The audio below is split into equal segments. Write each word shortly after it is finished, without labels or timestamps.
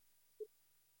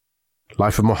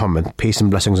Life of Muhammad, peace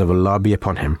and blessings of Allah be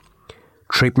upon him.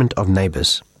 Treatment of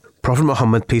neighbors. Prophet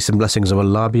Muhammad, peace and blessings of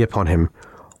Allah be upon him,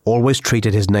 always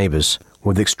treated his neighbors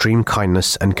with extreme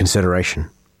kindness and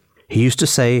consideration. He used to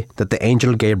say that the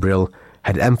angel Gabriel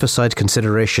had emphasized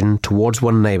consideration towards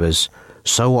one's neighbors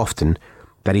so often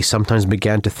that he sometimes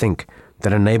began to think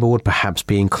that a neighbor would perhaps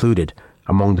be included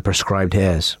among the prescribed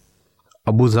heirs.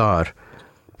 Abu Durr,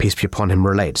 peace be upon him,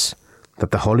 relates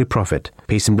that the Holy Prophet,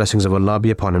 peace and blessings of Allah be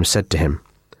upon him, said to him,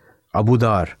 Abu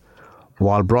Durr,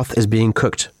 while broth is being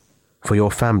cooked for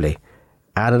your family,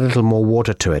 add a little more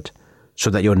water to it so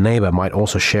that your neighbor might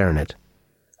also share in it.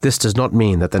 This does not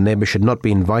mean that the neighbor should not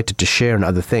be invited to share in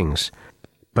other things,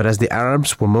 but as the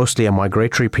Arabs were mostly a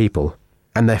migratory people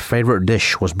and their favorite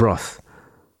dish was broth,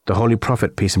 the Holy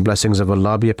Prophet, peace and blessings of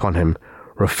Allah be upon him,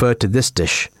 referred to this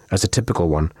dish as a typical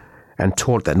one and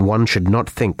taught that one should not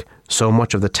think so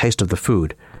much of the taste of the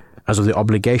food as of the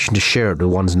obligation to share it with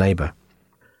one's neighbor.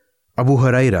 Abu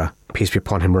Huraira, peace be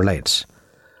upon him, relates,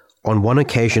 on one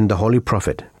occasion the Holy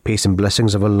Prophet, peace and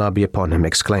blessings of Allah be upon him,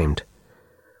 exclaimed,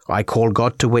 I call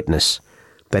God to witness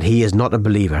that he is not a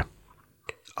believer.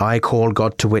 I call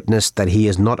God to witness that he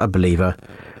is not a believer.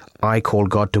 I call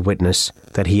God to witness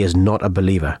that he is not a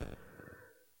believer.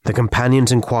 The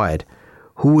companions inquired,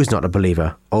 Who is not a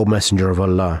believer, O Messenger of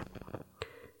Allah?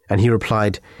 And he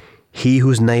replied, He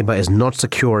whose neighbor is not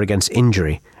secure against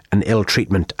injury and ill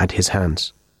treatment at his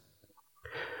hands.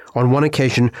 On one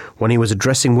occasion, when he was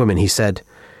addressing women, he said,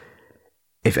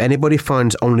 If anybody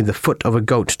finds only the foot of a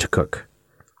goat to cook,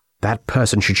 that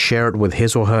person should share it with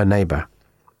his or her neighbor.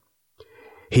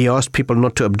 He asked people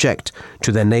not to object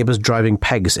to their neighbors driving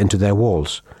pegs into their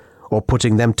walls, or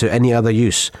putting them to any other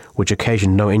use which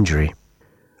occasioned no injury.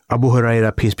 Abu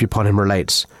Huraira, peace be upon him,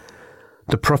 relates,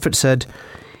 the Prophet said,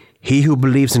 He who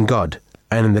believes in God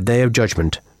and in the Day of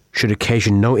Judgment should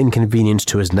occasion no inconvenience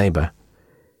to his neighbor.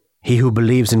 He who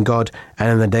believes in God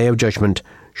and in the Day of Judgment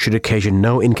should occasion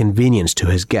no inconvenience to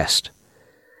his guest.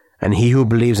 And he who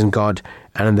believes in God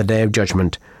and in the Day of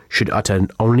Judgment should utter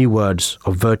only words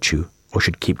of virtue or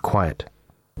should keep quiet.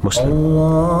 Muslim.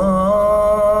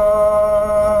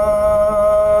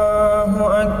 Allahu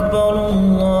Akbar,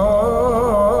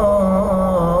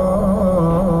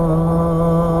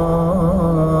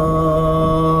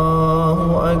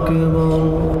 Allahu Akbar,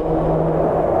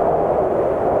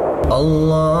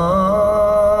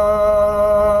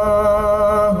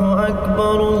 Allahu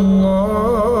Akbar, Allahu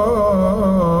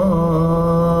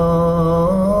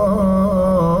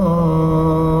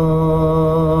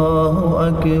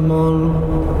Akbar.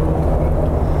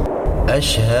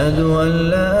 أشهد أن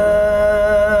لا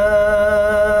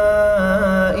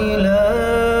إله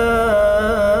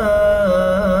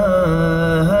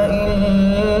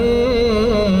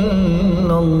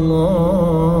إلا الله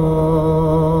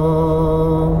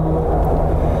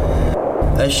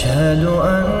أشهد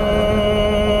أن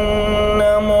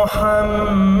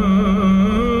محمدا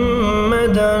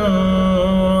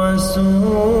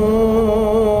رسول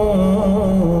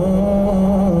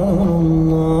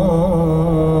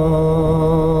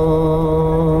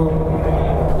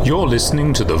You're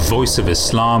listening to the Voice of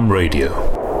Islam Radio.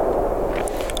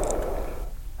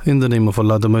 In the name of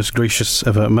Allah, the most gracious,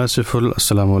 ever merciful.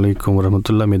 Assalamu alaikum wa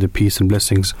rahmatullah. May the peace and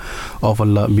blessings of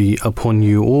Allah be upon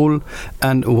you all,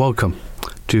 and welcome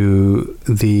to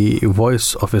the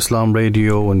Voice of Islam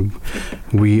Radio. And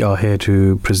we are here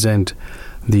to present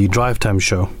the DriveTime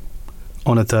show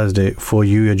on a Thursday for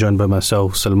you. You're joined by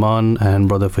myself, Salman, and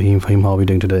brother Faheem. Faheem, how are we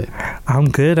doing today?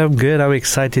 I'm good. I'm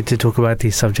excited to talk about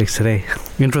these subjects today.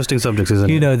 Interesting subjects,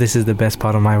 isn't it? You know, this is the best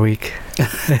part of my week.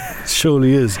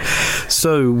 Surely is.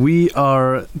 So we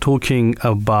are talking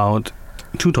about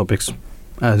two topics,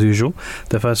 as usual.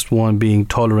 The first one being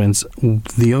tolerance,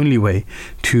 the only way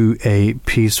to a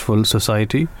peaceful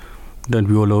society. Don't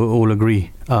we all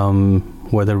agree?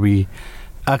 Whether we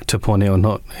act upon it or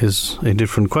not is a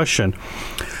different question.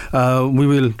 We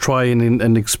will try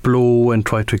and explore and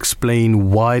try to explain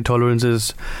why tolerance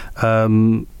is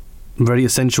very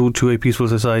essential to a peaceful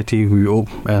society.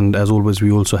 And as always, we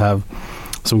also have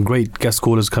some great guest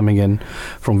callers coming in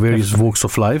from various walks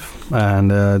of life,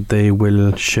 and they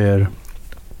will share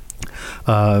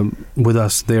with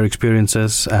us their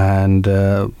experiences and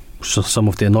some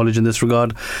of their knowledge in this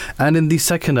regard. And in the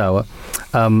second hour,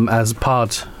 as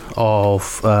part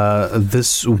of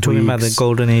this week's... Talking about the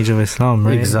golden age of Islam,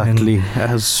 right? Exactly,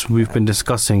 as we've been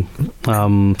discussing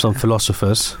some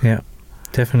philosophers. Yeah,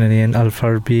 definitely. And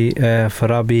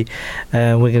Farabi,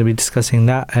 we're going to be discussing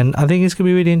that. And I think it's going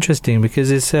to be really interesting because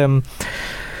it's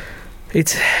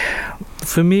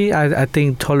for me, I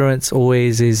think tolerance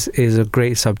always is a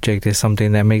great subject. It's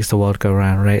something that makes the world go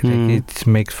round, right? Like it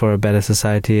makes for a better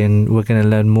society, and we're going to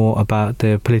learn more about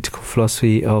the political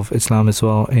philosophy of Islam as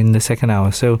well in the second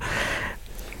hour. So,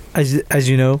 as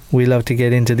you know, we love to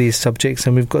get into these subjects,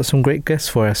 and we've got some great guests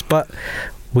for us, but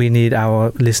we need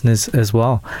our listeners as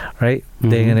well, right?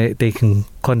 They can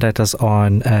contact us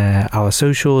on our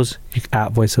socials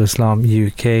at Voice of Islam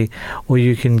UK, or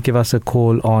you can give us a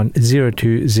call on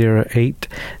 0208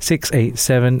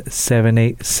 687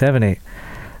 7878.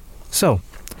 So,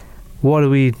 what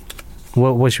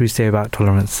should we say about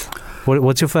tolerance?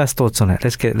 What's your first thoughts on it?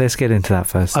 Let's get into that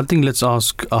first. I think let's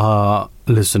ask our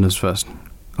listeners first.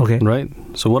 Okay. Right?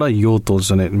 So what are your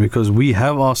thoughts on it? Because we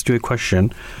have asked you a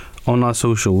question on our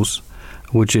socials,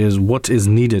 which is what is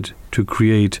needed to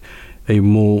create a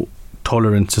more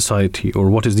tolerant society, or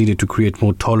what is needed to create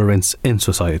more tolerance in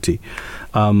society.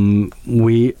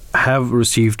 We have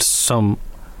received some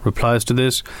replies to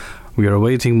this. We are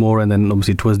awaiting more, and then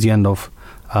obviously towards the end of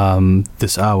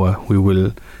this hour we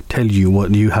will tell you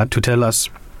what you had to tell us.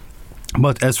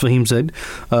 But as Faheem said,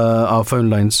 our phone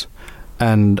lines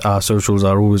and our socials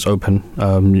are always open.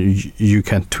 You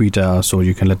can tweet at us, or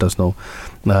you can let us know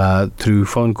through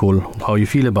phone call how you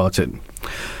feel about it.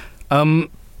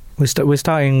 We're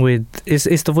starting with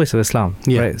it's the Voice of Islam,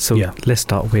 right? So let's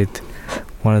start with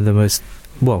one of the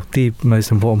the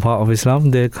most important part of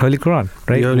Islam, the Holy Quran,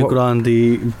 right? The Holy Quran,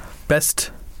 the best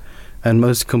and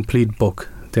most complete book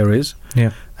there is,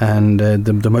 and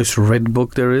the most read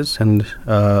book there is, and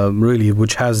really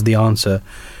which has the answer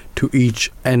to each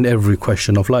and every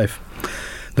question of life.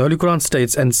 The Holy Quran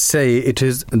states, "And say, it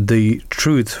is the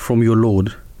truth from your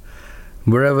Lord.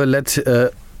 Wherever let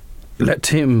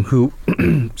him who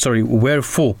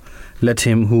wherefore let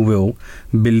him who will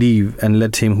believe, and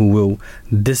let him who will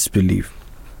disbelieve."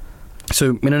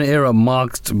 So in an era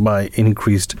marked by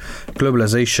increased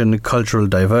globalization, cultural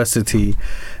diversity,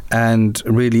 and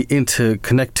really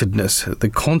interconnectedness, the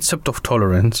concept of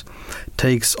tolerance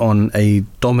takes on a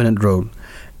dominant role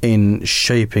in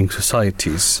shaping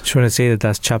societies. Just want to say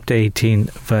that's chapter 18,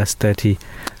 verse 30.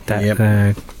 That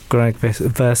Quranic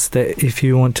verse, that if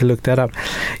you want to look that up.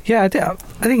 Yeah, I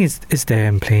think it's there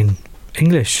in plain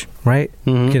English, right?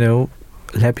 You know,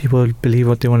 let people believe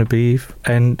what they want to believe,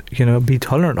 and, you know, be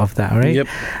tolerant of that, right? Yep.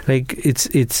 Like,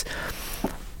 it's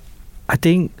I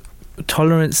think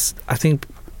tolerance, I think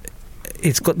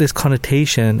it's got this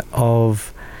connotation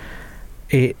of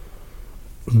it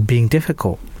being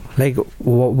difficult. Like,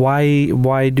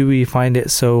 why do we find it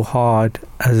so hard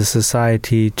as a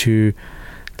society to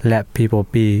let people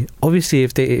be? Obviously,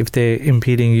 if they're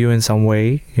impeding you in some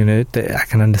way, you know, I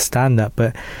can understand that.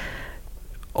 But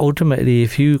ultimately,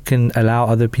 if you can allow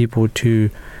other people to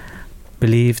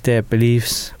believe their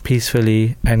beliefs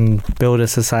peacefully and build a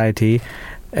society,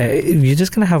 you're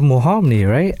just going to have more harmony,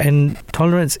 right? And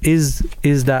tolerance is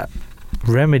that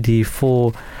remedy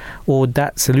for, or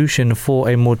that solution for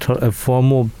a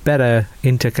more better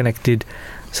interconnected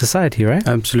society, right?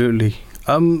 Absolutely.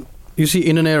 You see,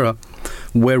 in an era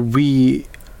where we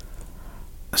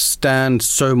stand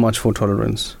so much for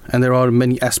tolerance, and there are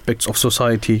many aspects of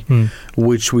society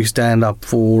which we stand up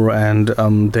for, and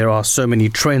there are so many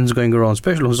trends going around,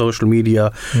 especially on social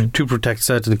media, to protect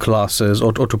certain classes,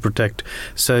 or to protect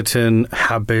certain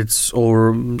habits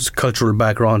or cultural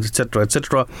backgrounds, etc.,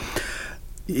 etc.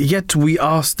 Yet we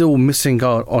are still missing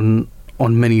out on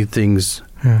many things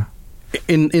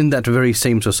in that very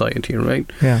same society, right?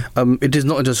 It is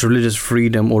not just religious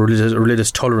freedom or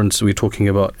religious tolerance we're talking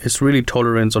about. It's really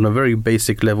tolerance on a very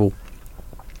basic level.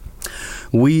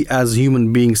 We as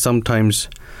human beings sometimes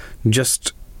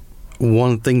just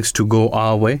want things to go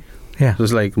our way. So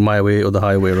it's like my way or the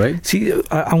highway, right? See,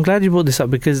 I'm glad you brought this up,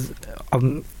 because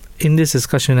in this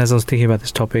discussion, as I was thinking about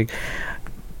this topic,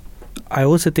 I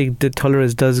also think the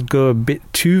tolerance does go a bit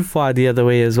too far the other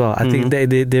way as well. I think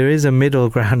there is a middle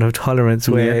ground of tolerance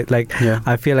where,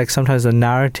 I feel like sometimes the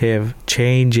narrative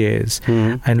changes.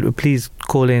 And please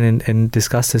call in and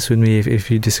discuss this with me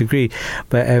if you disagree.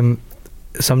 But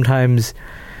sometimes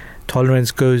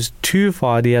tolerance goes too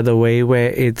far the other way, where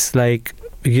it's like,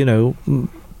 you know,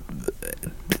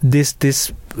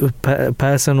 this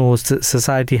person or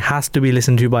society has to be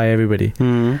listened to by everybody.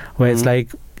 Where it's like,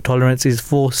 tolerance is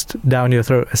forced down your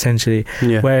throat, essentially.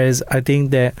 Whereas I think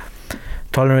that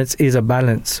tolerance is a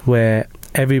balance where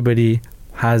everybody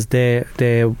has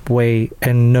their way,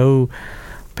 and no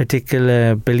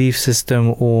particular belief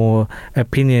system or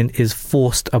opinion is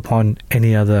forced upon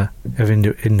any other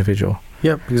individual.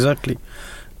 Exactly.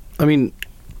 I mean,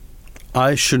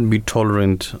 I should be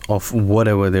tolerant of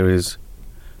whatever there is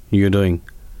you're doing,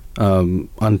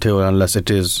 unless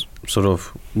it is sort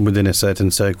of within a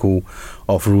certain circle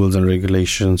of rules and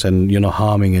regulations, and you're not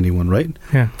harming anyone, right?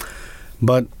 Yeah.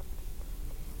 But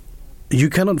you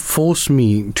cannot force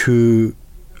me to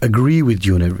agree with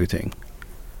you on everything,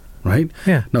 right?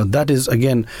 Yeah. Now that is,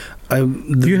 again,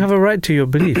 you have a right to your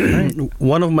belief, right?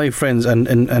 one of my friends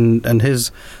and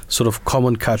his sort of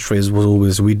common catchphrase was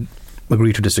always, we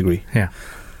agree to disagree. Yeah.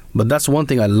 But that's one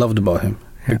thing I loved about him,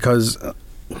 because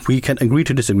we can agree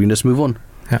to disagree and just move on.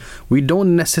 Yeah. We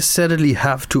don't necessarily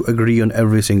have to agree on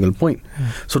every single point.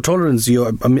 So tolerance,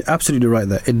 absolutely right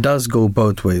there. It does go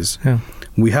both ways. Yeah.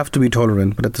 We have to be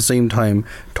tolerant, but at the same time,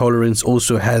 tolerance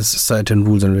also has certain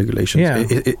rules and regulations. Yeah.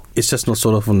 It's just not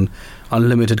sort of an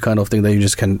unlimited kind of thing that you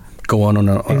just can go on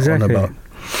Exactly. about.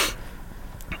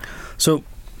 So,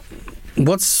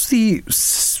 what's the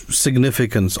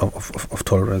significance of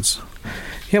tolerance?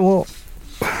 Yeah, well,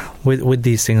 with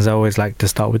these things, I always like to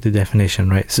start with the definition,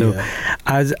 right? So,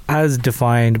 as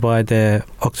defined by the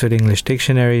Oxford English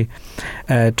Dictionary,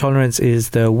 tolerance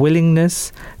is the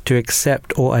willingness to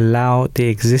accept or allow the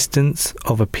existence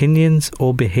of opinions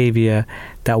or behavior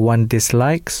that one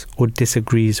dislikes or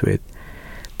disagrees with.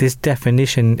 This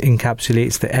definition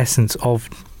encapsulates the essence of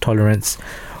tolerance,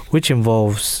 which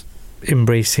involves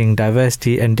embracing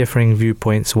diversity and differing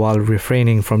viewpoints while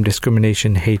refraining from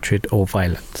discrimination, hatred, or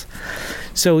violence.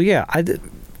 So yeah,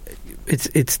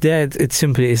 it's there. It's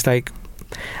simply, it's like,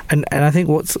 and I think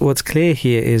what's clear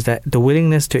here is that the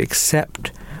willingness to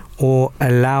accept or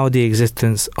allow the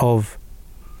existence of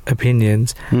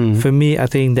opinions. For me, I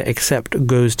think the accept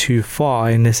goes too far,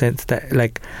 in the sense that,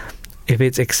 like, if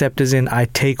it's accept as in I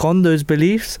take on those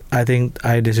beliefs, I think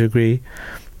I disagree.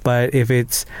 But if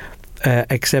it's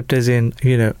accept as in,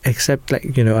 accept,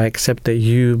 like, I accept that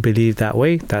you believe that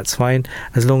way, that's fine,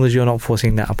 as long as you're not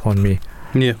forcing that upon me.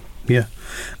 Yeah.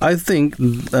 I think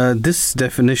this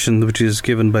definition, which is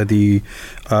given by the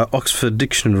Oxford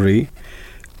Dictionary,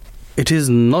 it is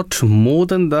not more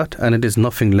than that, and it is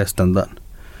nothing less than that.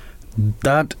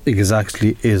 That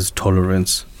exactly is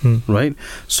tolerance, right?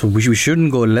 So we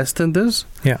shouldn't go less than this,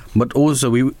 but also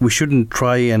we shouldn't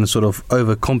try and sort of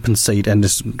overcompensate and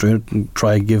just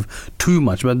try and give too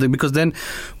much, because then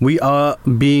we are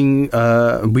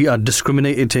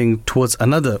discriminating towards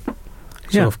another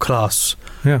sort of class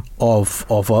of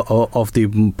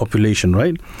the population,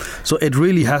 right? So it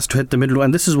really has to hit the middle,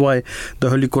 and this is why the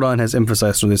Holy Quran has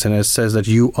emphasized on this, and it says that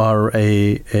you are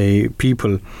a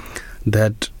people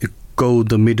that go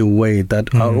the middle way,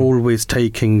 that are always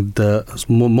taking the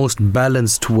most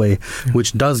balanced way,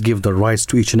 which does give the rights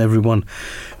to each and every one.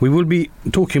 We will be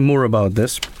talking more about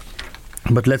this,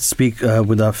 but let's speak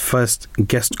with our first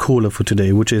guest caller for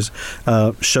today, which is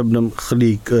Shabnam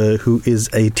Khaliq, who is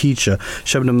a teacher.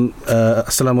 Shabnam,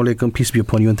 assalamu alaikum, peace be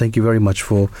upon you, and thank you very much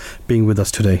for being with us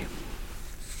today.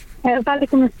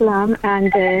 Walaikum assalam,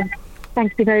 and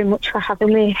thank you very much for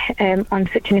having me on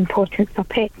such an important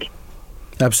topic.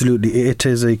 Absolutely. It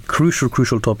is a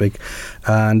crucial topic,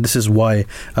 and this is why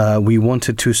we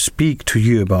wanted to speak to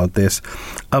you about this.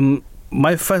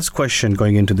 My first question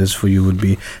going into this for you would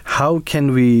be, how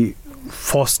can we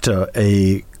foster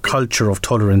a culture of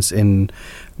tolerance in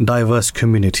diverse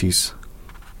communities?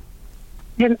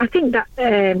 I think that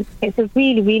it's a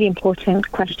really, really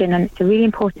important question, and it's a really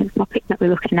important topic that we're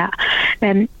looking at.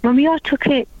 When we are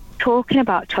talking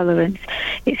about tolerance,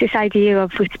 it's this idea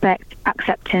of respect,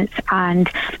 acceptance, and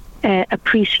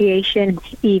appreciation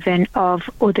even of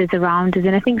others around us.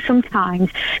 And I think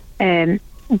sometimes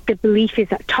the belief is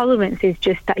that tolerance is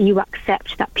just that you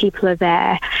accept that people are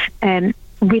there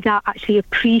without actually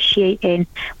appreciating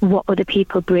what other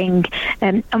people bring.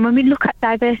 And when we look at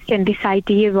diversity and this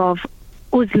idea of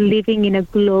us living in a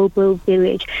global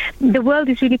village, the world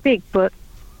is really big, but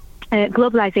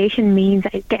globalization means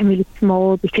that it's getting really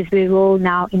small because we're all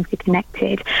now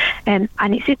interconnected. And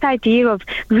it's this idea of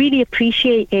really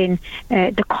appreciating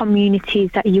the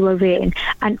communities that you are in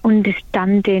and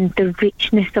understanding the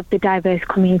richness of the diverse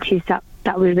communities that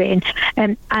we're in.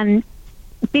 And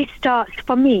this starts,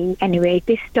 for me anyway,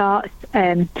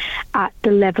 at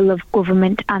the level of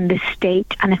government and the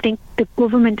state. And I think the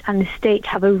government and the state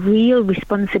have a real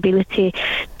responsibility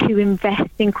to invest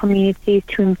in communities,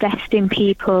 to invest in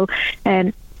people.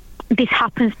 This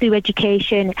happens through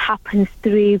education, it happens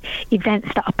through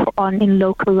events that are put on in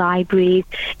local libraries,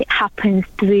 it happens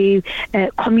through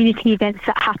community events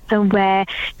that happen where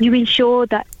you ensure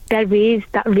that there is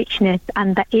that richness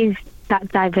and there is that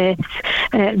diverse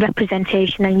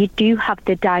representation, and you do have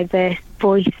the diverse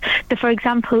voice. So, for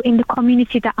example, in the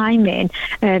community that I'm in,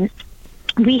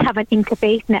 we have an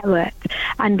interfaith network,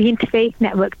 and the interfaith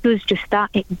network does just that.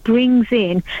 It brings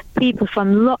in people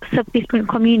from lots of different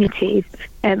communities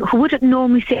who wouldn't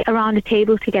normally sit around a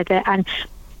table together, and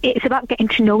it's about getting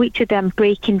to know each other and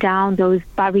breaking down those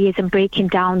barriers and breaking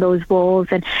down those walls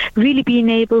and really being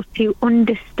able to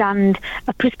understand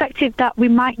a perspective that we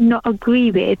might not agree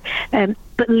with,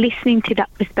 but listening to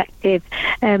that perspective.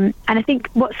 And I think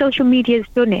what social media has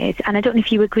done is, and I don't know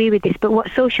if you agree with this, but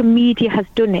what social media has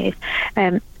done is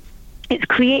it's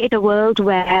created a world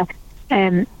where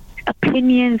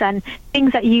opinions and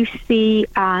things that you see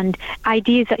and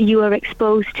ideas that you are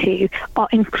exposed to are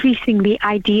increasingly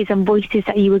ideas and voices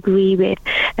that you agree with.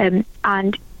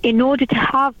 And in order to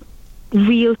have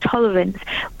real tolerance,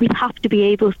 we have to be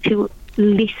able to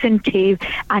listen to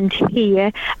and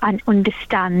hear and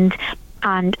understand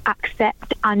and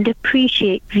accept and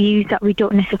appreciate views that we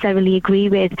don't necessarily agree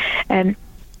with. And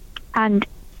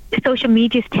social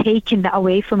media's taken that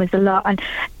away from us a lot. And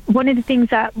one of the things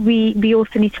that we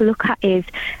also need to look at is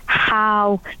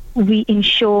how we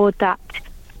ensure that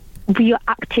we are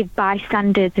active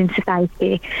bystanders in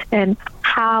society, and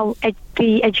how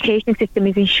the education system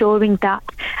is ensuring that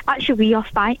actually we are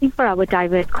fighting for our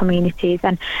diverse communities,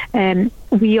 and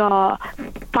we are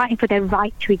fighting for their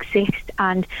right to exist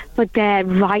and for their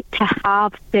right to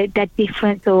have their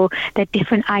difference or their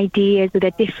different ideas or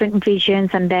their different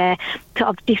visions and their sort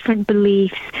of different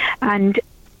beliefs. And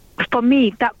for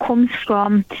me, that comes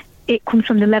from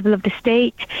the level of the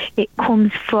state. It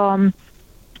comes from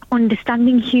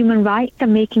understanding human rights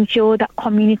and making sure that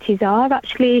communities are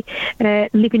actually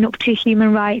living up to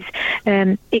human rights.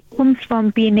 It comes from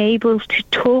being able to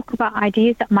talk about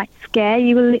ideas that might scare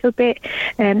you a little bit,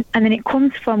 and then it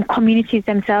comes from communities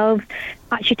themselves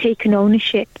actually taking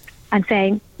ownership and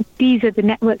saying, these are the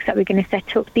networks that we're going to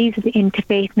set up, these are the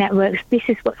interfaith networks, this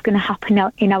is what's going to happen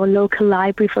out in our local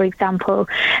library, for example.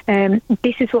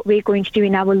 This is what we're going to do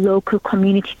in our local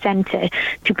community centre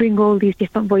to bring all these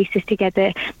different voices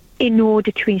together in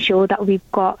order to ensure that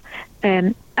we've got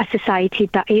a society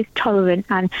that is tolerant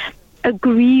and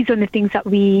agrees on the things that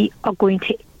we are going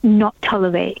to not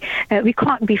tolerate. We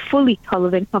can't be fully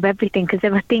tolerant of everything because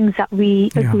there are things that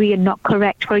we agree are not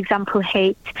correct. For example,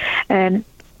 hate, and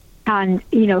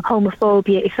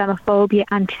homophobia, Islamophobia,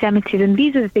 anti-Semitism.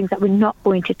 These are the things that we're not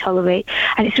going to tolerate.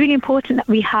 And it's really important that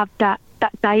we have that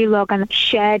dialogue and that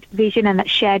shared vision and that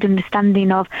shared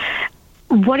understanding of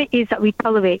what it is that we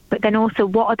tolerate, but then also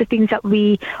what are the things that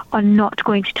we are not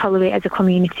going to tolerate as a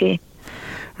community.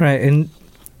 Right. And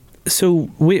so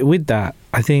with that,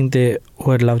 I think that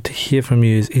what I'd love to hear from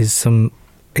you is some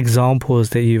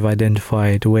examples that you've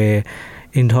identified where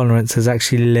intolerance has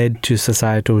actually led to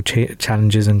societal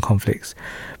challenges and conflicts,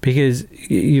 because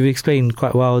you've explained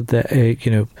quite well that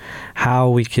how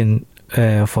we can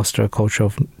foster a culture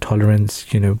of tolerance.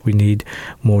 We need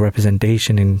more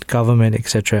representation in government,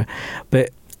 etc.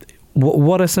 But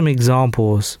what are some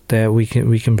examples that we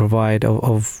can provide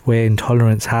of where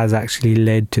intolerance has actually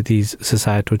led to these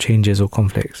societal changes or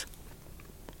conflicts?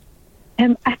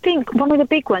 I think one of the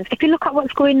big ones, if you look at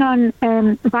what's going on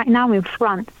right now in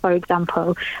France, for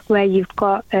example, where you've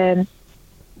got the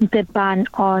ban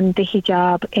on the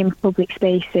hijab in public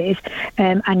spaces,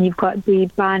 and you've got the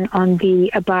ban on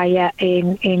the abaya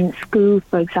in schools,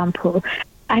 for example.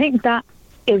 I think that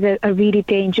is a really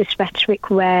dangerous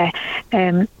rhetoric where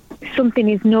something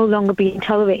is no longer being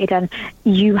tolerated, and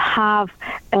you have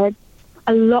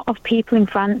a lot of people in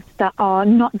France that are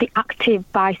not the active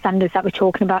bystanders that we're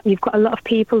talking about. You've got a lot of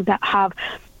people that have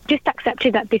just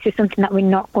accepted that this is something that we're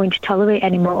not going to tolerate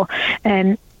anymore.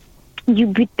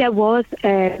 There was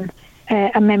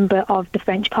a member of the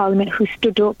French Parliament who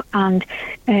stood up, and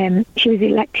she was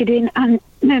elected in, and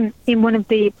in one of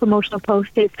the promotional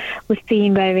posters was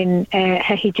seen wearing her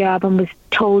hijab and was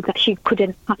told that she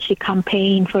couldn't actually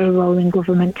campaign for a role in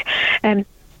government. And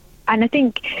I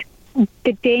think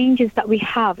the dangers that we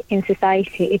have in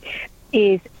society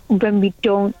is when we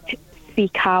don't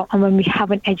speak out and when we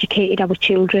haven't educated our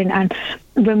children and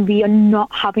when we are not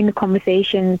having the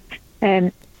conversations.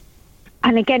 And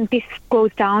again, this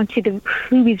goes down to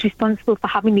who is responsible for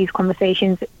having these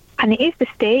conversations. And it is the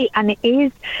state, and it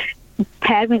is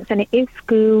parents, and it is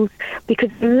schools,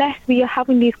 because unless we are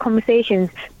having these conversations,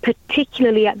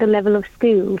 particularly at the level of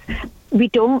schools, we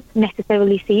don't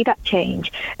necessarily see that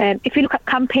change. If you look at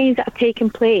campaigns that have taken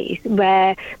place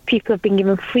where people have been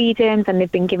given freedoms and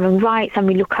they've been given rights, and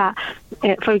we look at,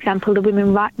 for example, the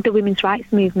women's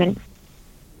rights movement,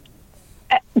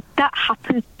 that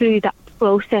happens through that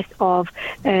process of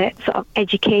sort of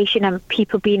education and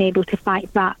people being able to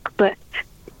fight back. But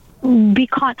we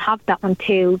can't have that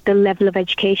until the level of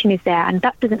education is there, and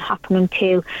that doesn't happen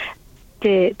until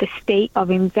the state of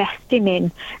investing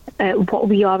in what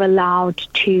we are allowed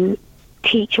to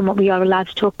teach and what we are allowed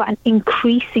to talk about. And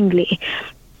increasingly,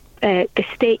 the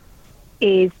state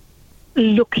is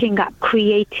looking at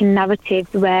creating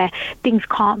narratives where things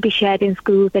can't be shared in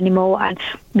schools anymore, and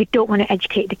we don't want to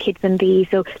educate the kids on these,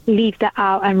 so leave that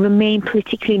out and remain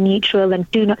politically neutral and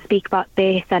do not speak about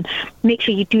this and make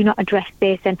sure you do not address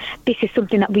this, and this is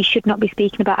something that we should not be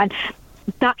speaking about. And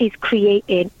that is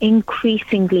creating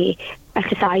increasingly a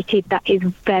society that is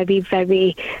very,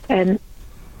 very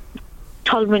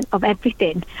tolerant of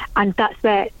everything. And that's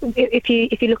where, if you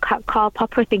look at Karl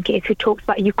Popper, I think it is, who talks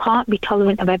about you can't be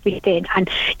tolerant of everything, and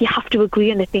you have to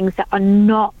agree on the things that are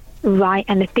not right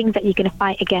and the things that you're going to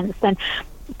fight against. And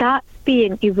that's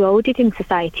being eroded in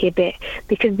society a bit,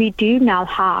 because we do now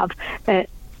have a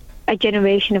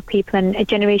generation of people and a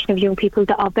generation of young people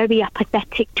that are very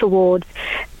apathetic towards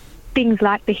things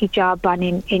like the hijab ban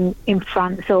in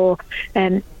France, or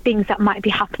things that might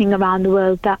be happening around the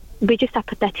world that we're just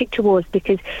apathetic towards,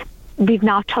 because we've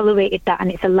now tolerated that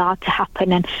and it's allowed to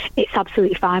happen, and it's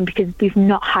absolutely fine because we've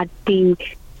not had the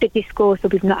discourse, or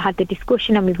we've not had the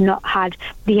discussion, and we've not had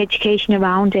the education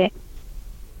around it.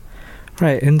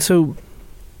 Right, and so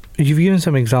you've given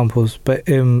some examples, but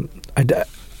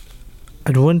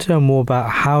I'd want to know more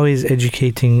about how is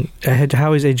education and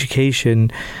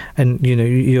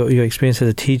your experience as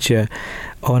a teacher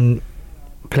on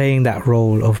playing that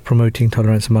role of promoting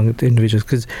tolerance among individuals,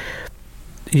 because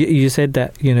you said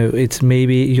that it's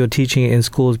maybe you're teaching it in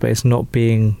schools but it's not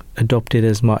being adopted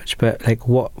as much, but like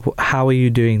how are you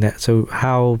doing that? So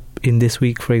how in this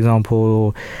week, for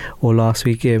example, or last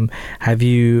week, have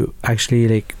you actually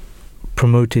like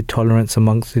promoted tolerance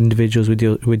amongst individuals with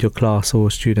your class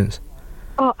or students?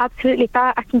 Oh, absolutely.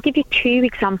 I can give you two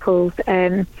examples.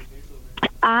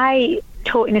 I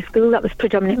taught in a school that was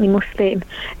predominantly Muslim,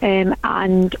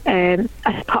 and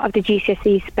as part of the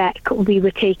GCSE spec, we were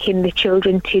taking the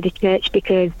children to the church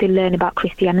because they learn about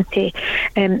Christianity.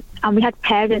 And we had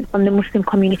parents from the Muslim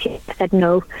community that said,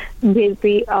 no,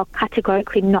 we are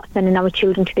categorically not sending our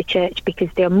children to the church because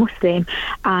they are Muslim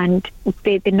and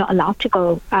they're not allowed to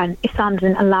go, and Islam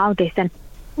doesn't allow this, and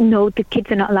no, the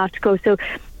kids are not allowed to go. So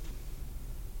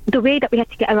the way that we had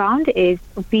to get around it is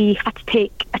we had to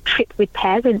take a trip with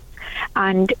parents,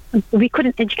 and we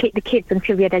couldn't educate the kids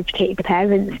until we had educated the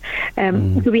parents.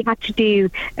 So we had to do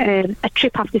a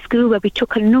trip after school where we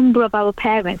took a number of our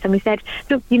parents and we said,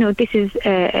 look, this is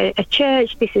a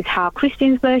church, this is how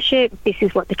Christians worship, this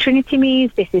is what the Trinity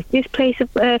means, this is this place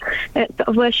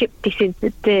of worship, this is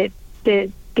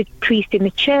the priest in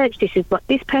the church, this is what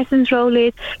this person's role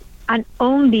is. And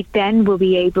only then were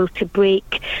we able to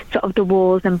break sort of the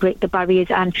walls and break the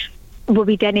barriers, and were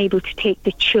we then able to take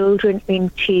the children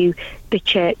into the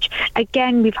church.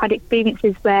 Again, we've had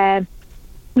experiences where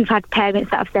we've had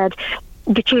parents that have said,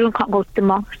 the children can't go to the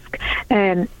mosque,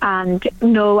 and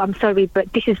no, I'm sorry,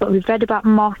 but this is what we've read about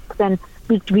mosques, and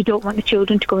we don't want the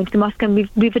children to go into the mosque. And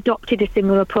we've adopted a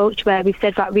similar approach where we've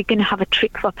said that we're going to have a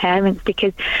trick for parents,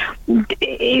 because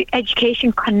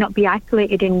education cannot be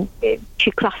isolated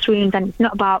into classrooms, and it's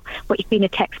not about what you see in a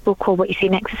textbook or what you see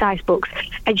in exercise books.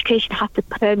 Education has to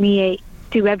permeate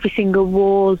through every single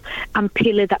wall and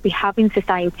pillar that we have in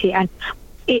society. And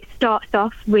it starts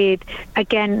off with,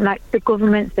 again, like the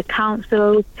governments, the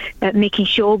councils, making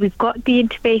sure we've got the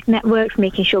interfaith networks,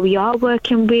 making sure we are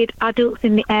working with adults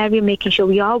in the area, making sure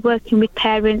we are working with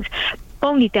parents.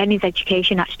 Only then is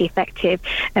education actually effective.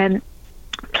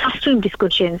 Classroom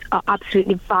discussions are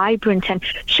absolutely vibrant, and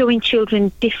showing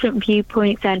children different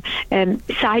viewpoints and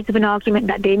sides of an argument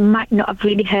that they might not have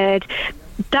really heard.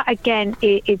 That, again,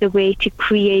 is a way to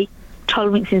create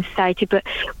tolerance in society, but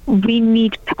we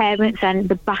need parents and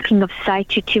the backing of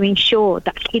society to ensure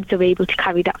that kids are able to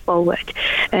carry that forward.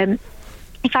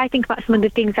 If I think about some of the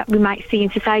things that we might see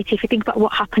in society, if you think about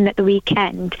what happened at the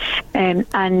weekend,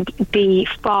 and the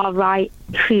far right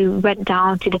who went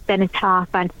down to the cenotaph,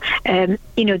 and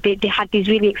they had these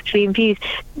really extreme views.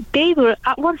 They were,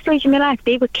 at one stage in their life,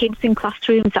 they were kids in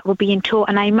classrooms that were being taught,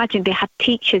 and I imagine they had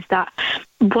teachers that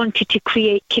wanted to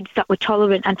create kids that were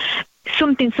tolerant, and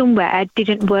something somewhere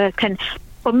didn't work. And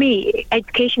for me,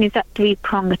 education is that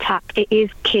three-pronged attack. It is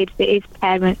kids, it is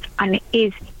parents, and it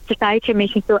is society,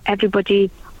 making sure everybody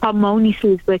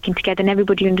harmoniously is working together and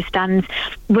everybody understands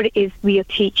what it is we are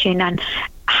teaching and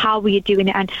how we are doing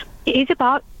it. And it is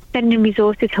about sending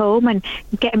resources home and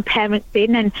getting parents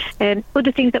in, and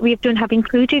other things that we have done have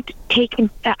included taking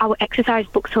our exercise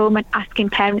books home and asking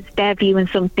parents their view on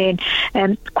something,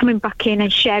 coming back in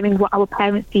and sharing what our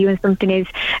parents' view on something is.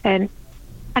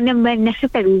 and then when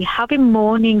necessary, having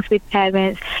mornings with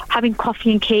parents, having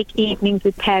coffee and cake evenings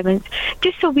with parents,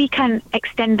 just so we can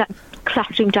extend that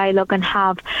classroom dialogue and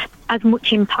have as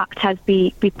much impact as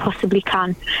we possibly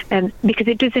can,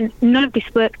 because none of this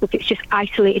works if it's just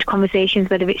isolated conversations,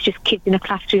 whether it's just kids in a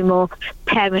classroom or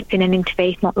parents in an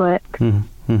interfaith network.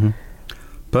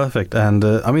 Perfect. And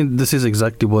this is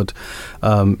exactly what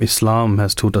Islam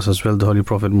has taught us as well. The Holy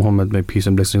Prophet Muhammad, may peace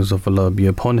and blessings of Allah be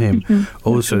upon him,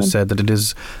 also said that it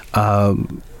is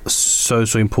so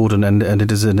important, and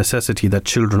it is a necessity that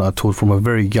children are taught from a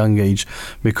very young age,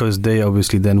 because they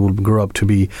obviously then will grow up to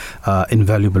be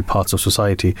invaluable parts of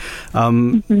society.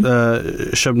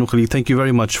 Shabnam Khalid, thank you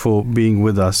very much for being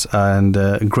with us, and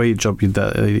great job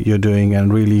that you're doing,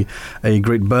 and really a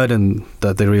great burden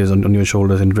that there is on your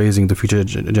shoulders in raising the future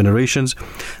generations.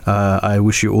 I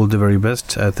wish you all the very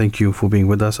best. Thank you for being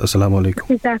with us. Assalamu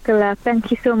alaikum. Jazakallah. Thank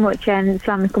you so much, and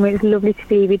Assalamu alaikum. It was lovely to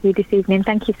be with you this evening.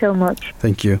 Thank you so much.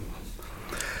 Thank you.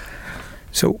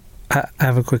 So I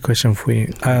have a quick question for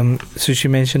you. So she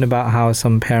mentioned about how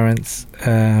some parents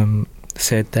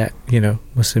said that, the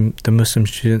Muslim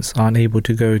students aren't able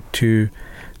to go to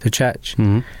the church.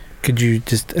 Could you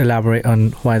just elaborate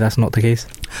on why that's not the case?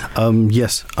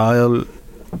 Yes, I'll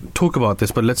talk about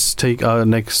this, but let's take our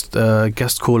next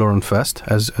guest caller on first,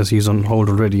 as he's on hold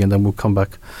already, and then we'll come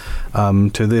back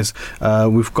to this.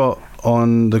 We've got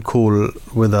on the call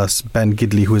with us Ben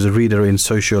Gidley, who is a reader in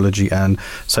sociology and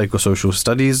psychosocial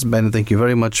studies. Ben, thank you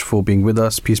very much for being with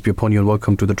us. Peace be upon you, and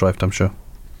welcome to the DriveTime show.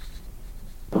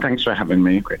 Thanks for having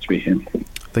me. Great to be here.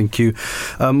 Thank you.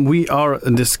 We are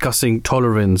discussing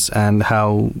tolerance and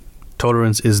how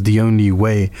tolerance is the only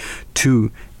way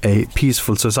to a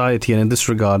peaceful society. And in this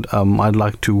regard, I'd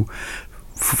like to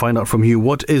find out from you,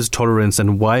 what is tolerance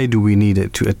and why do we need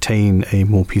it to attain a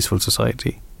more peaceful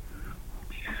society?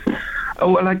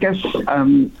 Oh, well, I guess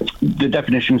the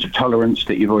definitions of tolerance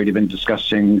that you've already been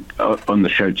discussing on the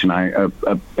show tonight are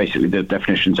basically the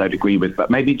definitions I'd agree with. But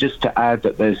maybe just to add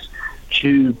that there's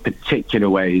two particular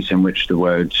ways in which the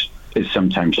word is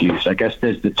sometimes used. I guess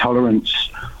there's the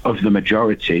tolerance of the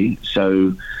majority,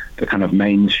 so the kind of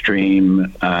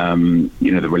mainstream,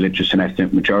 the religious and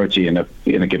ethnic majority in a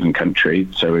given country.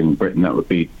 So in Britain, that would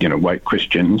be, white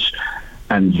Christians,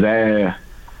 and their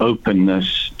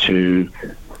openness to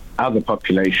other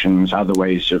populations, other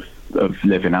ways of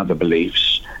living, other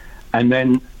beliefs. And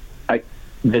then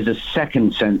there's a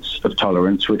second sense of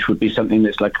tolerance, which would be something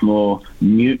that's like more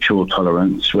mutual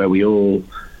tolerance, where we all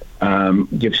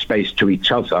give space to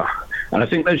each other. And I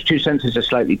think those two senses are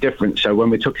slightly different. So when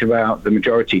we're talking about the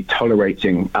majority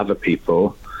tolerating other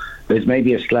people, there's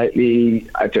maybe a slightly,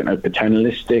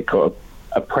 paternalistic or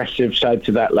oppressive side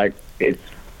to that, like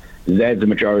they're the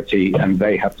majority and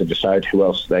they have to decide who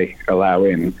else they allow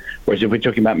in. Whereas if we're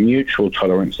talking about mutual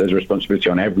tolerance, there's a responsibility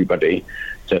on everybody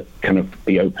to kind of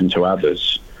be open to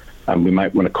others. And we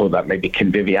might want to call that maybe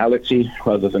conviviality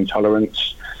rather than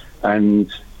tolerance.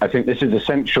 And I think this is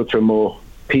essential to a more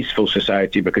peaceful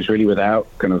society, because really without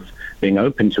kind of being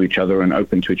open to each other and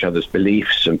open to each other's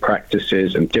beliefs and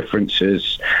practices and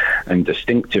differences and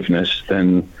distinctiveness,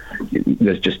 then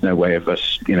there's just no way of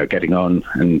us, getting on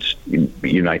and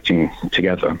uniting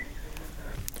together.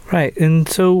 Right, and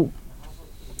so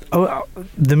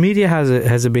the media has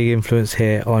a big influence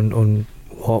here on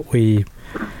what we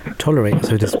tolerate,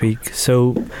 so to speak.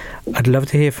 So I'd love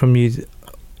to hear from you,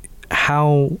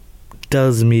 how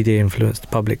does media influence the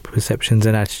public perceptions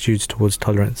and attitudes towards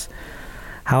tolerance?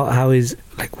 How is,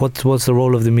 what's the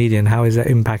role of the media, and how is that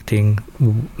impacting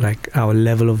our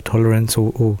level of tolerance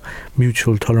or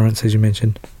mutual tolerance, as you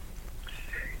mentioned?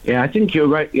 Yeah, I think you're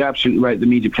right. You're absolutely right. The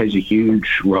media plays a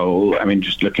huge role. I mean,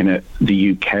 just looking at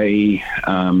the UK,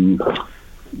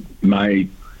 my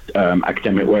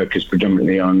academic work is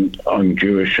predominantly on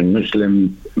Jewish and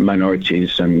Muslim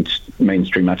minorities and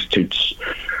mainstream attitudes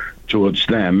towards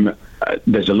them.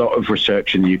 There's a lot of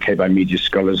research in the UK by media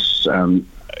scholars.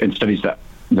 In studies that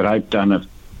I've done, I've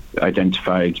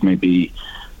identified maybe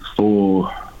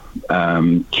 4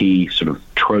 key sort of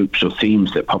tropes or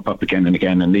themes that pop up again and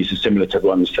again, and these are similar to the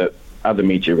ones that other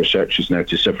media researchers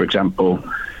notice. So, for example,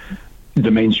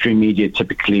 the mainstream media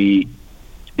typically,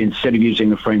 instead of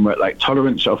using a framework like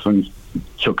tolerance, often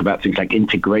talk about things like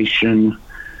integration,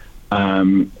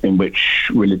 in which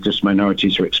religious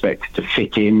minorities are expected to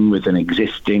fit in with an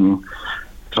existing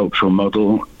cultural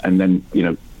model, and then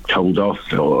told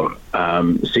off or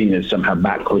seen as somehow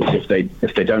backwards if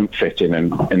they don't fit in.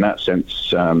 And in that sense,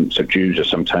 so Jews are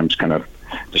sometimes kind of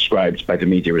described by the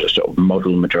media as a sort of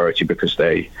model majority because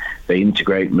they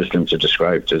integrate. Muslims are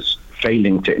described as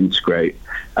failing to integrate.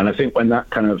 And I think when that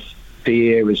kind of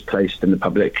fear is placed in the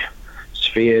public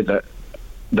sphere that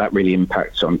that really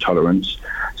impacts on tolerance.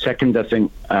 Second, I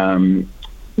think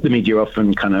the media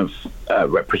often kind of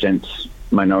represents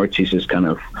minorities as kind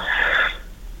of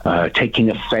taking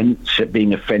offence at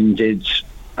being offended.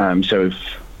 So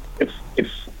if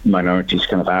minorities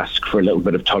kind of ask for a little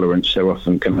bit of tolerance, they're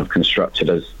often kind of constructed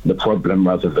as the problem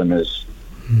rather than as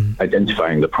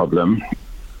identifying the problem.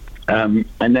 And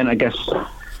then I guess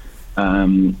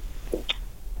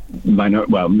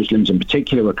Muslims in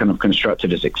particular are kind of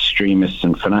constructed as extremists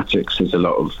and fanatics. There's a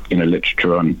lot of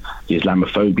literature on the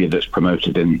Islamophobia that's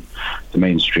promoted in the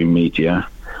mainstream media,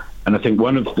 and I think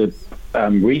one of the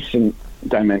recent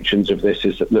dimensions of this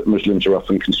is that Muslims are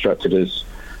often constructed as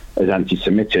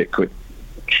anti-Semitic, which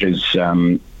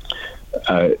then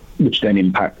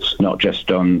impacts not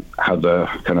just on how the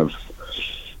kind of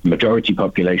majority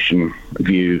population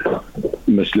view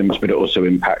Muslims, but it also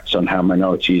impacts on how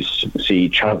minorities see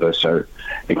each other. So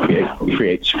it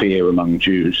creates fear among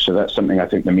Jews. So that's something I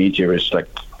think the media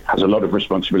has a lot of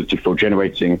responsibility for,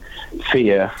 generating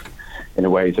fear in a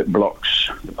way that blocks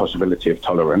the possibility of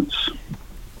tolerance.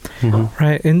 Mm-hmm.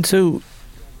 Right, and so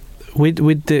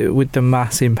with the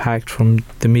mass impact from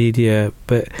the media,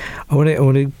 but I want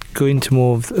to go into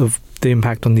more of the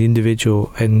impact on the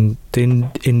individual and the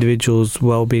individual's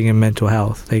well-being and mental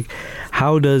health. Like,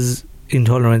 how does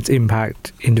intolerance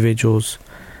impact individuals?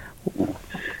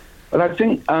 Well, I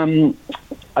think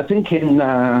in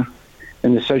the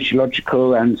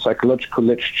sociological and psychological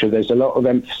literature, there's a lot of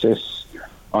emphasis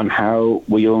on how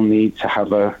we all need to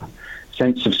have a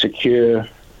sense of secure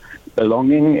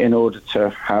belonging in order to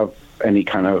have any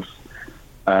kind of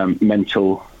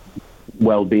mental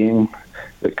well-being.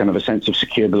 That kind of a sense of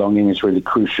secure belonging is really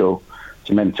crucial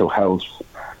to mental health.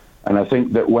 And I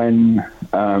think that when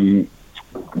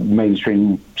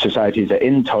mainstream societies are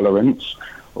intolerant,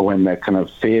 or when they're kind of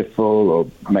fearful, or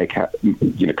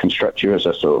construct you as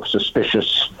a sort of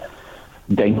suspicious,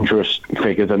 dangerous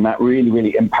figure, then that really,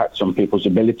 really impacts on people's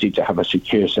ability to have a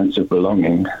secure sense of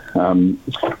belonging,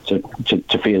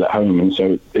 to feel at home. And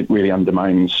so it really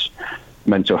undermines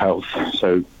mental health.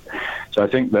 So I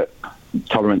think that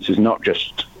tolerance is not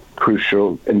just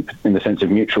crucial in the sense of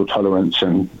mutual tolerance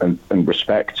and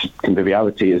respect.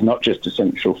 Conviviality is not just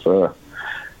essential for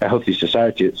a healthy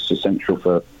society, it's essential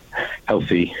for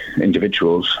healthy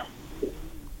individuals.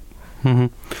 Mm-hmm.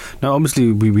 Now,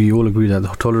 obviously, we all agree that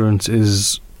tolerance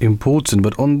is important,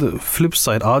 but on the flip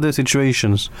side, are there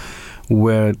situations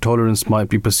where tolerance might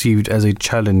be perceived as a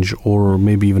challenge or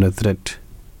maybe even a threat?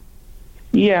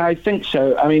 Yeah, I think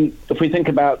so. I mean, if we think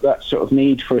about that sort of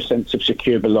need for a sense of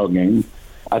secure belonging,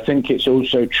 I think it's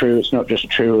also true. It's not just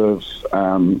true of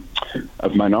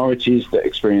minorities that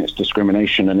experience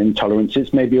discrimination and intolerance.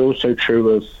 It's maybe also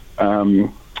true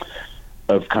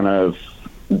of kind of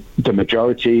the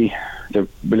majority, the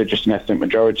religious and ethnic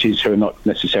majorities who are not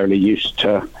necessarily used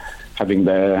to having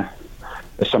their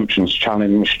assumptions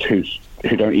challenged, who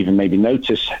don't even maybe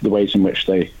notice the ways in which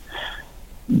they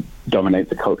dominate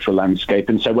the cultural landscape.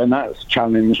 And so when that's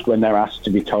challenged, when they're asked to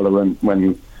be tolerant,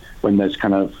 when there's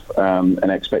kind of an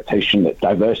expectation that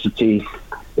diversity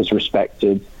is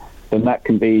respected, then that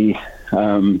can be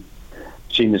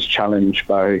seen as challenged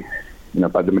by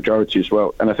the majority as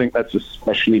well. And I think that's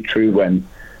especially true when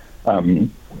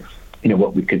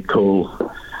what we could call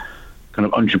kind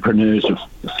of entrepreneurs of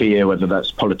fear, whether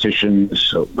that's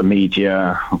politicians or the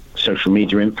media, social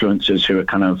media influencers who are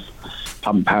kind of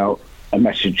pump out a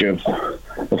message of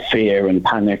fear and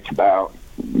panic about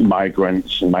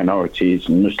migrants and minorities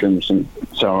and Muslims and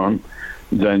so on,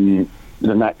 then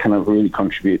that kind of really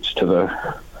contributes to the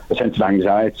sense of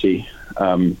anxiety,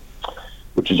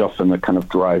 which is often the kind of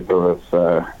driver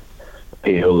of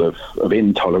appeal of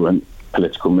intolerant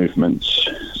political movements,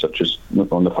 such as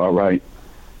on the far right.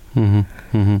 Mm-hmm.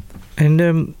 Mm-hmm.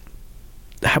 And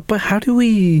but how do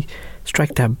we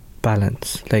strike that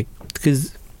balance? Like,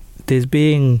 because there's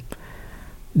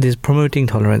promoting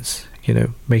tolerance,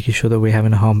 making sure that we have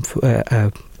a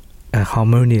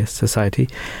harmonious society,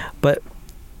 but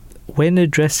when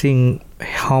addressing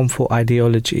harmful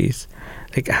ideologies,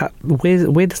 like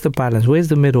where does the balance? Where's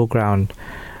the middle ground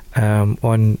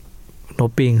on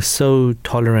not being so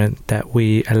tolerant that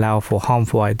we allow for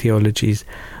harmful ideologies,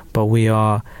 but we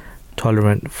are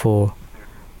tolerant for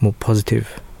more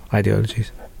positive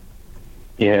ideologies?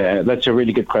 Yeah, that's a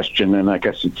really good question, and I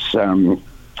guess it's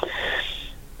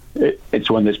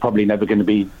one that's probably never going to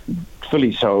be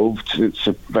fully solved. It's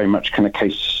very much kind of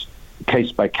case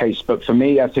by case. But for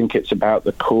me, I think it's about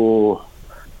the core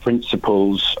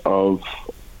principles of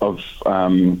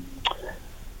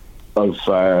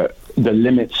the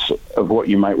limits of what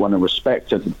you might want to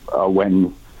respect are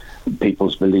when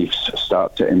people's beliefs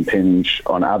start to impinge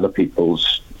on other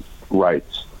people's right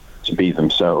to be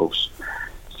themselves.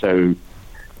 So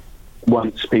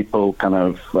once people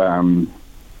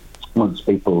once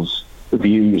people's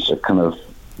views are kind of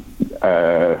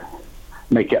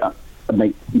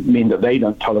mean that they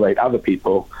don't tolerate other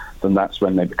people, then that's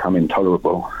when they become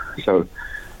intolerable. So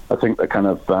I think the kind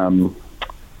of a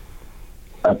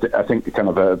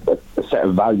set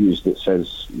of values that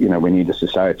says, we need a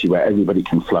society where everybody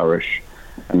can flourish,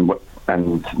 and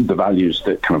the values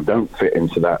that kind of don't fit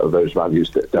into that are those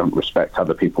values that don't respect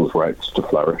other people's rights to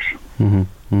flourish. Mm-hmm.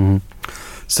 Mm-hmm.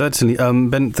 Certainly.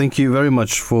 Ben, thank you very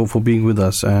much for being with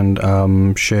us and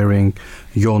sharing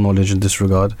your knowledge in this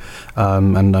regard.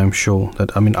 And I'm sure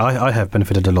that, I have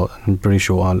benefited a lot. I'm pretty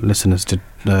sure our listeners did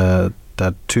that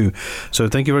too. So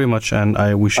thank you very much, and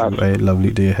I wish you a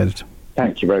lovely day ahead.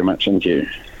 Thank you very much, and you.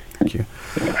 Thank you.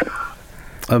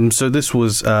 So this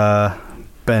was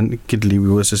Ben Gidley. We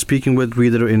were speaking with,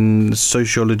 reader in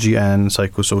sociology and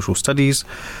psychosocial studies.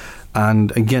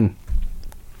 And again,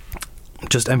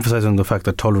 just emphasizing the fact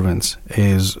that tolerance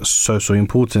is so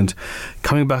important.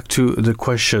 Coming back to the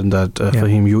question that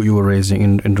Faheem, you were raising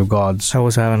in regards. I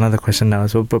also have another question now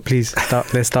as well, but please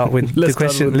let's start with the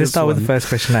question. Let's start with the first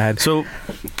question I had. So,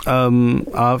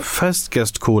 our first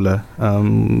guest caller,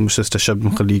 Sister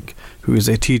Shabnam Khalik, who is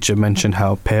a teacher, mentioned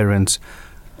how parents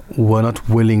were not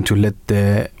willing to let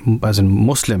as in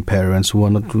Muslim parents, were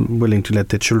not willing to let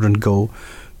their children go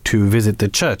to visit the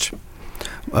church.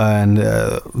 And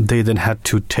they then had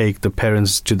to take the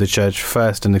parents to the church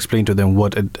first and explain to them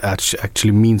what it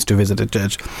actually means to visit a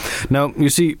church. Now, you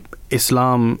see,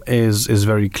 Islam is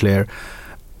very clear.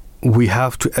 We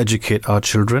have to educate our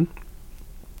children,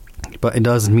 but it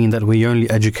doesn't mean that we only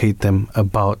educate them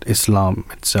about Islam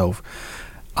itself.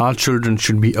 Our children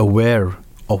should be aware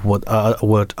of what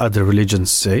other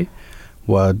religions say,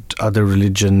 what other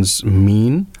religions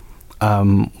mean,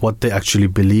 what they actually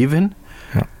believe in.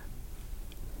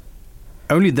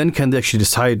 Only then can they actually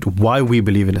decide why we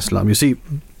believe in Islam. You see,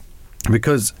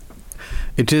 because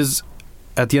it is,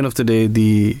 at the end of the day,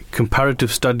 the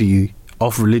comparative study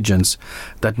of religions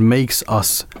that makes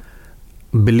us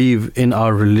believe in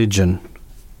our religion,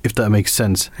 if that makes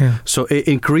sense. Yeah. So it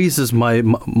increases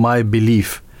my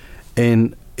belief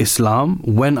in Islam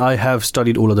when I have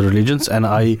studied all other religions, and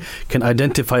I can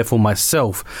identify for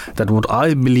myself that what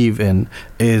I believe in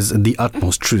is the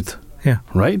utmost truth. Yeah.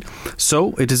 Right?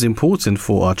 So it is important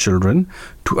for our children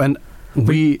to, and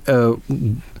we,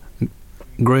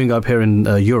 growing up here in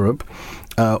Europe,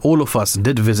 all of us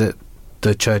did visit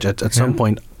the church at some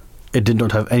point. It did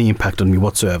not have any impact on me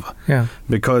whatsoever. Yeah.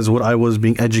 Because what I was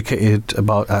being educated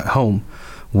about at home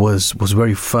was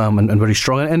very firm and very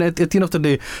strong. And at the end of the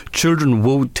day, children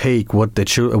will take what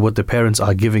the parents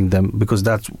are giving them, because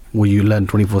that's what you learn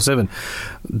 24/7.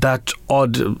 That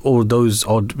those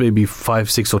odd maybe 5,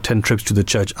 6 or 10 trips to the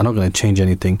church are not going to change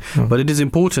anything. But it is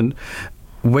important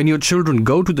when your children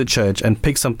go to the church and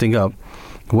pick something up,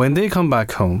 when they come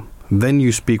back home, then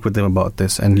you speak with them about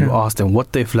this and you ask them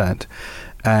what they've learned,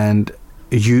 and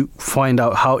you find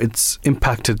out how it's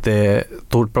impacted their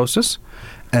thought process.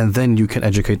 And then you can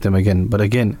educate them again. But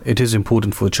again, it is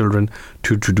important for children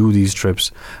to do these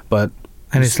trips. And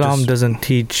Islam doesn't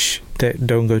teach that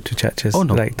don't go to churches. Oh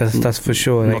no, that's for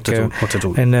sure. Not at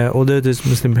all. And although those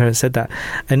Muslim parents said that,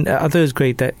 and I thought it was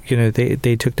great that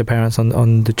they took the parents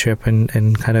on the trip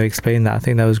and kind of explained that. I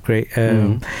think that was a great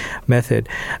method.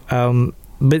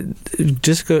 But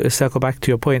just circle back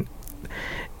to your point.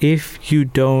 If you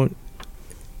don't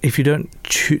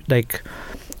choose,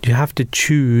 you have to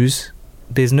choose.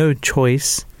 There's no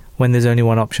choice when there's only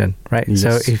one option, right? Yes.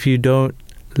 So if you don't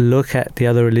look at the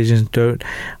other religions, don't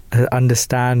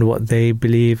understand what they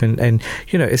believe, and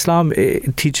Islam,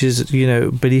 it teaches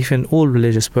belief in all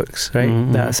religious books, right?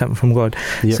 Mm-hmm. That are sent from God.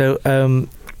 Yep. So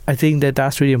I think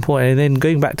that's really important. And then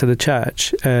going back to the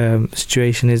church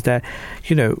situation, is that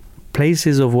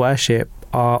places of worship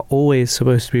are always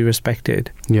supposed to be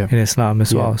respected in Islam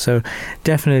as well. So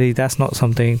definitely that's not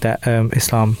something that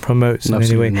Islam promotes in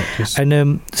any way. Not, yes.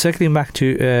 And circling back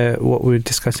to what we were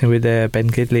discussing with Ben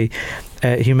Gidley,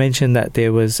 he mentioned that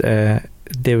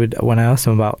when I asked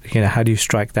him about how do you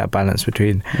strike that balance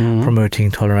between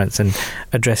promoting tolerance and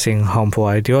addressing harmful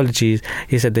ideologies,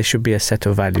 he said there should be a set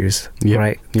of values,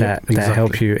 right, that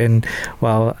help you. And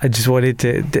I just wanted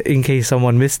to, in case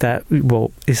someone missed that,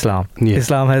 Islam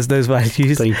has those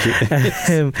values. Thank you.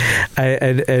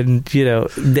 and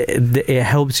it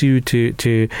helps you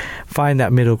to find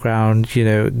that middle ground,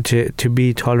 to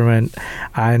be tolerant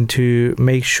and to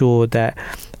make sure that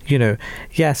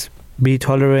yes, be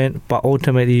tolerant, but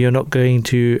ultimately you're not going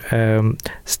to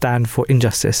stand for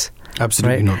injustice.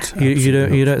 Absolutely right? not.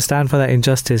 You don't stand for that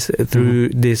injustice through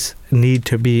this need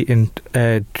to be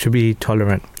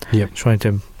tolerant. Yep. Trying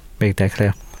to make that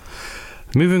clear.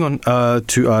 Moving on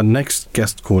to our next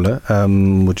guest caller,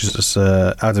 which is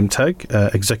Adam Tag,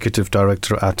 Executive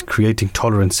Director at Creating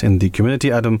Tolerance in the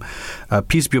Community. Adam,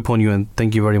 peace be upon you, and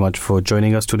thank you very much for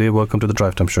joining us today. Welcome to the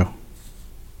DriveTime Show.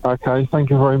 Okay, thank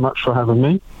you very much for having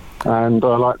me. And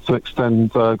I'd like to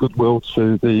extend goodwill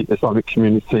to the Islamic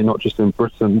community, not just in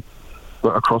Britain,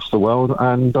 but across the world.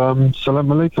 And Salam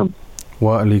Alaikum.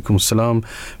 Wa alaikum salam.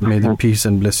 May the peace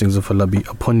and blessings of Allah be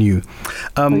upon you.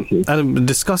 Thank you. And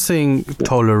discussing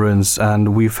tolerance,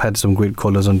 and we've had some great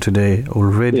callers on today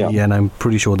already, and I'm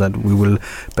pretty sure that we will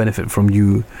benefit from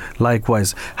you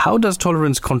likewise. How does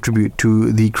tolerance contribute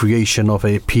to the creation of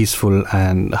a peaceful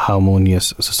and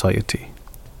harmonious society?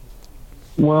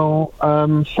 Well,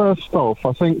 first off,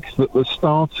 I think that the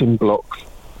starting block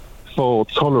for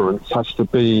tolerance has to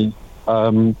be,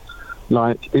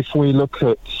 if we look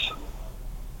at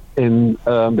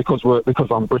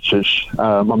because I'm British,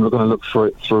 I'm going to look for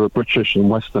it through a British and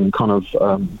Western kind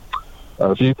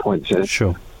of viewpoint here.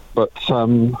 Sure. But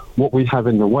what we have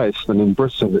in the West and in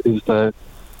Britain is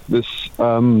this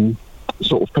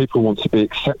sort of people want to be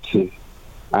accepted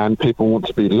and people want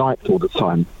to be liked all the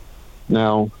time.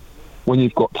 Now, when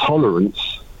you've got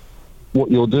tolerance,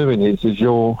 what you're doing is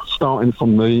you're starting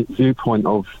from the viewpoint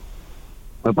of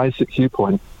a basic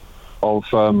viewpoint of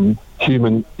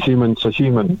human to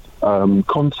human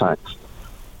contact,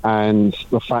 and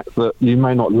the fact that you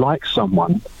may not like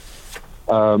someone,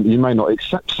 you may not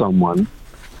accept someone,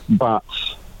 but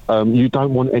you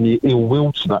don't want any ill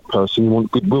will to that person. You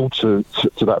want goodwill to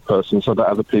that person, so that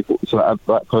other people, so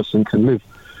that person can live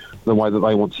the way that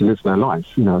they want to live their life.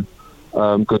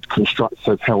 Good,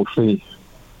 constructive, healthy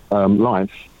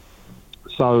life.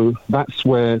 So that's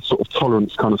where sort of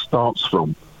tolerance kind of starts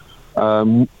from.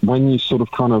 When you sort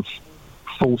of kind of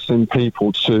forcing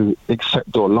people to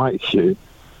accept or like you,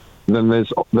 then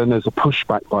there's a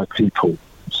pushback by people.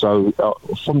 So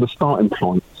from the starting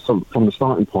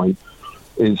point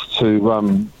is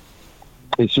to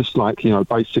it's just like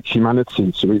basic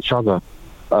humanity to each other,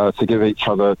 to give each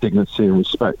other dignity and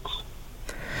respect.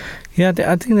 Yeah,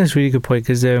 I think that's a really good point,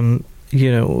 because you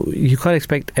can't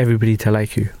expect everybody to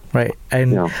like you, right?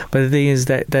 And but the thing is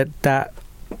that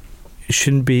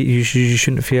shouldn't be, you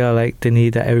shouldn't feel like the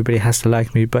need that everybody has to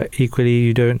like me, but equally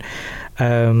you don't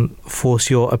force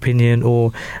your opinion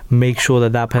or make sure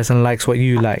that person likes what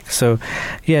you like. So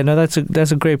that's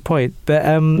a great point. But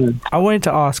I wanted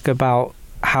to ask about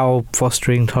how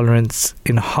fostering tolerance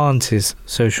enhances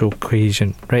social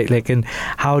cohesion, right? And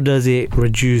how does it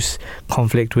reduce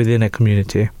conflict within a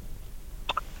community?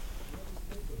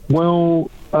 Well,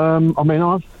 I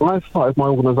started my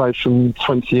organisation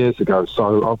 20 years ago,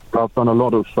 so I've done a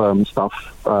lot of stuff,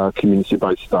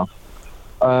 community-based stuff.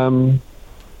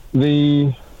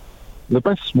 The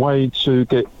best way to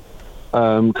get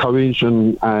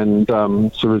cohesion and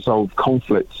to resolve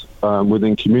conflict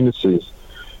within communities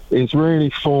is really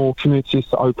for communities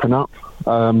to open up.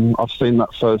 I've seen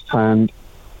that firsthand,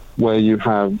 where you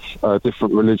have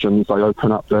different religions. They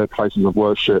open up their places of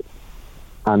worship,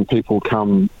 and people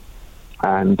come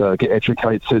and get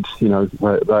educated. They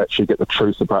actually get the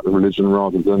truth about the religion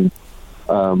rather than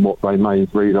what they may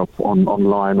read up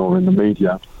online or in the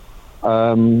media.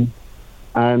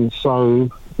 And so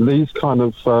these kind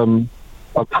of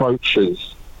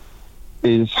approaches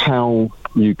is how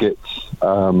you get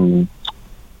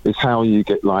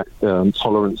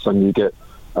tolerance, and you get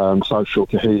social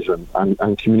cohesion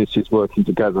and communities working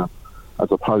together,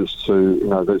 as opposed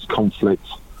to there's conflict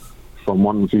from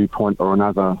one viewpoint or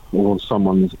another, or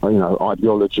someone's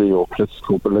ideology or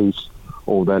political beliefs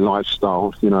or their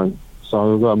lifestyle.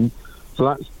 So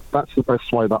that's the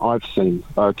best way that I've seen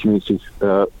communities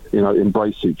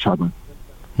embrace each other.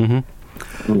 Mm-hmm.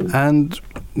 And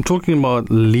talking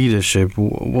about leadership,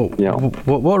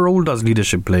 what role does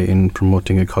leadership play in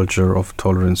promoting a culture of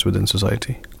tolerance within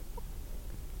society?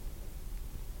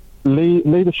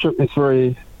 Leadership is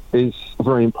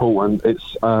very important.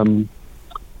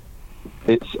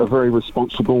 It's a very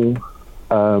responsible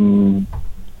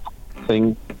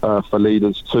thing for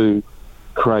leaders to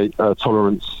create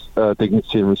tolerance,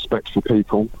 dignity and respect for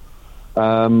people.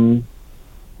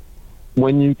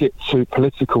 When you get to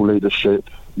political leadership,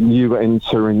 you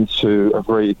enter into a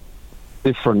very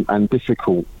different and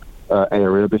difficult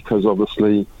area, because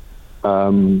obviously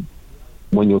when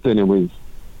you're dealing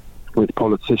with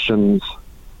politicians,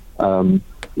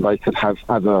 they could have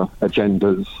other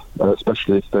agendas,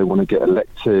 especially if they want to get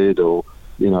elected or,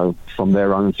 from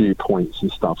their own viewpoints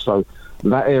and stuff. So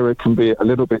that area can be a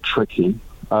little bit tricky.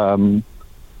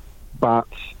 But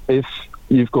if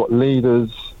you've got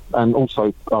leaders, and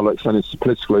also I'll extend this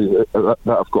politically, that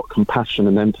have got compassion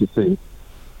and empathy,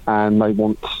 and they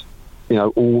want,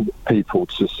 all people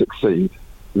to succeed,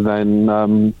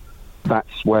 then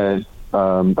that's where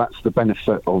that's the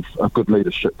benefit of a good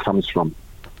leadership comes from.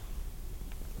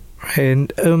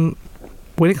 And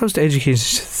when it comes to education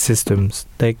systems,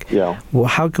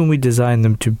 how can we design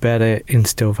them to better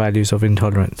instill values of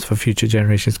intolerance for future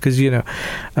generations? Because,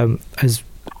 as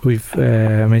we've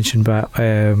mentioned about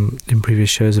in previous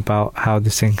shows about how the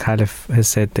same Caliph has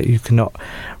said that you cannot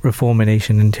reform a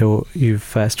nation until you've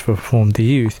first reformed the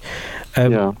youth.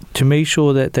 To make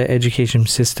sure that the education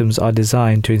systems are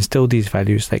designed to instill these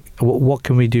values, what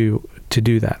can we do to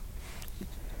do that?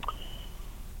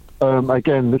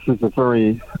 Again, this is a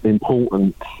very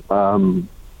important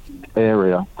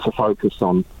area to focus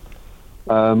on.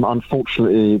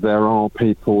 Unfortunately, there are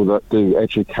people that do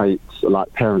educate,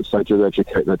 like parents, they do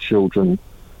educate their children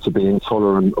to be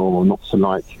intolerant or not to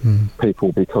like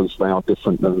people because they are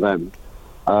different than them.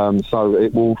 So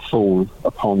it will fall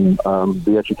upon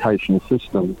the education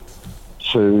system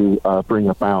to bring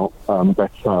about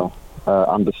better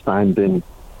understanding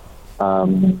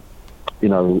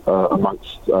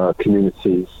amongst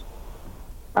communities,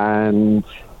 and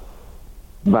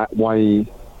that way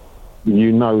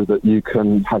that you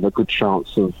can have a good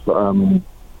chance of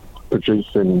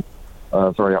producing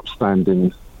very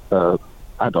upstanding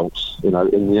adults, in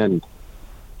the end.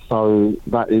 So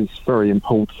that is very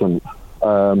important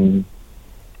to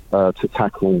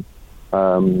tackle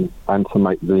and to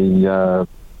make the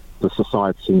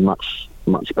society much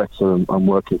better and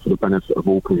working for the benefit of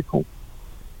all people.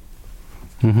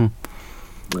 Mm-hmm.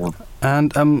 Yeah.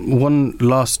 And one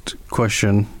last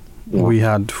question we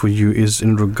had for you is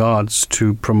in regards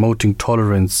to promoting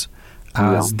tolerance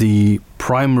as the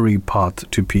primary path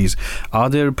to peace. Are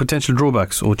there potential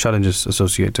drawbacks or challenges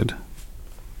associated?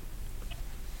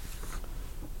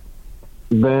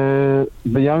 The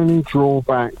only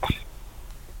drawback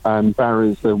and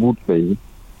barriers there would be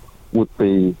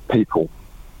people.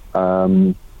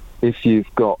 If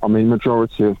you've got,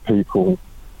 majority of people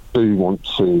do want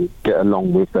to get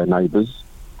along with their neighbours,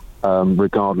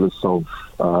 regardless of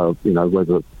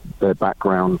whether their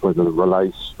background, whether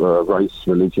race,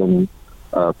 religion,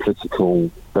 political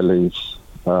beliefs,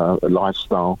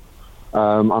 lifestyle.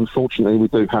 Unfortunately, we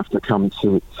do have to come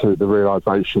to the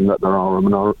realisation that there are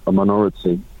a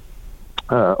minority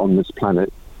on this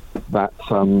planet that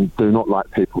do not like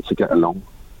people to get along,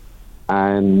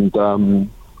 and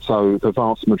so the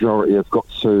vast majority have got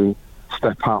to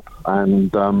step up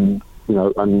and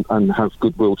and have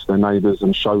goodwill to their neighbours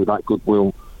and show that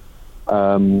goodwill,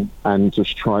 and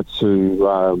just try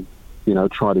to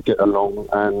get along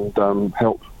and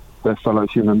help their fellow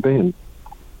human being.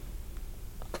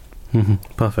 Mm-hmm.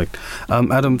 Perfect.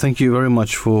 Adam, thank you very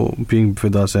much for being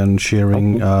with us and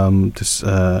sharing this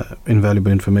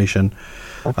invaluable information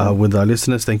with our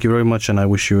listeners. Thank you very much, and I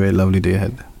wish you a lovely day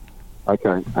ahead.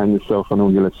 Okay, and yourself and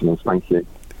all your listeners. Thank you.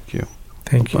 Thank you.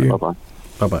 Thank you. Bye-bye.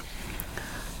 Bye-bye.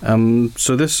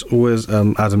 So this was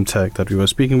Adam Tech that we were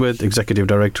speaking with, Executive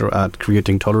Director at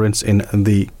Creating Tolerance in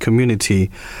the Community.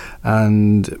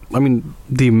 And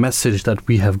the message that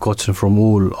we have gotten from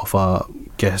all of our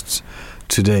guests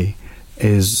today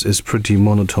is pretty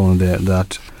monotone there,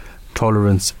 that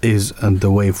tolerance is the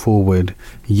way forward.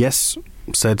 Yes,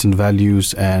 certain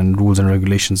values and rules and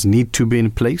regulations need to be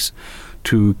in place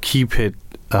to keep it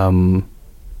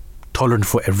tolerant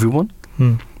for everyone.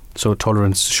 So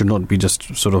tolerance should not be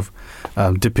just sort of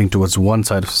dipping towards one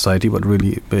side of society, but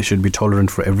really it should be tolerant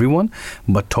for everyone.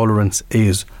 But tolerance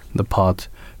is the path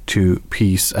to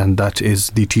peace, and that is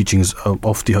the teachings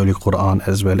of the Holy Quran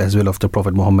as well of the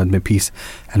Prophet Muhammad, may peace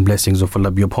and blessings of Allah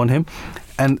be upon him.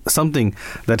 And something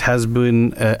that has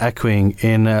been echoing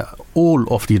in all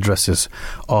of the addresses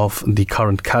of the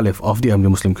current Caliph of the Ahmadi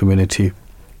Muslim community.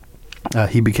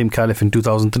 He became Caliph in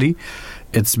 2003.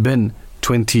 It's been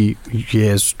 20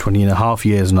 and a half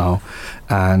years now,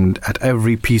 and at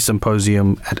every peace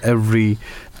symposium, at every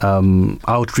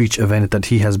outreach event that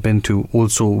he has been to,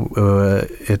 also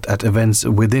at events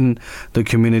within the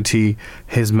community,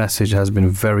 his message has been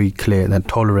very clear that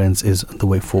tolerance is the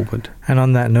way forward. And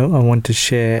on that note, I want to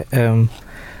share an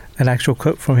actual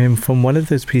quote from him from one of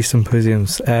those peace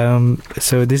symposiums.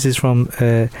 So this is from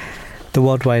the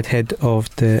worldwide head of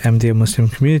the Ahmadiyya Muslim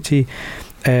community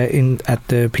at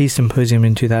the Peace Symposium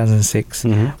in 2006,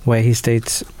 where he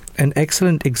states, "An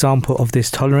excellent example of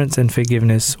this tolerance and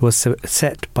forgiveness was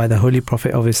set by the Holy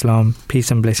Prophet of Islam,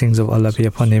 peace and blessings of Allah be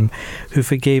upon him, who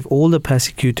forgave all the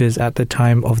persecutors at the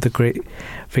time of the great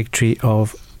victory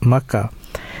of Makkah.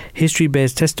 History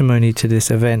bears testimony to this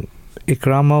event,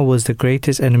 Ikramah was the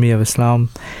greatest enemy of Islam.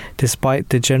 Despite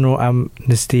the general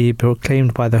amnesty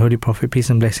proclaimed by the Holy Prophet, peace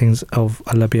and blessings of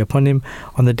Allah be upon him,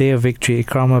 on the day of victory,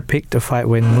 Ikramah picked a fight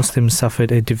when Muslims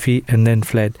suffered a defeat and then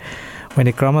fled. When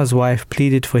Ikramah's wife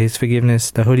pleaded for his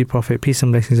forgiveness, the Holy Prophet, peace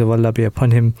and blessings of Allah be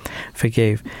upon him,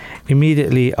 forgave.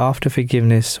 Immediately after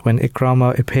forgiveness, when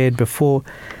Ikramah appeared before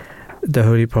the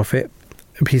Holy Prophet,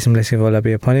 peace and blessings of Allah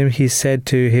be upon him, he said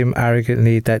to him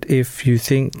arrogantly that if you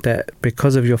think that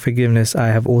because of your forgiveness I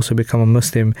have also become a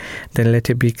Muslim, then let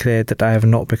it be clear that I have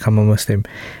not become a Muslim.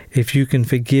 If you can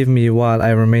forgive me while I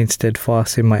remain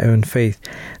steadfast in my own faith,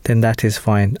 then that is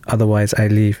fine, otherwise I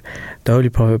leave. The Holy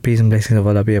Prophet, peace and blessings of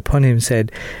Allah be upon him,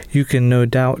 said, you can no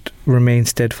doubt remain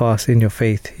steadfast in your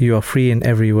faith. You are free in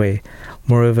every way.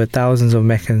 Moreover, thousands of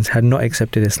Meccans had not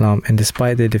accepted Islam and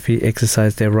despite their defeat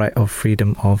exercised their right of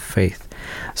freedom of faith.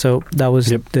 So that was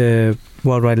the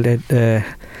worldwide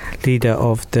leader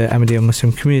of the Ahmadiyya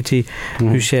Muslim community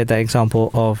who shared that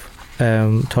example of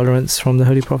tolerance from the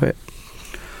Holy Prophet.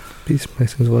 Peace and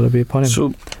blessings of Allah be upon him.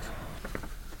 So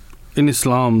in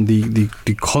Islam, the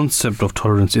concept of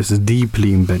tolerance is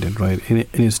deeply embedded, right, in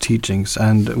its teachings,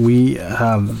 and we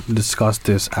have discussed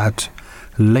this at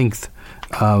length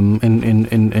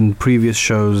in previous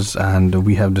shows, and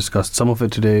we have discussed some of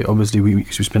it today. Obviously, we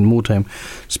spend more time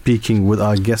speaking with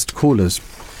our guest callers.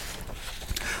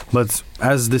 But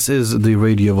as this is the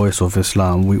radio voice of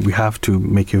Islam, we have to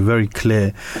make it very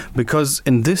clear, because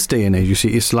in this day and age, you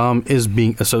see, Islam is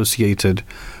being associated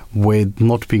with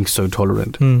not being so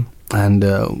tolerant.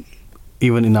 And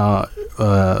even in our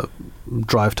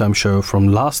DriveTime show from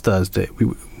last Thursday,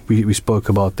 we spoke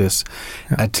about this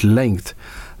at length,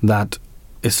 that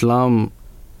Islam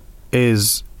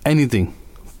is anything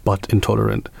but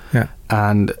intolerant.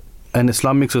 And an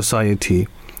Islamic society,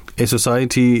 a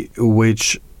society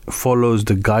which follows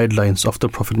the guidelines of the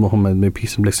Prophet Muhammad, may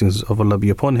peace and blessings of Allah be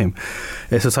upon him,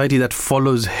 a society that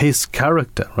follows his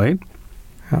character, right?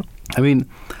 I mean,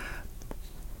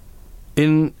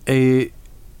 in a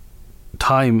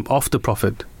time of the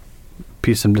Prophet,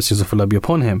 peace and blessings of Allah be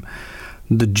upon him,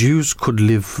 the Jews could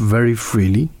live very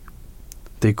freely.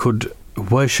 They could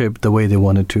worship the way they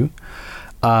wanted to.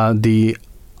 The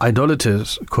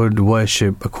idolaters could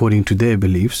worship according to their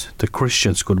beliefs. The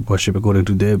Christians could worship according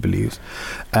to their beliefs.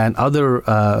 And other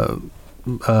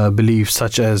beliefs,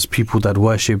 such as people that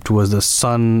worshipped was the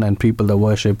sun and people that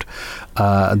worshipped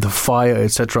the fire,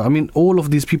 etc. I mean, all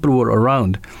of these people were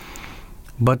around.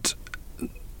 But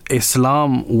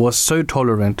Islam was so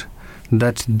tolerant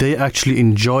that they actually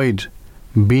enjoyed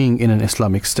being in an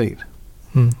Islamic state.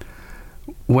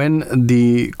 When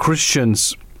the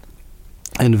Christians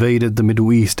invaded the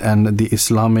Middle East and the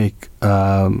Islamic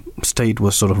state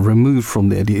was sort of removed from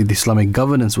there, the Islamic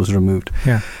governance was removed,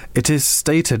 it is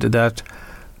stated that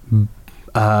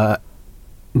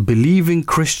believing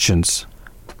Christians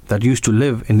that used to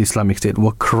live in the Islamic state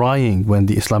were crying when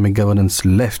the Islamic governance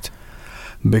left,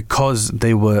 because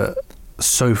they were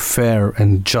so fair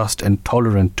and just and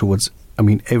tolerant towards, I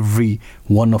mean, every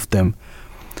one of them.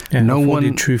 No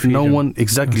one,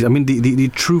 exactly. I mean, the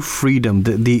true freedom,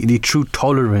 the true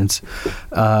tolerance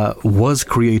was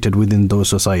created within those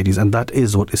societies, and that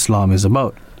is what Islam is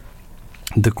about.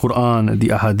 The Quran, the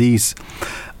Ahadith,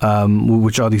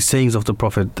 which are the sayings of the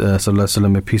Prophet sallallahu alaihi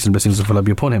wasallam, may peace and blessings of Allah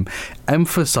be upon him,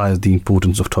 emphasize the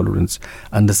importance of tolerance,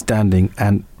 understanding,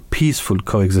 and peaceful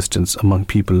coexistence among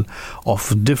people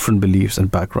of different beliefs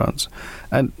and backgrounds.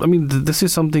 And I mean, this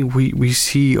is something we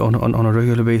see on a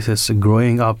regular basis.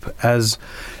 Growing up as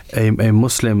a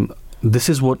Muslim, this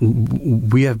is what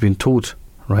we have been taught,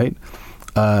 right?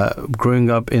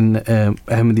 Growing up in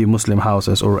Ahmadi Muslim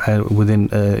houses or within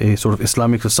a sort of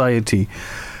Islamic society,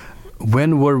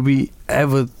 when were we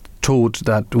ever taught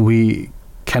that we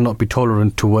cannot be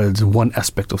tolerant towards one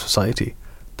aspect of society?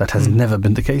 That has never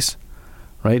been the case.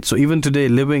 Right, so even today,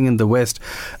 living in the West,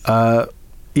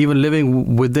 even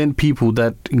living within people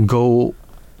that go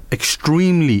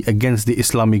extremely against the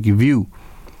Islamic view,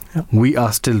 we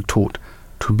are still taught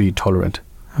to be tolerant,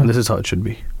 and this is how it should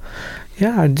be.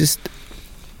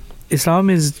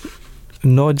 Islam is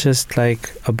not just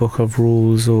like a book of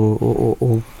rules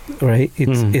or right.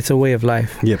 It's a way of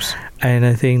life. Yes, and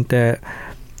I think that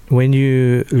when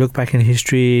you look back in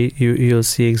history, you'll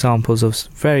see examples of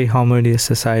very harmonious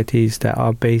societies that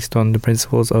are based on the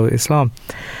principles of Islam.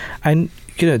 And,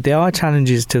 you know, there are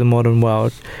challenges to the modern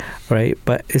world, right?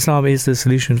 But Islam is the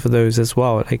solution for those as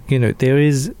well. Like, you know, there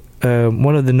is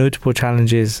one of the notable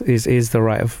challenges is the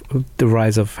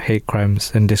rise of hate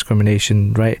crimes and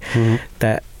discrimination, right?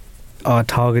 That are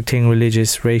targeting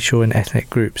religious, racial and ethnic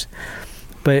groups.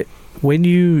 But when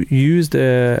you use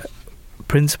the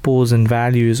principles and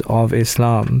values of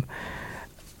Islam,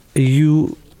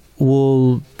 you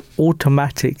will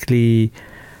automatically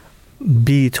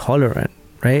be tolerant,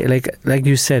 right? Like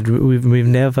you said, we've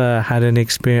never had an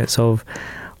experience of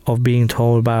being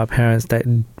told by our parents that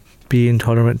be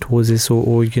intolerant towards this,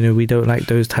 or we don't like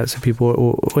those types of people,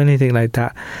 or anything like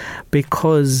that,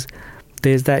 because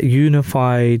there's that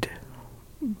unified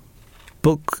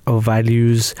book of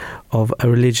values of a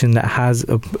religion that has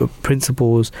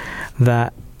principles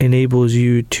that enables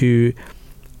you to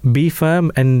be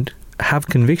firm and have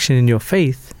conviction in your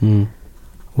faith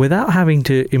without having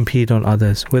to impede on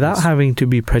others, without having to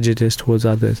be prejudiced towards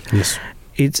others. Yes.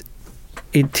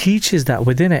 It teaches that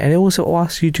within it, and it also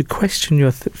asks you to question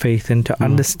your faith and to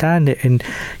understand it, and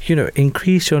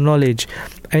increase your knowledge.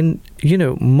 And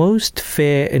most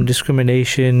fear and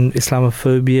discrimination,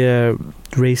 Islamophobia,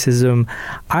 racism,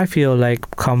 I feel like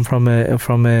come from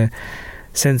a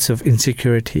sense of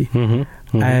insecurity.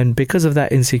 And because of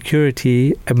that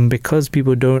insecurity, and because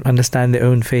people don't understand their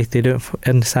own faith, they don't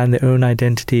understand their own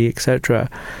identity, etc.,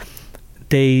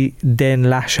 they then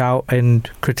lash out and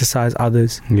criticize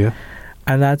others. Yeah.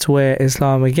 And that's where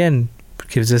Islam again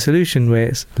gives a solution, where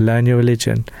it's learn your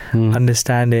religion,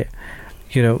 understand it,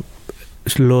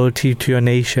 loyalty to your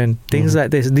nation, things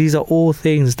like this. These are all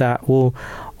things that will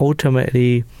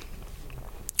ultimately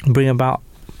bring about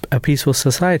a peaceful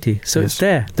society. So it's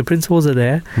there. The principles are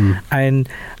there. And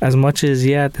as much as,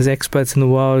 there's experts in the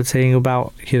world saying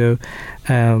about,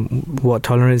 what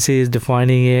tolerance is,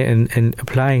 defining it and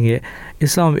applying it,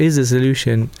 Islam is a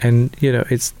solution, and,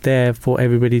 it's there for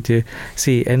everybody to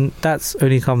see. And that's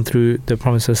only come through the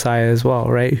promised Messiah as well,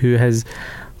 right? Who has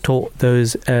taught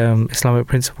those Islamic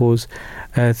principles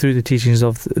through the teachings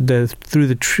of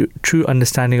true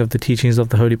understanding of the teachings of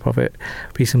the Holy Prophet,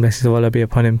 peace and blessings of Allah be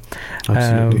upon him.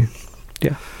 Absolutely.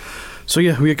 So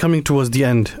we are coming towards the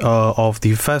end of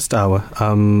the first hour.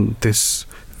 This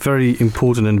very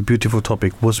important and beautiful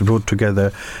topic was brought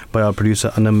together by our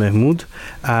producer Anam Mahmood,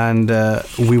 and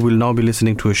we will now be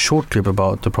listening to a short clip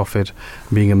about the Prophet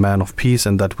being a man of peace,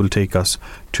 and that will take us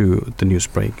to the news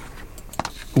break.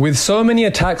 With so many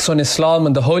attacks on Islam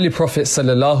and the Holy Prophet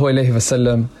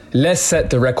ﷺ, let's set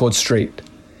the record straight.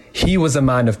 He was a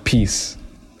man of peace.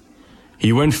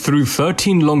 He went through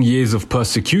 13 long years of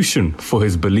persecution for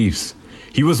his beliefs.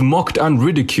 He was mocked and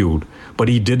ridiculed, but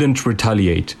he didn't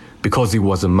retaliate because he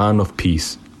was a man of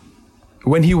peace.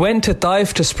 When he went to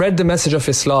Taif to spread the message of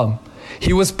Islam,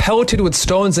 he was pelted with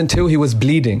stones until he was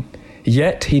bleeding,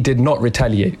 yet he did not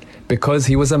retaliate because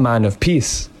he was a man of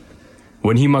peace.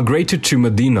 When he migrated to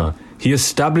Medina, he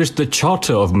established the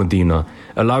Charter of Medina,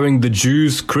 allowing the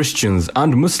Jews, Christians,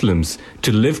 and Muslims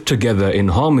to live together in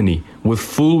harmony with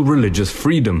full religious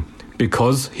freedom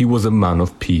because he was a man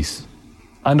of peace.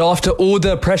 And after all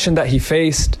the oppression that he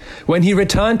faced, when he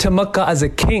returned to Mecca as a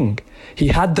king, he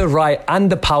had the right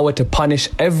and the power to punish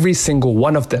every single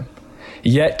one of them.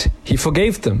 Yet he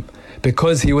forgave them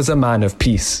because he was a man of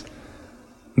peace.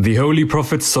 The Holy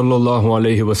Prophet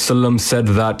ﷺ said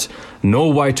that no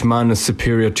white man is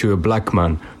superior to a black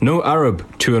man, no Arab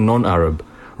to a non-Arab.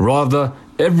 Rather,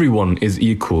 everyone is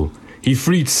equal. He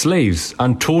freed slaves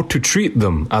and taught to treat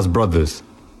them as brothers.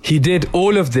 He did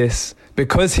all of this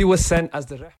because he was sent as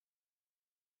the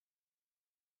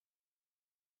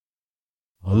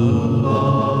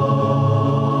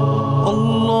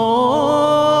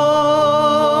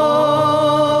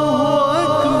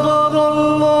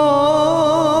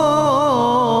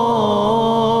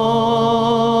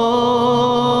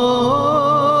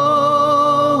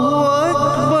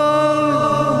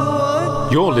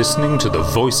You're listening to the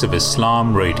Voice of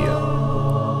Islam Radio,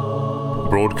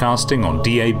 broadcasting on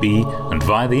DAB and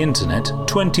via the internet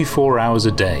 24 hours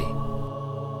a day.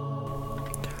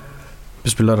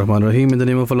 Bismillah ar-Rahman ar-Rahim. In the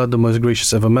name of Allah, the most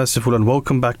gracious, ever merciful, and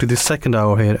welcome back to the second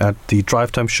hour here at the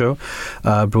DriveTime show,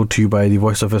 brought to you by the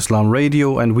Voice of Islam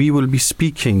Radio, and we will be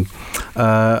speaking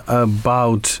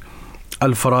about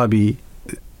Al-Farabi,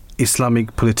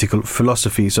 Islamic political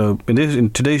philosophy. So in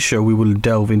today's show, we will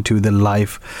delve into the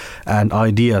life and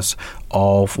ideas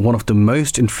of one of the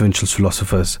most influential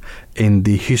philosophers in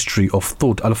the history of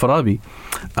thought, Al-Farabi.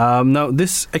 Now,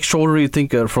 this extraordinary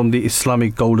thinker from the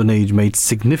Islamic Golden Age made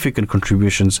significant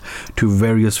contributions to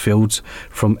various fields,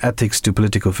 from ethics to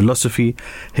political philosophy.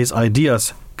 His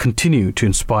ideas continue to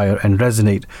inspire and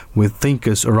resonate with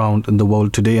thinkers around in the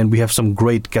world today. And we have some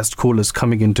great guest callers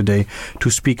coming in today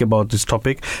to speak about this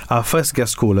topic. Our first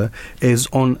guest caller is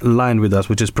online with us,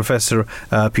 which is Professor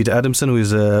Peter Adamson, who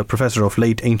is a professor of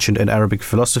late ancient and Arabic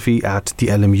philosophy at the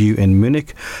LMU in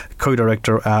Munich,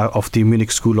 co-director of the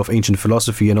Munich School of Ancient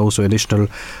Philosophy, and also additional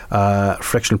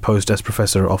fractional post as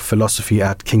Professor of Philosophy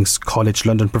at King's College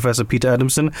London. Professor Peter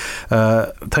Adamson,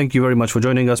 thank you very much for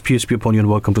joining us. Peace be upon you and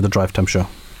welcome to the Drive Time Show.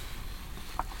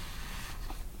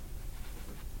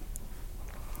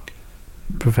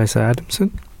 Professor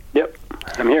Adamson? Yep,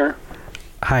 I'm here.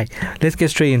 Hi, let's get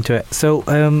straight into it. So,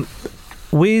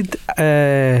 with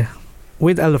Al-Farabi,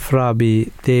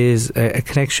 there's a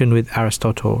connection with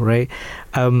Aristotle, right?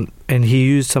 And he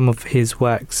used some of his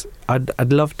works.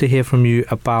 I'd love to hear from you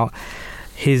about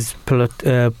his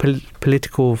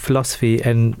political philosophy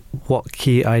and what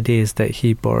key ideas that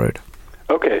he borrowed.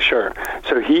 Okay, sure.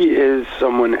 So he is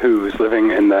someone who's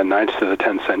living in the 9th to the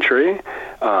 10th century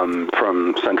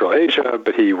from Central Asia,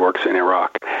 but he works in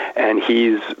Iraq. And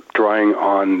he's drawing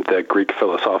on the Greek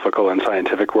philosophical and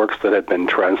scientific works that have been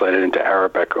translated into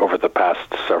Arabic over the past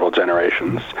several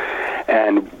generations.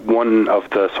 And one of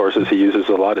the sources he uses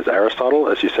a lot is Aristotle,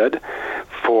 as you said.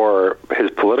 For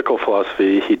his political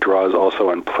philosophy, he draws also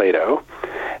on Plato.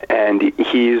 And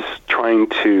he's trying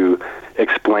to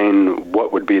explain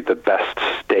what would be the best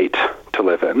state to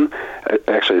live in.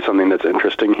 Actually, something that's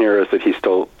interesting here is that he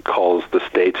still calls the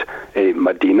state a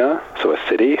Medina, so a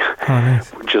city,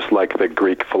 nice. Just like the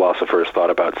Greek philosophers thought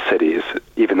about cities,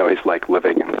 even though he's like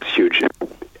living in this huge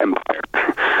empire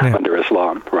under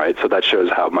Islam, right? So that shows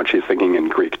how much he's thinking in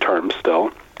Greek terms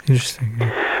still. Interesting.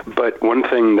 Yeah. But one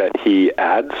thing that he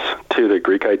adds to the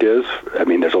Greek ideas, I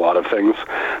mean, there's a lot of things,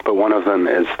 but one of them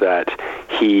is that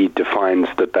he defines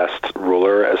the best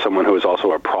ruler as someone who is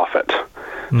also a prophet.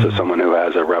 So someone who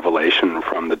has a revelation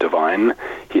from the divine,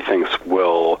 he thinks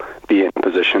will be in a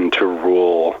position to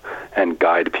rule and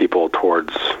guide people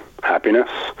towards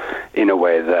happiness in a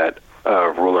way that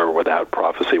a ruler without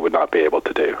prophecy would not be able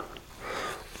to do.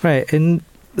 Right, and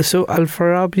so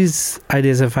Al-Farabi's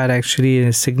ideas have had actually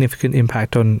a significant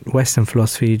impact on Western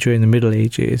philosophy during the Middle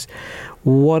Ages.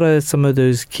 What are some of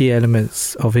those key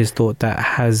elements of his thought that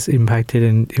has impacted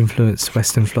and influenced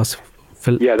Western philosophy?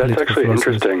 Yeah, that's actually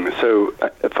interesting. So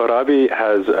Farabi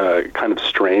has a kind of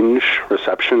strange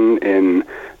reception in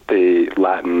the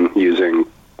Latin-using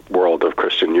world of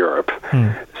Christian Europe.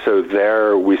 So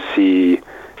there we see,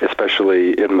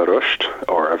 especially Ibn Rushd,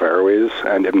 or Averroes,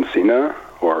 and Ibn Sina,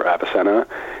 or Avicenna,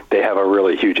 they have a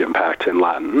really huge impact in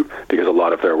Latin because a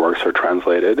lot of their works are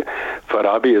translated.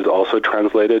 Farabi is also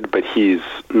translated, but he's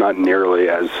not nearly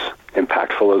as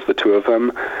impactful as the two of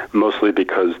them, mostly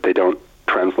because they don't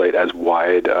translate as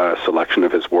wide a selection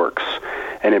of his works.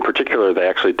 And in particular, they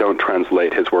actually don't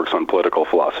translate his works on political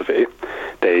philosophy.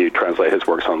 They translate his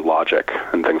works on logic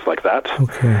and things like that.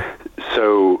 Okay.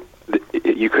 So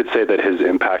you could say that his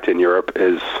impact in Europe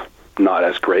is not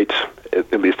as great,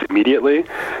 at least immediately,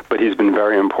 but he's been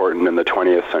very important in the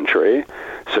 20th century.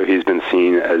 So he's been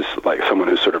seen as like someone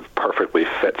who sort of perfectly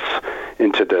fits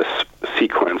into this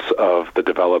sequence of the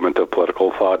development of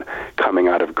political thought coming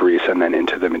out of Greece and then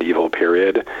into the medieval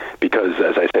period, because,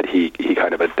 as I said, he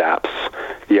kind of adapts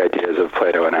the ideas of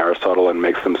Plato and Aristotle and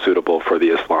makes them suitable for the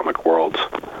Islamic world.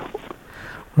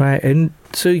 Right, and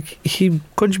so he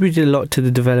contributed a lot to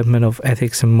the development of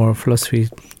ethics and moral philosophy,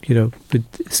 you know, with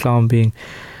Islam being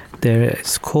there at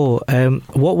its core.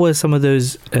 What were some of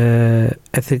those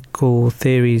ethical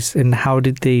theories, and how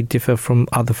did they differ from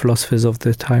other philosophers of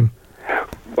the time?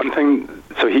 One thing,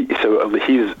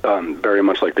 he's very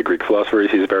much like the Greek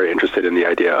philosophers. He's very interested in the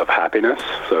idea of happiness.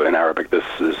 So in Arabic, this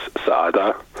is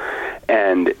sa'ada.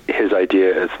 And his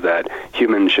idea is that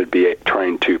humans should be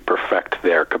trying to perfect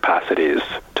their capacities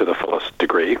to the fullest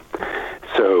degree.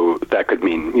 So that could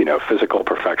mean, you know, physical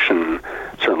perfection,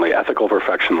 certainly ethical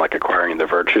perfection, like acquiring the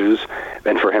virtues.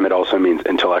 And for him, it also means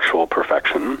intellectual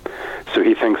perfection. So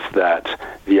he thinks that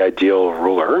the ideal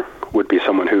ruler would be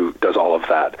someone who does all of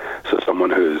that. So someone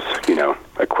who's, you know,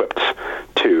 equipped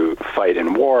to fight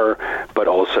in war, but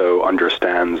also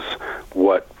understands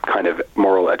what kind of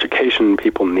moral education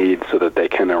people need so that they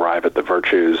can arrive at the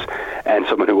virtues, and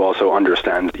someone who also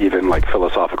understands even like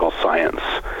philosophical science.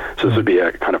 So this would be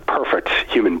a kind of perfect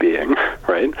human being,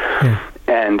 right? Yeah.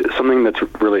 And something that's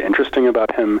really interesting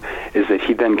about him is that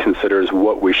he then considers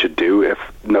what we should do if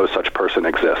no such person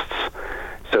exists.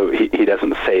 So he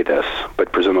doesn't say this,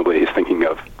 but presumably he's thinking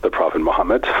of the Prophet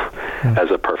Muhammad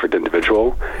as a perfect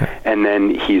individual. And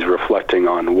then he's reflecting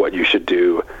on what you should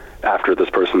do after this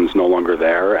person's no longer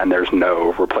there and there's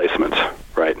no replacement,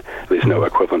 right? At least no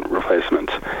equivalent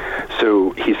replacement.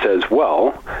 So he says,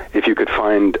 well, if you could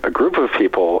find a group of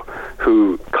people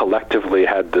who collectively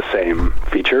had the same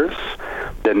features,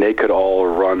 then they could all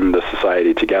run the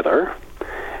society together.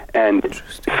 And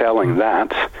failing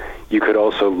that, you could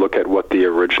also look at what the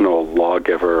original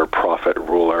lawgiver, prophet,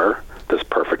 ruler, this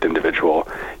perfect individual,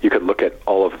 you could look at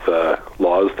all of the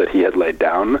laws that he had laid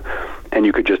down, and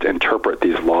you could just interpret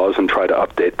these laws and try to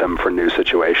update them for new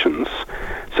situations.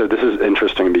 So this is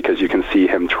interesting because you can see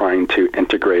him trying to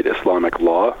integrate Islamic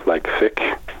law, like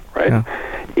fiqh, right,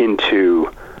 into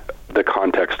the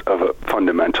context of a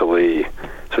fundamentally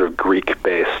sort of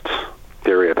Greek-based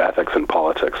theory of ethics and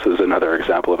politics. This is another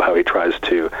example of how he tries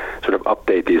to sort of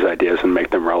update these ideas and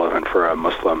make them relevant for a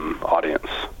Muslim audience.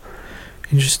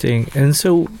 Interesting. And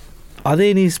so, are there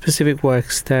any specific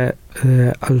works that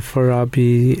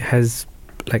Al-Farabi has,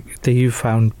 like, that you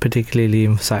found particularly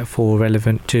insightful,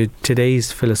 relevant to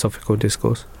today's philosophical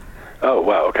discourse? Oh,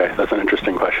 wow, okay. That's an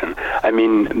interesting question. I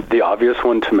mean, the obvious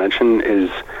one to mention is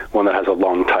one that has a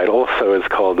long title, so it's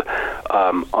called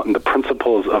On the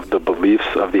Principles of the Beliefs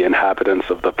of the Inhabitants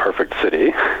of the Perfect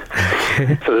City.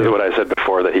 So this is what I said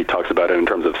before, that he talks about it in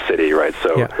terms of city, right?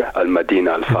 So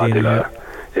Al-Madina al-Fadila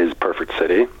is perfect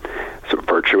city, so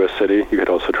virtuous city, you could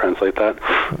also translate that.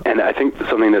 And I think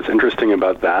something that's interesting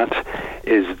about that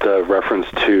is the reference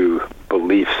to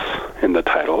beliefs in the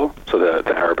title. So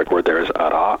the Arabic word there is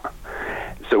ara.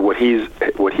 So what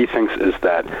he thinks is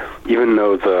that even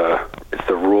though it's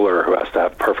the ruler who has to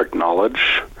have perfect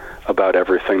knowledge about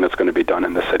everything that's going to be done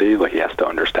in the city, like he has to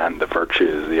understand the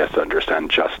virtues, he has to understand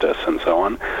justice and so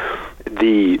on,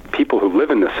 the people who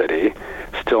live in the city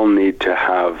still need to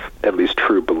have at least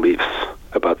true beliefs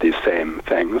about these same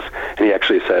things. And he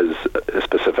actually says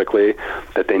specifically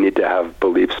that they need to have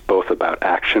beliefs both about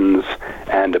actions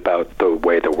and about the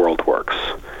way the world works.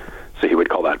 So he would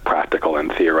call that practical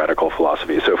and theoretical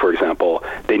philosophy. So, for example,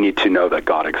 they need to know that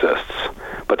God exists,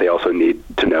 but they also need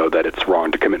to know that it's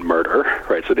wrong to commit murder,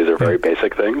 right? So these are very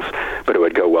basic things, but it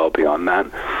would go well beyond that.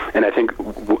 And I think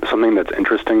something that's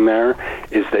interesting there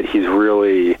is that he's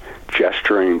really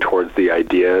gesturing towards the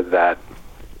idea that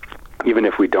even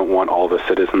if we don't want all the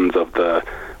citizens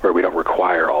or we don't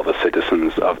require all the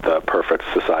citizens of the perfect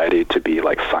society to be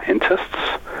like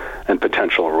scientists and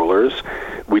potential rulers,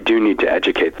 we do need to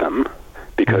educate them,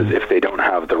 because if they don't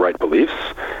have the right beliefs,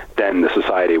 then the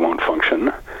society won't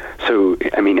function. So,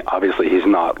 I mean, obviously he's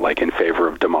not like in favor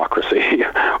of democracy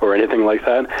or anything like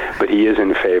that, but he is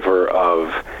in favor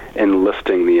of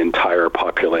enlisting the entire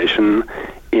population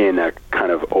in a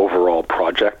kind of overall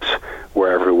project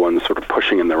where everyone's sort of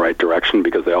pushing in the right direction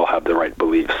because they all have the right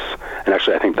beliefs. And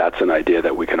actually, I think that's an idea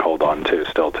that we can hold on to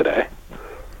still today.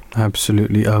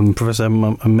 Absolutely. Professor,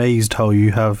 I'm amazed how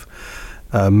you have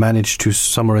managed to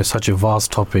summarize such a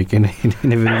vast topic in a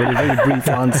very, very brief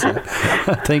answer.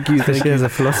 Thank you as a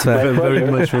philosopher very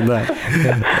much for that.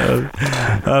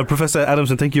 Professor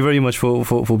Adamson, thank you very much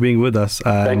for being with us.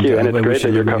 Thank you, and it's great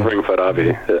that you're covering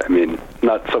Farabi. I mean,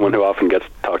 not someone who often gets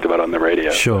talked about on the radio.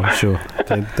 Sure.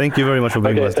 Thank you very much for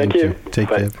being with us. Thank you. Take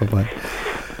care. Bye-bye.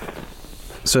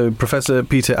 So Professor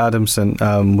Peter Adamson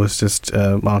was just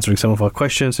answering some of our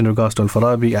questions in regards to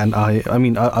Al-Farabi, and I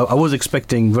was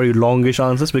expecting very longish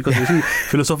answers, because you see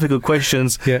philosophical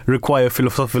questions require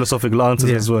philosophical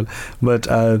answers as well. But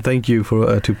thank you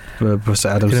to Professor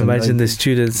Adamson. I can imagine the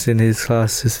students in his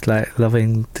class just like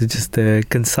loving the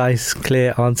concise,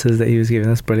 clear answers that he was giving.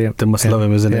 That's brilliant. They must love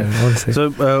him, isn't it? Honestly.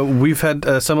 So we've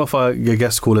had some of our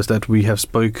guest callers that we have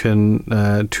spoken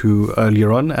to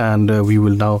earlier on, and we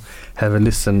will now have a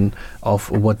listen of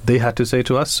what they had to say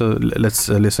to us. So let's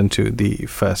listen to the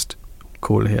first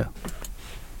call here.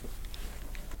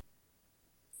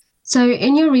 So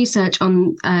in your research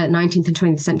on 19th and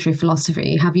 20th century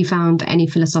philosophy, have you found any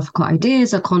philosophical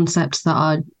ideas or concepts that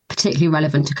are particularly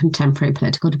relevant to contemporary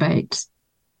political debates?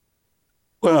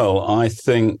 Well, I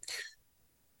think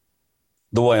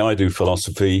the way I do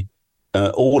philosophy,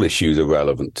 all issues are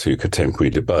relevant to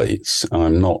contemporary debates.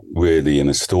 I'm not really an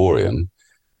historian.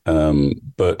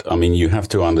 But I mean, you have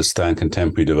to understand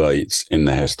contemporary debates in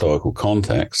the historical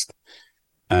context,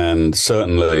 and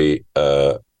certainly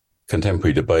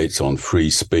contemporary debates on free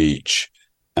speech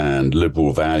and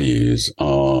liberal values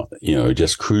are,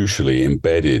 just crucially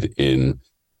embedded in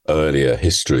earlier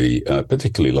history,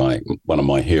 particularly like one of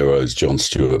my heroes, John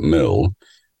Stuart Mill,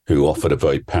 who offered a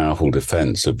very powerful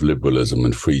defense of liberalism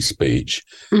and free speech.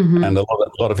 Mm-hmm. And a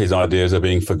lot of his ideas are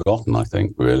being forgotten, I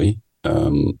think, really.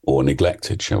 Or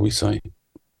neglected, shall we say.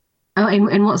 Oh,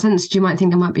 in what sense do you might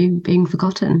think it might be being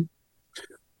forgotten?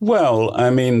 Well, I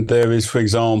mean, there is, for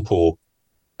example,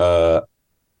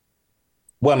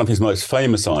 one of his most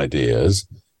famous ideas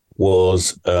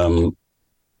was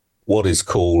what is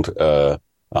called a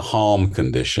harm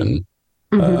condition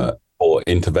or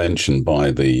intervention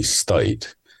by the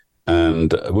state.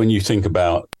 And when you think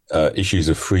about issues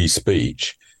of free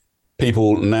speech,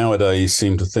 people nowadays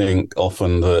seem to think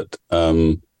often that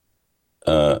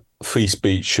free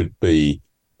speech should be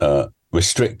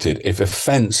restricted if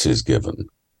offence is given.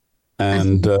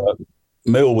 And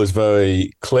Mill was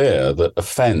very clear that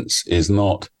offence is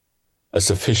not a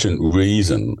sufficient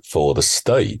reason for the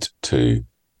state to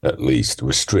at least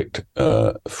restrict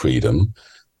freedom.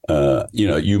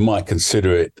 You might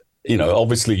consider it,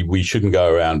 obviously we shouldn't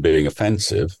go around being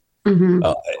offensive,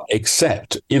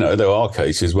 except, there are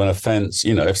cases when offence,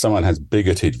 if someone has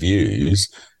bigoted views,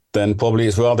 then probably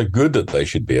it's rather good that they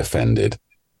should be offended.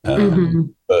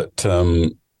 But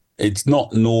it's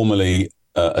not normally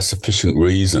a sufficient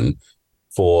reason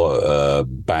for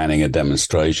banning a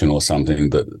demonstration or something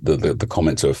that the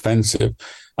comments are offensive.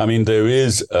 I mean, there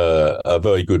is a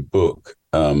very good book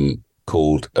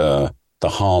called The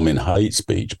Harm in Hate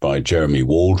Speech by Jeremy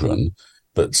Waldron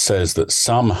that says that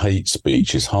some hate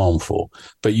speech is harmful,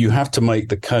 but you have to make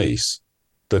the case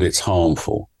that it's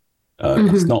harmful.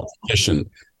 It's not sufficient.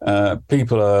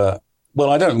 People are,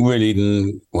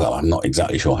 I'm not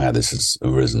exactly sure how this has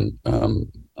arisen.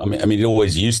 I mean, it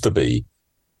always used to be,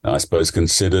 I suppose,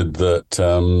 considered that,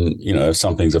 if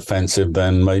something's offensive,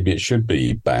 then maybe it should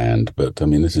be banned. But I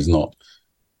mean, this is not,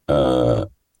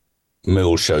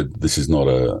 Mill showed this is not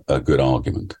a good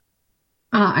argument.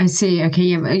 I see. Okay.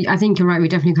 Yeah. I think you're right. We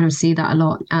definitely kind of see that a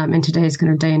lot in today's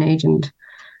kind of day and age and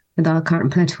with our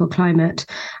current political climate.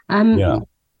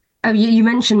 You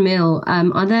mentioned Mill.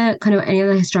 Are there kind of any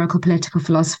other historical political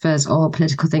philosophers or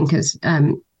political thinkers,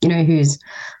 whose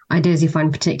ideas you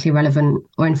find particularly relevant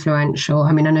or influential?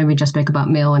 I mean, I know we just spoke about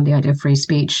Mill and the idea of free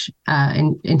speech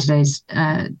in today's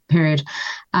period.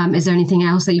 Is there anything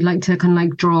else that you'd like to kind of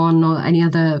like draw on, or any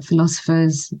other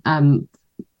philosophers?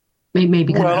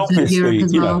 Maybe kind of Europe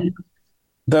as well.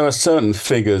 There are certain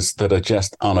figures that are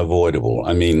just unavoidable.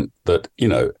 I mean, that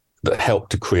help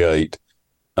to create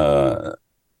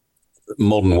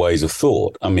modern ways of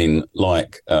thought. I mean,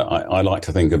 I like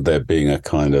to think of there being a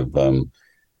kind of,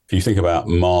 if you think about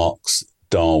Marx,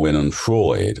 Darwin and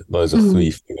Freud, those are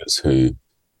three figures who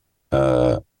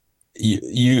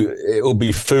it will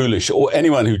be foolish, or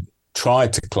anyone who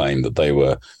tried to claim that they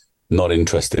were not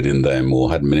interested in them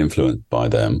or hadn't been influenced by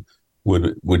them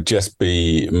would just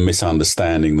be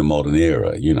misunderstanding the modern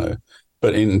era,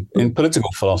 But in political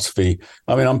philosophy,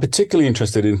 I mean, I'm particularly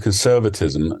interested in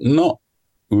conservatism, not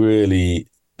really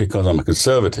because I'm a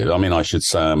conservative. I mean, I should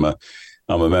say I'm a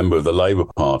member of the Labour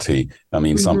Party. I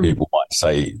mean, some people might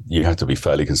say you have to be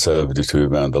fairly conservative to be a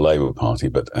member of the Labour Party,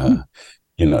 but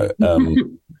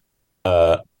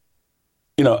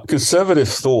conservative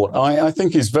thought I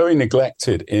think is very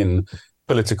neglected in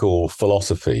political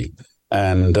philosophy,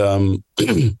 and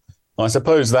I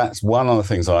suppose that's one of the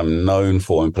things I'm known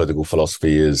for in political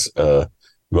philosophy is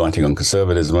writing on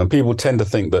conservatism. And people tend to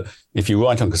think that if you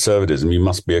write on conservatism, you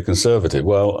must be a conservative.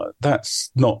 Well, that's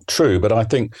not true. But I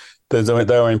think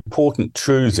there are important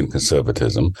truths in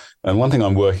conservatism. And one thing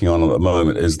I'm working on at the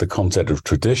moment is the concept of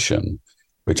tradition,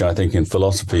 which I think in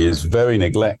philosophy is very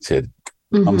neglected.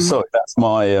 I'm sorry, that's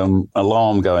my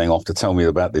alarm going off to tell me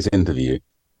about this interview.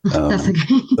 That's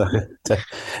okay.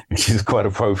 Which is quite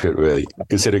appropriate, really,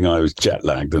 considering I was jet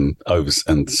lagged and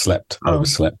overslept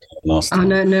last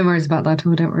time. Oh, no worries about that at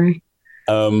all. Don't worry.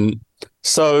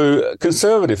 So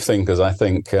conservative thinkers, I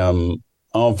think,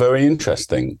 are very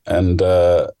interesting and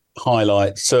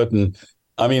highlight certain.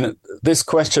 I mean, this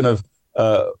question of,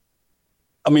 the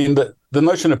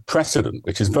notion of precedent,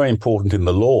 which is very important in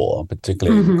the law,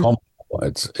 particularly in common law,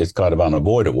 it's kind of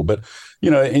unavoidable. But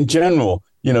in general,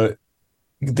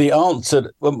 the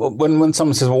answer, when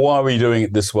someone says, well, why are we doing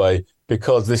it this way?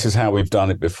 Because this is how we've done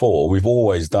it before. We've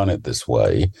always done it this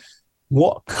way.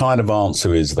 What kind of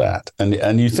answer is that?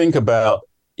 And you think about,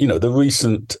 the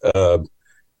recent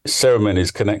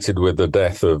ceremonies connected with the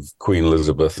death of Queen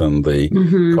Elizabeth and the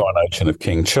coronation of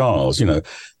King Charles.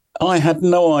 I had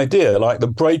no idea, like the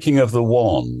breaking of the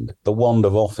wand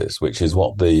of office, which is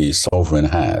what the sovereign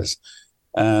has.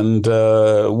 And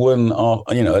when,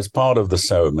 as part of the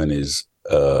ceremonies,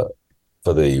 for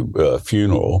the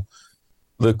funeral,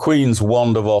 the Queen's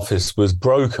wand of office was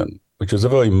broken, which was a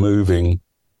very moving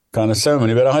kind of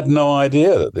ceremony. But I had no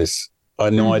idea I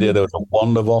had no idea there was a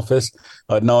wand of office.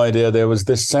 I had no idea there was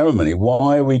this ceremony.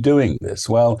 Why are we doing this?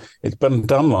 Well, it's been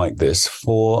done like this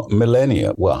for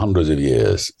millennia, hundreds of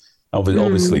years.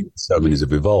 Obviously, ceremonies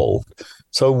have evolved.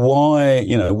 So why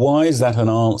is that an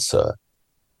answer?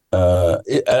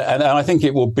 And I think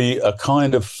it will be a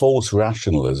kind of false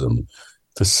rationalism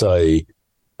to say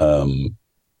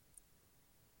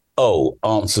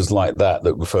answers like that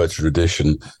refer to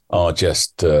tradition are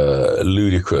just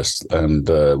ludicrous, and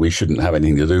we shouldn't have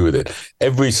anything to do with it.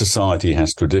 Every society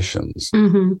has traditions,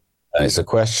 and it's a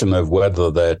question of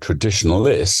whether they're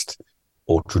traditionalist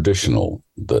or traditional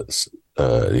that's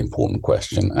the important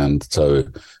question. And so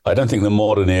I don't think the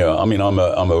modern era, I mean,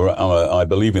 I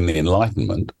believe in the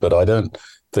Enlightenment, but I don't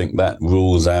think that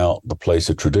rules out the place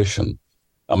of tradition.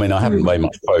 I mean, I haven't made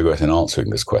much progress in answering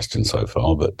this question so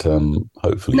far, but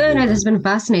hopefully... No, this has been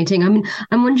fascinating. I mean,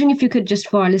 I'm wondering if you could just,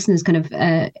 for our listeners, kind of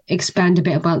expand a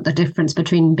bit about the difference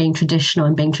between being traditional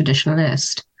and being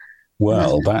traditionalist.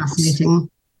 Well,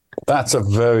 that's a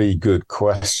very good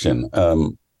question.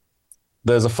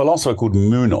 There's a philosopher called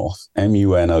Munoz,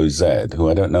 M-U-N-O-Z, who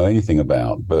I don't know anything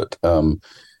about, but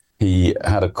he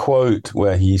had a quote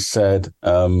where he said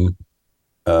that...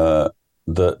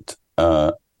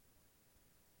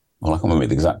 well, I can't remember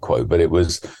the exact quote, but it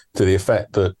was to the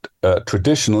effect that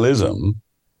traditionalism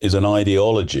is an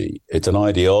ideology. It's an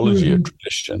ideology of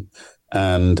tradition.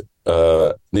 And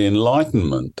the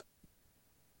Enlightenment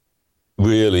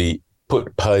really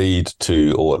put paid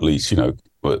to, or at least,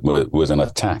 was an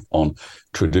attack on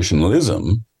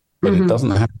traditionalism, but it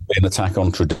doesn't have to be an attack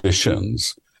on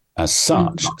traditions as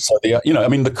such. So,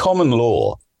 the common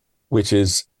law, which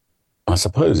is, I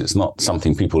suppose it's not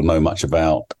something people know much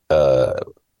about,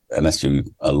 unless you're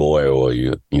a lawyer or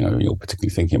you're particularly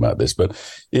thinking about this, but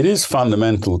it is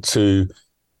fundamental to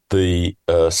the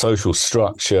social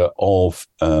structure of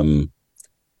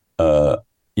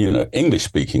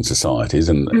English-speaking societies,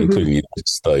 and including the United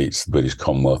States, the British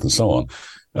Commonwealth, and so on.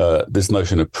 This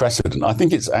notion of precedent, I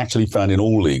think it's actually found in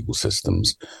all legal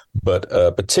systems, but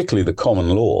particularly the common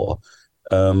law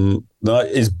that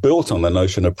is built on the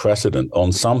notion of precedent,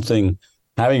 on something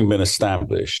having been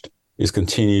established is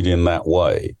continued in that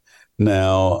way.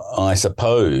 Now, I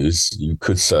suppose you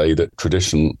could say that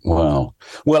tradition,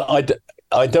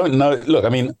 I don't know. Look, I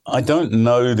mean, I don't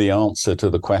know the answer to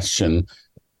the question,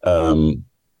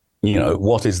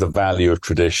 what is the value of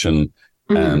tradition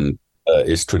and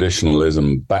is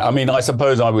traditionalism back? I mean, I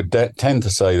suppose I would tend to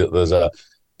say that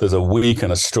there's a weak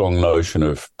and a strong notion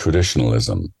of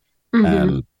traditionalism.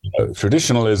 And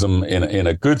traditionalism in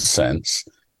a good sense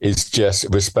is just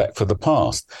respect for the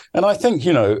past. And I think,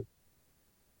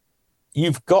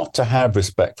 you've got to have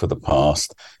respect for the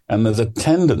past. And there's a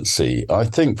tendency, I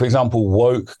think, for example,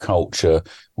 woke culture,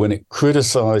 when it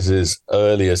criticizes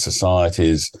earlier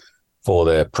societies for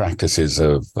their practices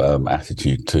of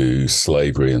attitude to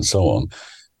slavery and so on,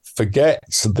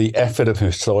 forgets the effort of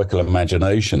historical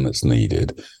imagination that's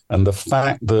needed. And the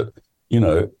fact that,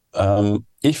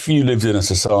 if you lived in a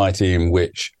society in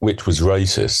which was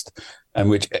racist, and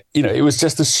which, it was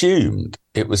just assumed,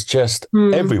 it was just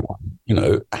everyone,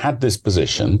 had this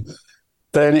position,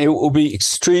 then it will be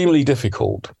extremely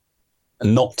difficult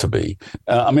not to be.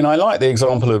 I like the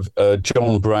example of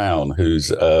John Brown,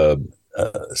 whose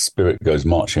Spirit Goes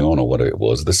Marching On, or whatever it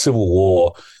was, the Civil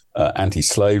War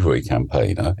anti-slavery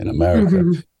campaigner in America.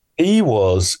 He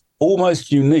was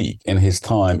almost unique in his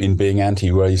time in being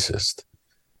anti-racist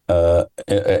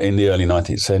in the early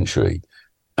 19th century.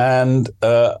 And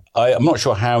I'm not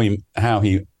sure how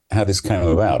this came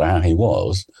about, or how he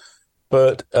was,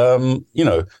 but it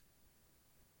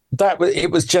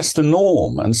was just a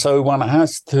norm, and so one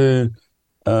has to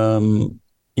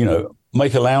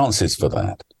make allowances for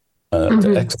that,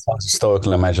 to exercise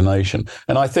historical imagination.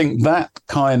 And I think that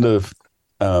kind of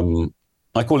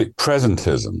I call it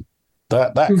presentism.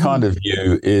 That kind of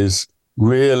view is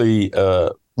really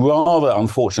rather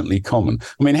unfortunately common.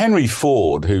 I mean, Henry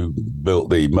Ford, who built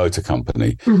the motor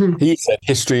company, he said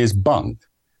history is bunk.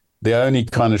 The only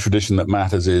kind of tradition that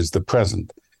matters is the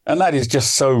present. And that is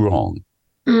just so wrong.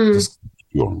 Just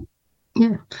wrong.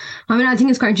 Yeah. I mean, I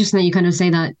think it's quite interesting that you kind of say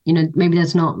that, maybe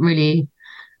that's not really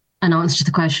an answer to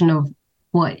the question of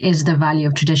what is the value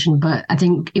of tradition. But I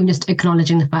think even just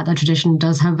acknowledging the fact that tradition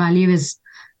does have value is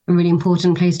a really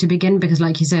important place to begin, because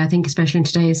like you say, I think especially in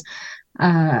today's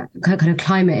kind of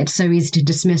climate, it's so easy to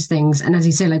dismiss things, and as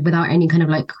you say, like without any kind of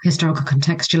like historical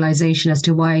contextualization as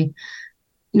to why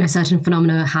certain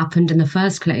phenomena happened in the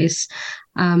first place,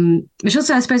 which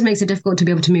also I suppose makes it difficult to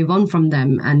be able to move on from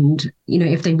them. And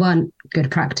if they weren't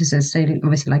good practices, say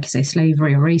obviously like you say,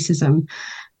 slavery or racism,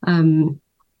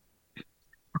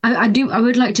 I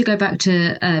would like to go back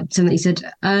to something that you said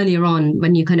earlier on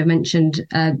when you kind of mentioned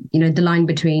the line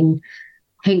between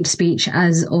hate speech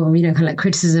kind of like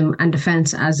criticism and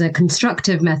defense as a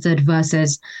constructive method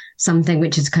versus something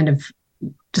which is kind of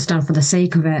just done for the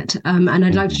sake of it. And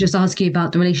I'd like to just ask you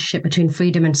about the relationship between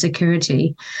freedom and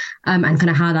security, and kind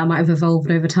of how that might have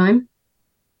evolved over time.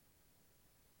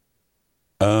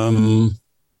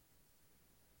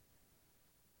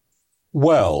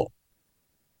 Well,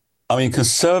 I mean,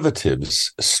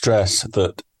 conservatives stress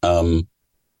that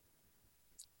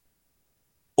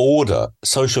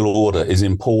social order is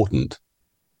important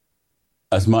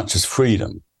as much as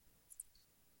freedom.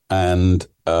 And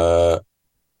part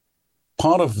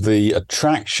of the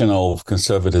attraction of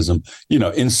conservatism,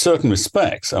 in certain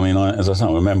respects, I mean, as I say,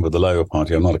 I'm a member of the Labour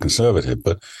Party, I'm not a conservative,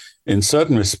 but in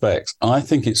certain respects, I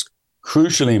think it's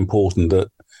crucially important that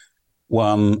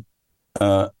one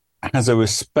has a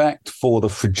respect for the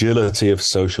fragility of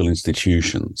social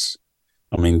institutions.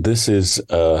 I mean, this is,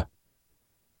 I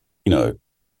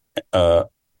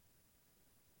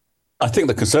think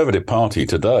the Conservative Party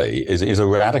today is a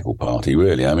radical party,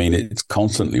 really. I mean, it's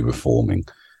constantly reforming.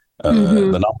 The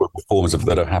number of reforms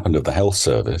that have happened of the health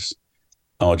service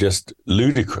are just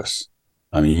ludicrous.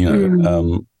 I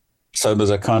mean, so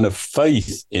there's a kind of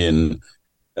faith in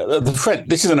the French.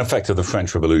 This is an effect of the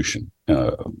French Revolution,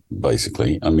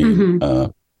 basically. I mean,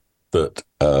 that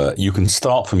you can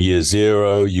start from year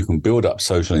zero, you can build up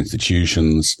social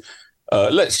institutions.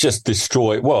 Let's just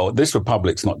destroy. Well, this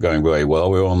republic's not going very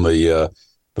well. We're on the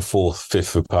fourth,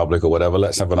 fifth republic or whatever.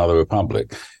 Let's have another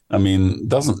republic. I mean,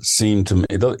 doesn't seem to me.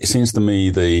 It seems to me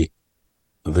the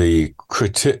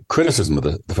criticism of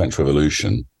the French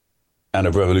Revolution and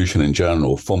of revolution in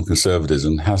general from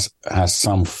conservatism has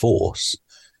some force.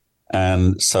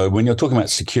 And so, when you're talking about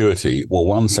security, well,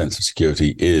 one sense of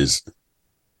security is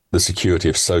the security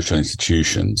of social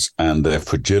institutions and their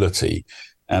fragility.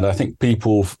 And I think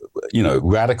people,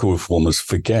 radical reformers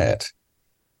forget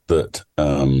that,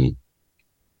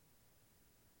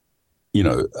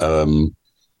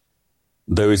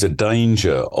 there is a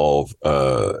danger of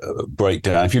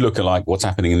breakdown. If you look at like what's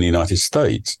happening in the United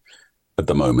States at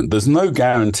the moment, there's no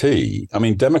guarantee. I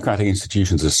mean, democratic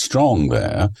institutions are strong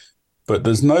there, but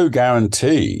there's no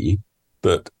guarantee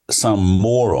that some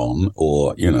moron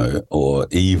or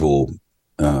evil,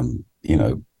 well,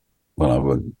 I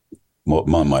would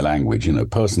mind my language,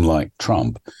 person like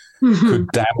Trump could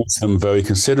damage them very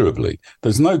considerably.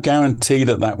 There's no guarantee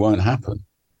that won't happen.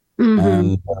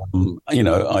 And,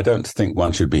 I don't think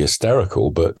one should be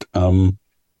hysterical, but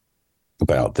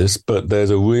about this, but there's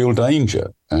a real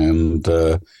danger. And,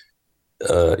 the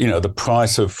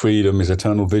price of freedom is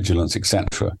eternal vigilance,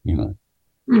 etc.,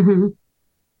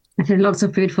 I think lots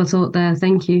of food for thought there.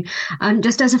 Thank you.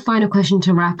 Just as a final question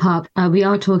to wrap up, we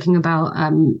are talking about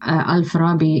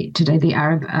Farabi today, the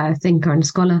Arab thinker and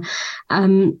scholar.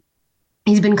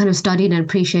 He's been kind of studied and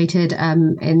appreciated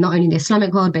in not only the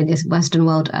Islamic world, but in the Western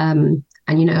world, and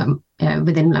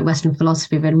within like Western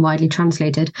philosophy, been widely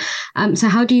translated. So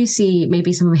how do you see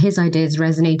maybe some of his ideas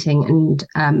resonating and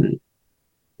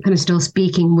kind of still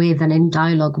speaking with and in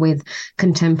dialogue with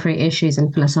contemporary issues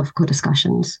and philosophical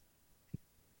discussions?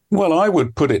 Well, I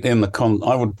would put it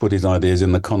I would put his ideas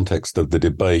in the context of the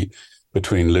debate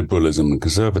between liberalism and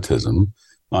conservatism.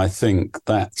 I think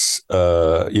that's,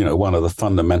 one of the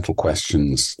fundamental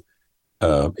questions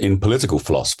in political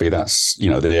philosophy. That's,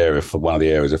 one of the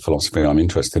areas of philosophy I'm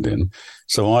interested in.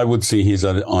 So I would see his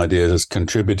ideas as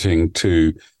contributing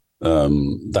to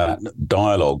that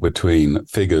dialogue between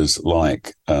figures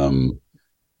like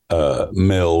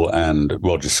Mill and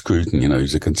Roger Scruton,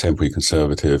 who's a contemporary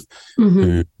conservative,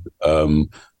 who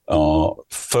are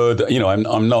further.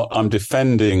 I'm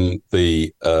defending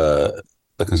the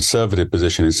conservative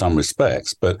position in some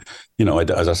respects, but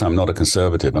as I say, I'm not a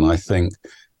conservative, and I think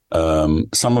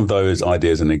some of those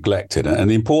ideas are neglected, and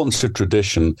the importance of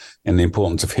tradition and the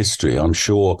importance of history. I'm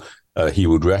sure he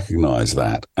would recognise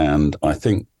that, and I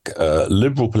think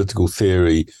liberal political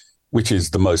theory, which is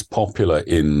the most popular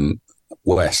in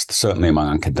West, certainly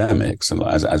among academics, and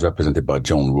as represented by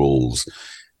John Rawls,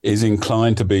 is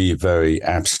inclined to be very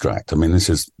abstract. I mean, this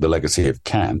is the legacy of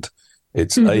Kant.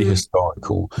 It's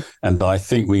ahistorical, and I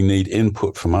think we need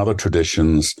input from other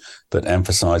traditions that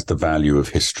emphasize the value of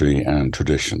history and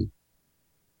tradition.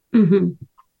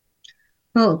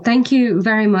 Well, thank you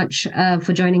very much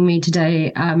for joining me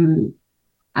today.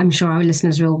 I'm sure our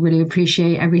listeners will really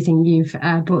appreciate everything you've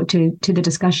brought to the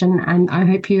discussion, and I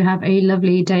hope you have a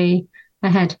lovely day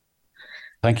ahead.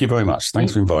 Thank you very much.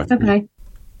 Thanks for inviting me.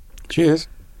 Cheers.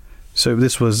 So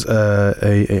this was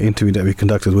an interview that we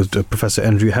conducted with Professor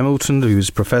Andrew Hamilton, who is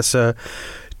Professor,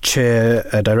 Chair,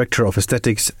 Director of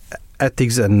Aesthetics,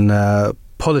 Ethics and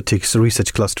Politics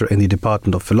Research Cluster in the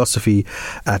Department of Philosophy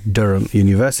at Durham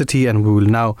University. And we will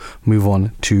now move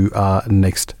on to our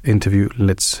next interview.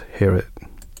 Let's hear it.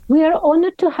 We are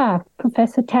honored to have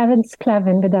Professor Terence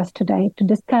Clevin with us today to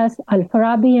discuss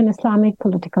Al-Farabi and Islamic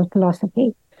political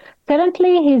philosophy.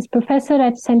 Currently, he is professor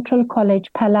at Central College,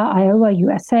 Pella, Iowa,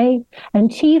 USA,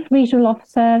 and chief regional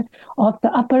officer of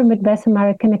the Upper Midwest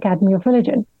American Academy of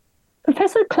Religion.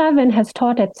 Professor Clavin has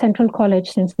taught at Central College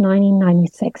since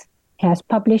 1996. He has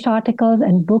published articles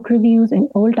and book reviews in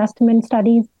Old Testament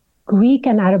studies, Greek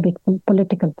and Arabic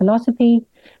political philosophy,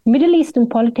 Middle Eastern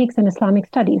politics, and Islamic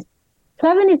studies.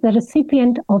 Clavin is the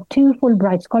recipient of 2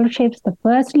 Fulbright scholarships. The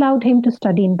first allowed him to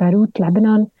study in Beirut,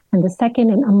 Lebanon, and the second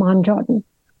in Amman, Jordan.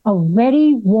 A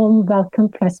very warm welcome,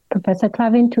 Professor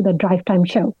Clavin, to the DriveTime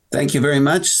show. Thank you very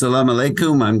much. Salam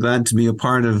alaikum. I'm glad to be a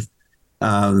part of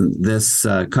this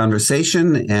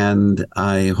conversation, and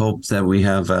I hope that we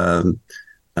have a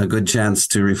good chance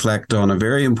to reflect on a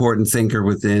very important thinker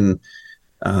within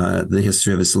the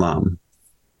history of Islam.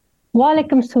 Wa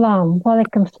alaikum salam. Wa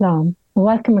alaikum salam.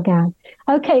 Welcome again.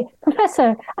 Okay,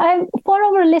 Professor, for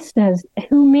our listeners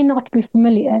who may not be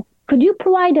familiar, could you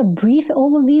provide a brief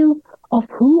overview of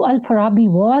who Al-Farabi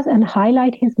was and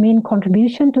highlight his main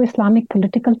contribution to Islamic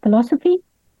political philosophy?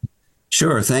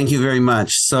 Sure, thank you very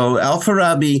much. So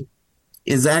Al-Farabi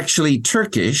is actually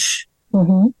Turkish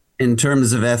in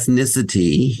terms of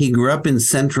ethnicity. He grew up in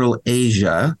Central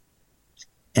Asia,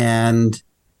 and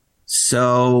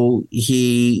so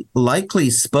he likely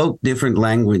spoke different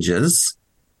languages,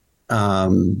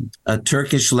 a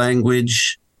Turkish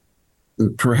language,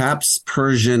 perhaps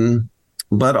Persian,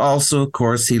 but also, of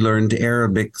course, he learned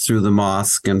Arabic through the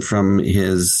mosque and from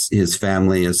his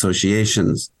family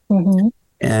associations.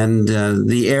 And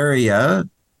the area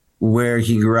where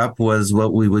he grew up was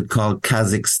what we would call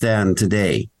Kazakhstan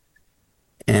today.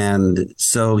 And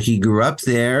so he grew up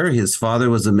there. His father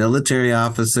was a military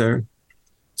officer,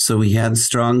 so he had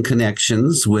strong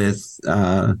connections with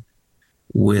the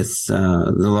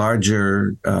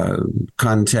larger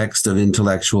context of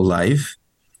intellectual life.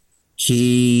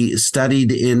 He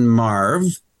studied in Marv,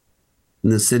 in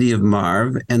the city of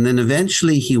Marv, and then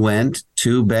eventually he went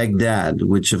to Baghdad,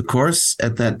 which of course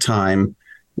at that time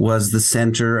was the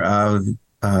center of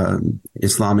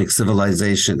Islamic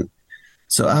civilization.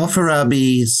 So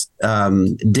Al-Farabi's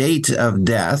date of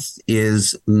death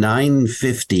is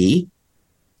 950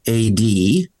 AD,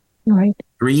 right.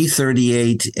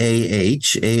 338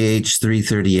 AH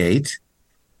 338.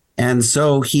 And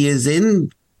so he is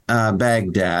in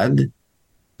Baghdad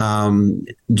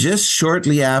just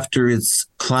shortly after its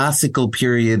classical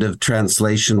period of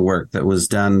translation work that was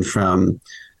done from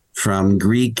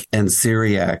Greek and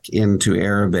Syriac into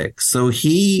Arabic. So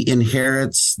he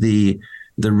inherits the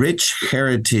rich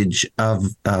heritage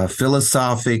of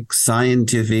philosophic,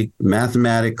 scientific,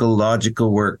 mathematical,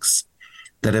 logical works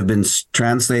that have been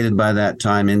translated by that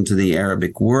time into the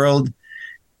Arabic world.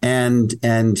 And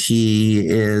he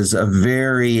is a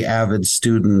very avid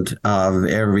student of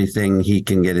everything he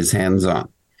can get his hands on.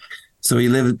 So he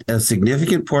lived a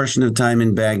significant portion of time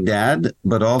in Baghdad,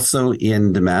 but also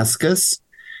in Damascus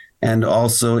and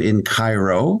also in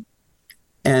Cairo.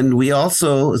 And we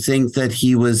also think that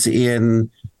he was in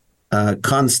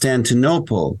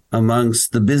Constantinople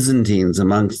amongst the Byzantines,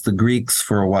 amongst the Greeks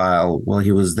for a while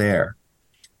he was there.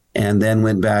 And then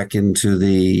went back into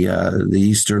the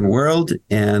Eastern world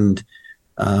and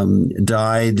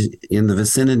died in the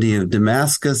vicinity of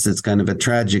Damascus. It's kind of a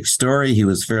tragic story. He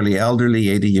was fairly elderly,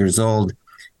 80 years old,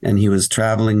 and he was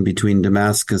traveling between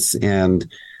Damascus and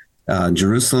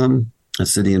Jerusalem, a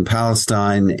city in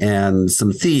Palestine, and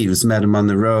some thieves met him on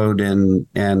the road and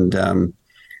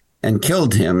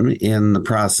killed him in the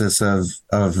process of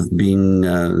being,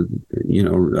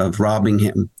 of robbing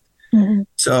him. Mm-hmm.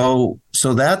 So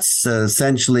that's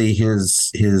essentially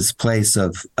his place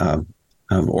of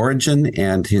origin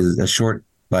and a short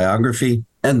biography.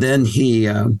 And then he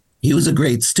was a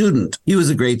great student.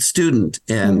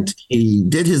 And he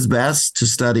did his best to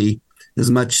study as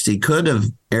much as he could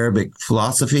of Arabic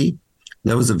philosophy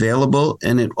that was available,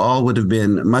 and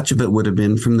much of it would have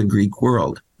been from the Greek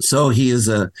world. So he is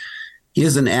an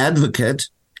advocate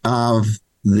of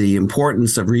the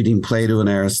importance of reading Plato and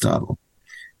Aristotle.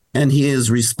 And he is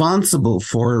responsible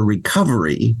for a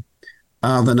recovery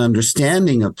of an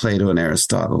understanding of Plato and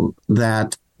Aristotle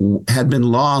that had been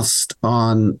lost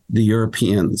on the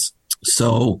Europeans.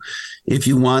 So if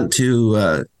you want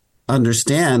to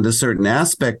understand a certain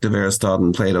aspect of Aristotle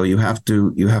and Plato, you have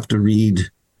to read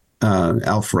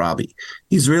Al-Farabi.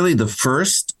 He's really the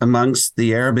first amongst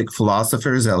the Arabic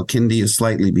philosophers. Al-Kindi is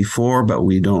slightly before, but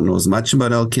we don't know as much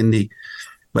about Al-Kindi.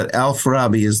 But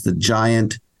Al-Farabi is the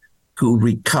giant who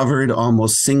recovered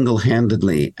almost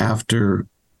single-handedly after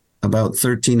about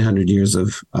 1,300 years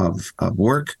of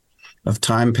work, of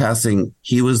time passing.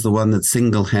 He was the one that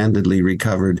single-handedly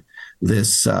recovered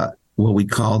this, what we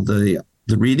call the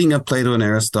the reading of Plato and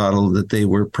Aristotle, that they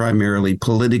were primarily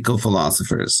political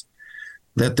philosophers,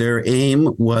 that their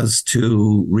aim was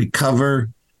to recover,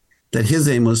 that his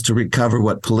aim was to recover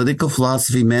what political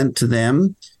philosophy meant to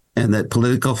them, and that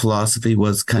political philosophy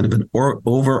was kind of an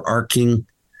overarching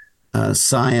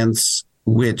science,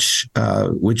 which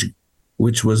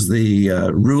was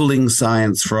the ruling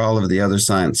science for all of the other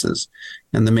sciences.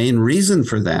 And the main reason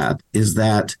for that is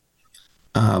that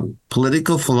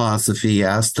political philosophy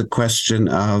asked the question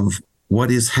of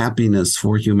what is happiness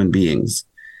for human beings,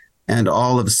 and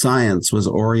all of science was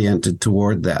oriented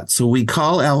toward that. So we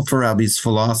call Al-Farabi's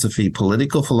philosophy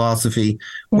political philosophy,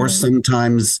 or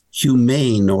sometimes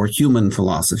humane or human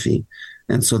philosophy.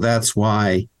 And so that's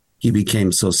why he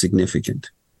became so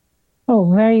significant.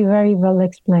 Oh, very, very well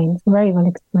explained. Very well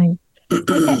explained.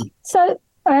 Okay. So,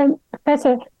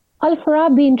 Professor,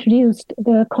 Al-Farabi introduced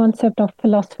the concept of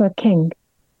philosopher king.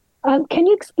 Can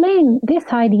you explain this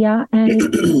idea and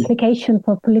its implication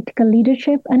for political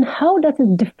leadership, and how does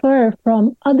it differ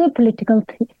from other political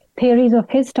theories of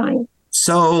his time?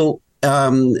 So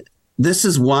this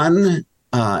is one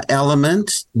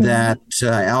element that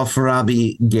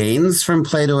Al-Farabi gains from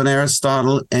Plato and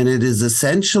Aristotle, and it is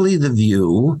essentially the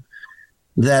view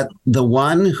that the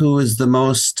one who is the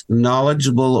most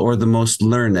knowledgeable or the most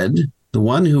learned, the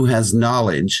one who has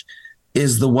knowledge,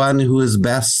 is the one who is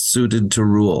best suited to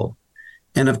rule.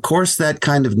 And of course, that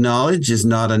kind of knowledge is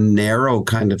not a narrow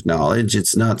kind of knowledge.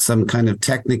 It's not some kind of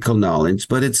technical knowledge,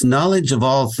 but it's knowledge of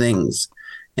all things.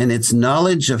 And it's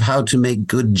knowledge of how to make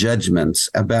good judgments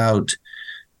about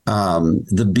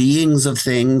the beings of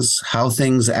things, how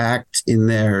things act in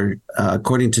their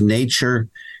according to nature,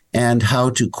 and how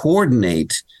to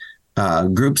coordinate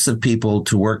groups of people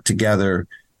to work together,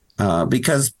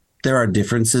 because there are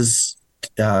differences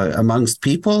amongst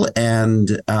people,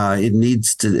 and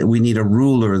we need a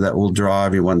ruler that will draw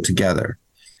everyone together.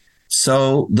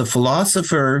 So the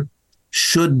philosopher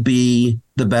should be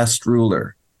the best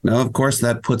ruler. Now, of course,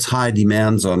 that puts high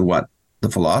demands on what the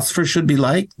philosopher should be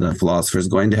like. The philosopher is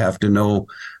going to have to know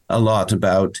a lot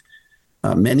about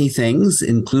many things,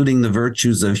 including the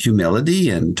virtues of humility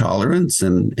and tolerance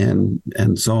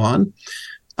and so on.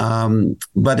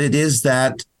 But it is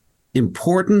that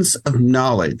importance of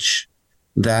knowledge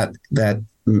that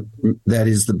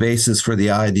is the basis for the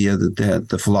idea that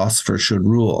the philosopher should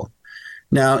rule.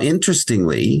 Now,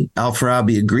 interestingly,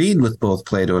 Al-Farabi agreed with both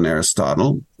Plato and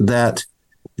Aristotle that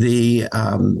the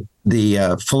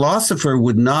philosopher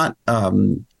would not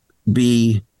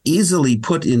be easily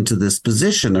put into this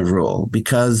position of rule,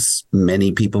 because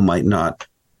many people might not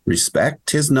respect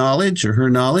his knowledge or her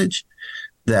knowledge,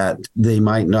 that they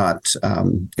might not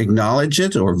acknowledge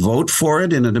it or vote for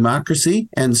it in a democracy.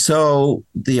 And so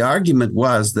the argument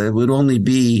was that it would only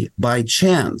be by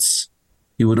chance.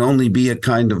 It would only be a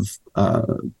kind of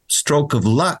stroke of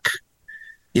luck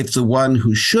if the one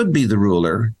who should be the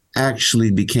ruler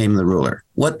actually became the ruler.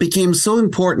 What became so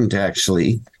important,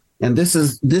 actually, and this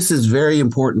is very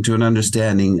important to an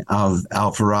understanding of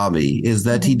Al-Farabi, is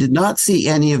that he did not see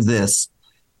any of this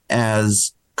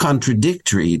as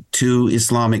contradictory to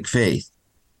Islamic faith.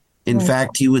 In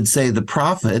fact, he would say the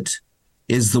prophet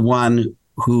is the one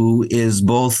who is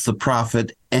both the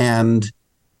prophet and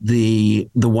the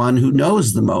one who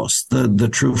knows the most, the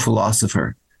true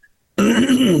philosopher.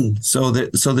 So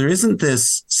there isn't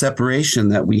this separation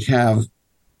that we have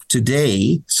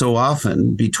today so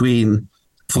often between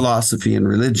philosophy and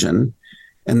religion.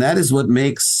 And that is what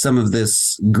makes some of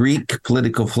this Greek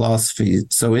political philosophy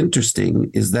so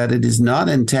interesting, is that it is not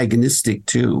antagonistic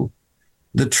to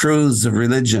the truths of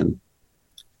religion.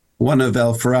 One of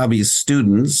Al-Farabi's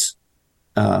students,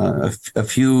 a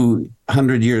few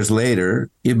hundred years later,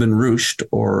 Ibn Rushd,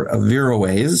 or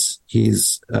Averroes,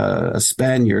 he's a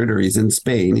Spaniard, or he's in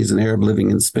Spain, he's an Arab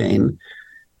living in Spain,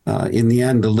 in the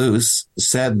Andalus,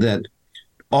 said that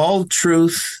all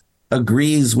truth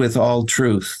agrees with all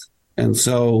truth. And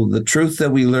so the truth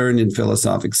that we learn in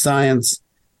philosophic science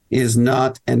is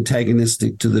not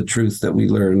antagonistic to the truth that we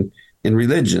learn in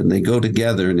religion. They go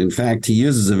together. And in fact, he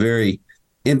uses a very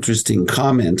interesting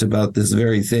comment about this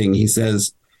very thing. He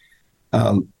says,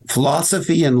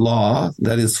 philosophy and law,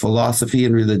 that is philosophy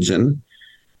and religion,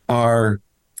 are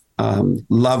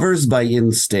lovers by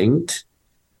instinct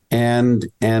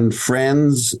and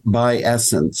friends by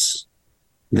essence.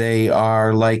 They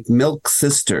are like milk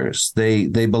sisters. They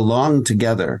belong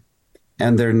together,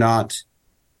 and they're not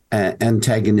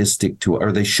antagonistic to,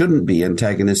 or they shouldn't be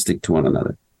antagonistic to one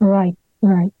another. Right.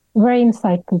 Very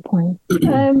insightful point.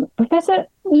 Professor,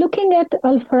 looking at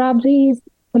Al-Farabi's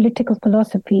political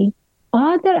philosophy,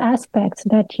 Are there aspects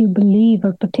that you believe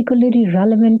are particularly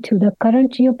relevant to the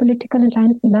current geopolitical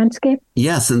landscape?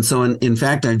 Yes. And so, in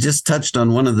fact, I just touched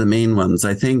on one of the main ones.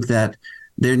 I think that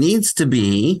there needs to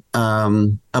be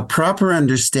a proper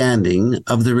understanding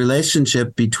of the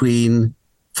relationship between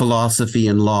philosophy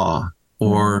and law,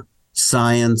 or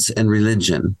science and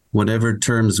religion, whatever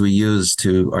terms we use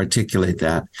to articulate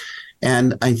that.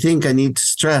 And I think I need to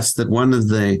stress that one of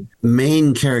the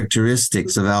main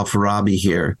characteristics of Al-Farabi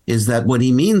here is that what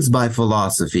he means by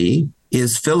philosophy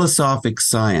is philosophic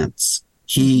science.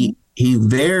 He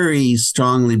very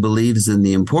strongly believes in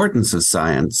the importance of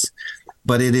science,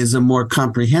 but it is a more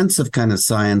comprehensive kind of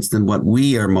science than what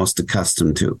we are most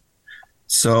accustomed to.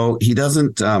 So he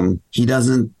doesn't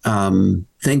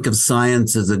think of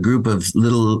science as a group of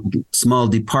little small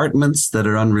departments that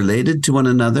are unrelated to one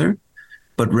another,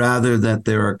 but rather that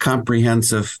there are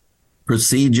comprehensive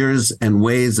procedures and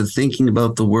ways of thinking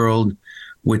about the world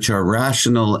which are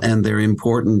rational, and they're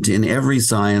important in every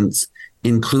science,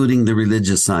 including the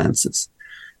religious sciences.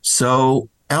 So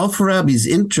Al-Farabi's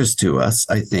interest to us,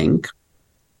 I think,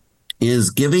 is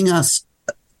giving us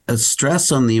a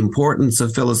stress on the importance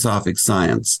of philosophic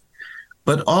science,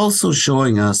 but also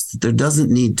showing us that there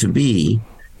doesn't need to be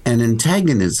an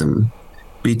antagonism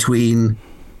between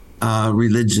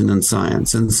religion and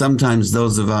science. And sometimes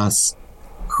those of us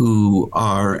who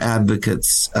are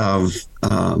advocates of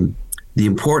the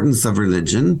importance of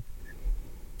religion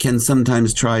can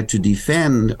sometimes try to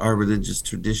defend our religious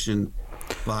tradition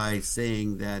by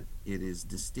saying that it is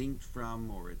distinct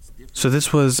from, or it's different. So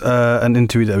this was an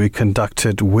interview that we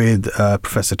conducted with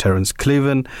Professor Terence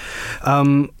Cleven.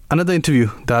 Another interview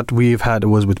that we've had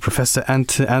was with Professor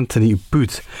Anthony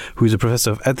Booth, who is a professor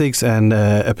of ethics and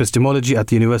epistemology at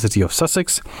the University of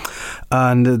Sussex.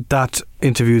 And that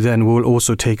interview then will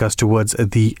also take us towards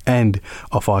the end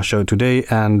of our show today.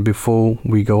 And before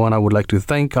we go on, I would like to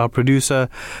thank our producer,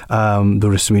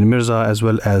 Durr-e-sameen Mirza, as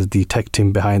well as the tech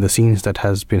team behind the scenes that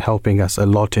has been helping us a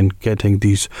lot in getting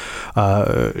these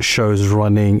shows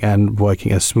running and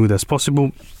working as smooth as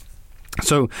possible.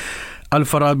 So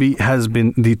Al-Farabi has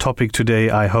been the topic today.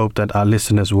 I hope that our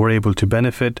listeners were able to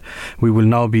benefit. We will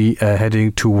now be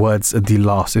heading towards the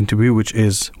last interview, which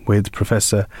is with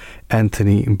Professor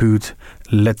Anthony Booth.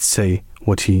 Let's say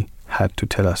what he had to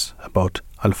tell us about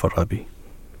Al-Farabi.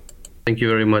 Thank you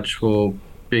very much for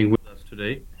being with us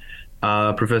today,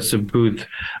 Professor Booth.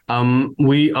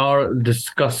 We are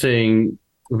discussing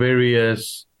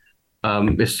various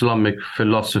Islamic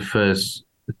philosophers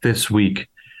this week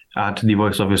at the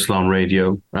Voice of Islam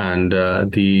Radio, and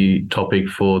the topic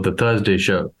for the Thursday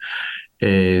show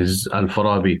is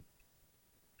Al-Farabi.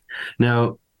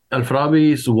 Now,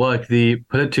 Al-Farabi's work, The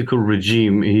Political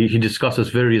Regime, he discusses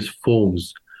various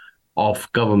forms of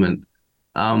government.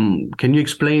 Can you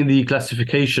explain the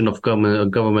classification of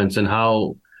governments, and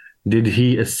how did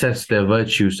he assess their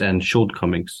virtues and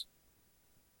shortcomings?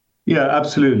 Yeah,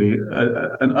 absolutely.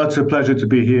 An utter pleasure to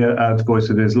be here at Voice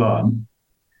of Islam.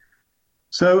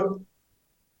 So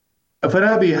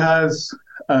Farabi has,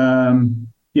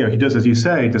 he does, as you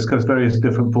say, discuss various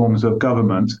different forms of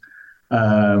government.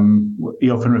 He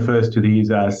often refers to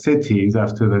these as cities,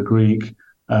 after the Greek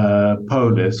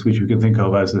polis, which we can think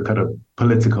of as a kind of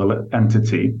political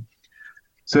entity.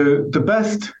 So the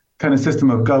best kind of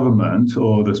system of government,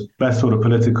 or the best sort of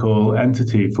political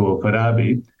entity for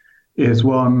Farabi, is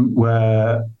one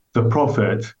where the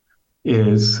prophet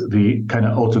is the kind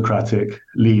of autocratic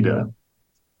leader.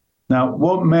 Now,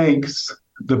 what makes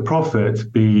the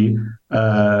prophet be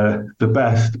the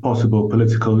best possible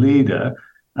political leader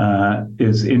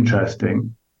is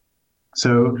interesting.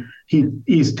 So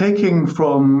he's taking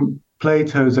from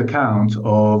Plato's account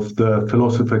of the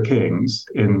philosopher kings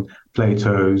in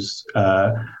Plato's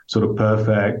sort of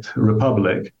perfect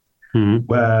republic,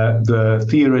 where the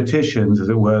theoreticians, as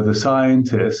it were, the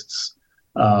scientists,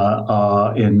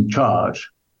 are in charge.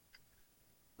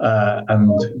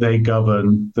 And they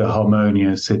govern the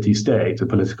harmonious city-state, a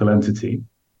political entity.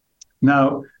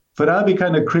 Now, Farabi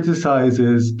kind of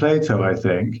criticizes Plato, I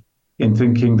think, in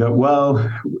thinking that, well,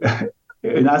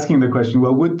 in asking the question,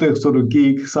 well, would the sort of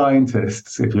geek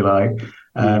scientists, if you like,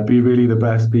 be really the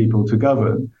best people to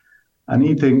govern? And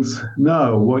he thinks,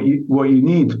 no, what you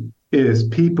need is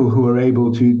people who are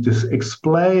able to just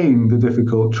explain the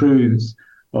difficult truths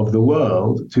of the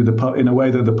world in a way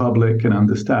that the public can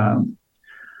understand.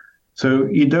 So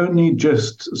you don't need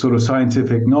just sort of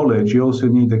scientific knowledge, you also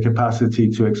need the capacity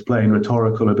to explain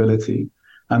rhetorical ability.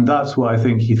 And that's what I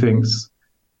think he thinks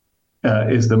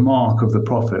is the mark of the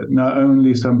prophet. Not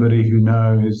only somebody who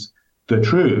knows the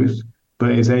truth,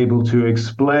 but is able to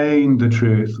explain the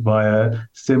truth via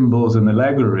symbols and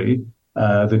allegory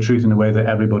the truth in a way that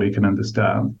everybody can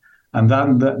understand. And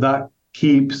then that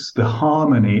keeps the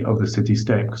harmony of the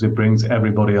city-state because it brings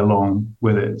everybody along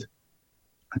with it.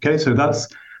 Okay, so that's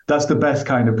the best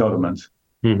kind of government,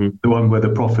 the one where the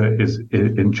prophet is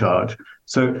in charge.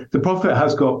 So the prophet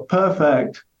has got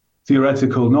perfect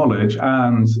theoretical knowledge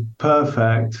and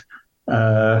perfect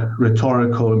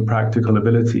rhetorical and practical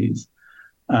abilities.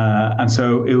 And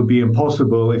so it would be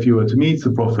impossible if you were to meet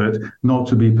the prophet not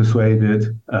to be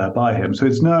persuaded by him.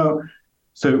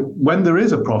 So when there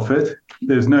is a prophet,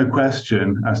 there's no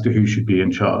question as to who should be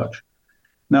in charge.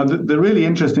 Now, the really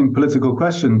interesting political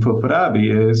question for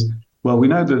Farabi is, well, we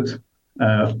know that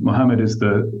Muhammad is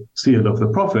the seal of the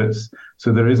prophets,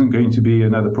 so there isn't going to be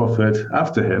another prophet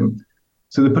after him.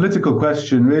 So the political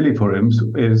question really for him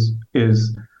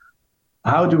is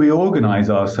how do we organize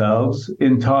ourselves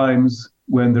in times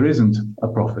when there isn't a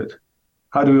prophet?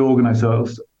 How do we organize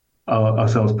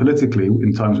ourselves politically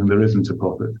in times when there isn't a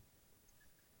prophet?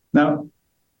 Now,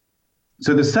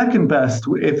 so the second best,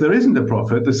 if there isn't a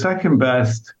prophet, the second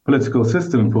best political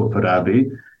system for Farabi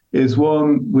is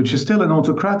one which is still an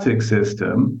autocratic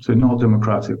system, so not a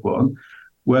democratic one,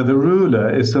 where the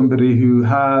ruler is somebody who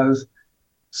has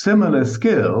similar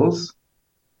skills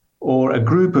or a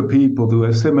group of people who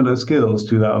have similar skills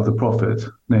to that of the prophet,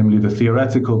 namely the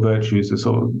theoretical virtues, the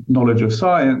sort of knowledge of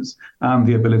science, and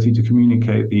the ability to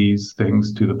communicate these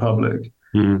things to the public.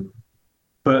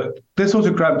 But this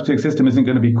autocratic system isn't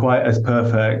going to be quite as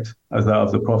perfect as that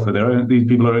of the prophet. These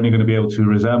people are only going to be able to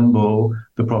resemble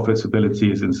the prophet's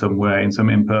abilities in some way, in some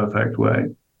imperfect way.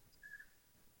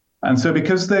 And so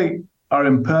because they are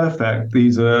imperfect,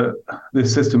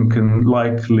 this system can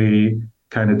likely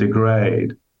kind of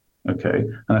degrade. Okay,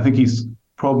 and I think he's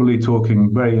probably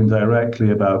talking very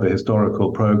indirectly about the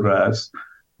historical progress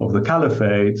of the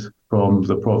caliphate from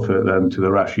the prophet then to the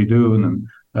Rashidun and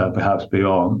perhaps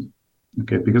beyond.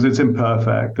 Okay, because it's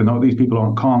imperfect, and these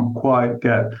people can't quite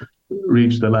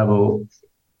reach the level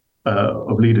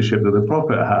of leadership that the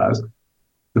prophet has.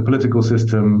 The political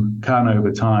system can,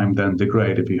 over time, then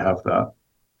degrade if you have that.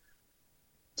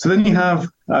 So then you have,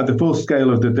 at the full scale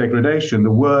of the degradation,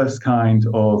 the worst kind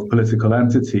of political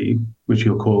entity, which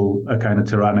you'll call a kind of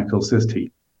tyrannical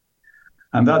city.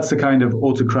 And that's a kind of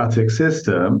autocratic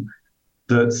system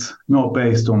that's not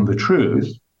based on the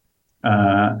truth,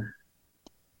 and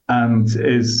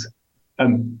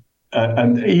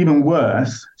even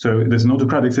worse, so there's an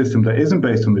autocratic system that isn't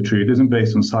based on the truth, isn't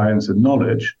based on science and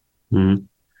knowledge.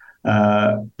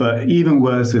 But even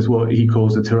worse is what he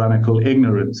calls a tyrannical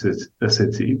ignorance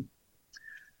city.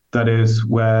 That is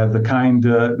where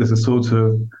there's a sort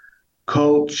of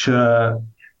culture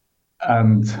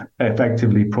and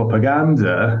effectively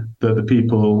propaganda that the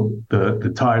people,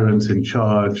 the tyrants in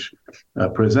charge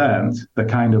present, that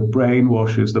kind of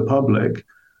brainwashes the public,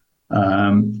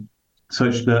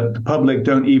 such that the public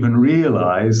don't even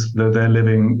realize that they're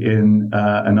living in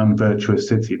an unvirtuous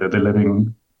city, that they're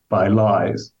living by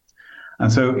lies.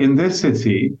 And so in this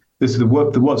city,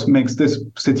 what makes this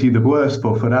city the worst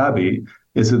for Farabi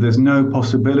is that there's no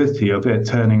possibility of it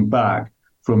turning back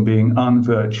from being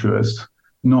unvirtuous,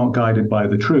 not guided by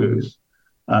the truth,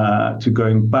 to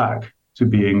going back to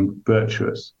being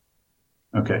virtuous.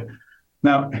 Okay.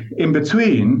 Now, in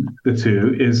between the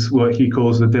two is what he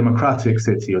calls the democratic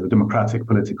city or the democratic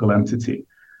political entity.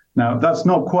 Now, that's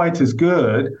not quite as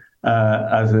good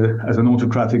as an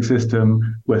autocratic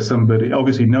system where somebody,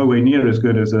 obviously nowhere near as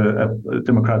good as a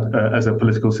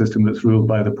political system that's ruled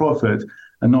by the prophet,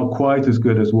 and not quite as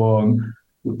good as one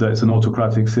that's an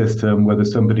autocratic system where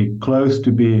there's somebody close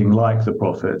to being like the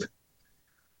prophet.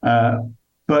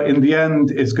 But in the end,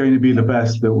 it's going to be the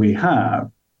best that we have,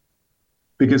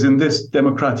 because in this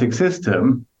democratic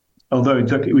system, although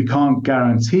we can't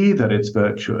guarantee that it's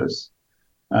virtuous,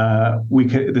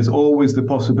 there's always the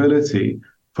possibility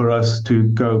for us to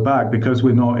go back, because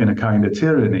we're not in a kind of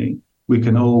tyranny. We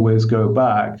can always go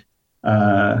back.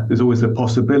 There's always the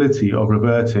possibility of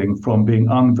reverting from being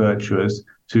unvirtuous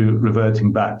to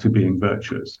reverting back to being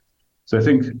virtuous. So I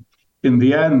think in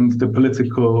the end, the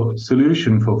political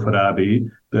solution for Farabi,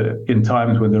 in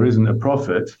times when there isn't a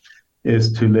prophet,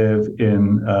 is to live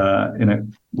in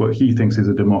what he thinks is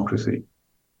a democracy.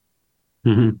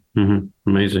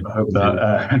 Amazing. I hope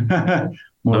that.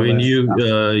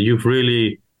 You've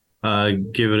really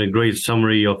given a great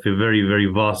summary of a very, very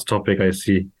vast topic, I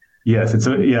see. Yes, that's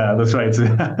right.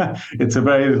 It's a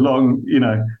very long,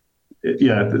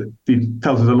 it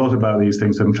tells us a lot about these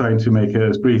things. I'm trying to make it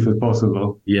as brief as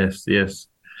possible. Yes.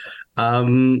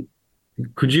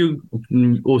 Could you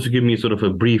also give me sort of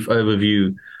a brief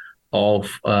overview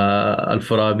of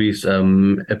Al-Farabi's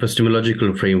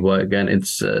epistemological framework and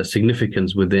its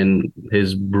significance within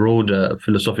his broader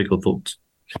philosophical thoughts?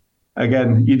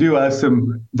 Again, you do ask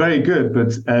some very good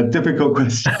but difficult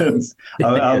questions.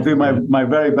 I'll do my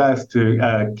very best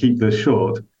to keep this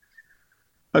short.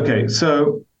 Okay,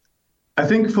 so I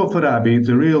think for Farabi,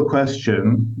 the real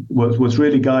question was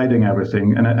really guiding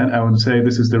everything. And I would say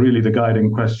this is really the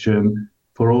guiding question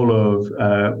for all of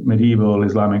medieval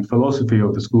Islamic philosophy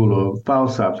of the school of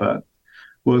Falsafa,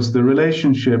 was the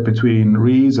relationship between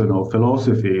reason or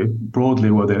philosophy,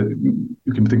 broadly whether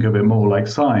you can think of it more like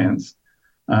science,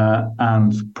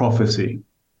 and prophecy.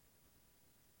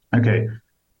 Okay.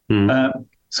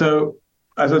 So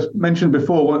as I mentioned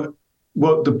before,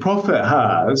 what the Prophet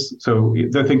has, so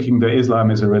they're thinking that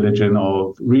Islam is a religion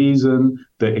of reason,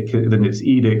 that its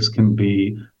edicts can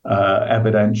be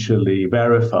evidentially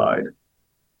verified.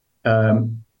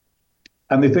 And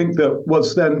they think that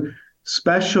what's then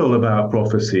special about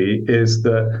prophecy is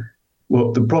that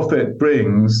what the Prophet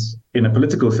brings in a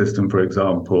political system, for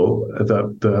example,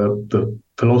 that the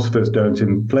philosophers don't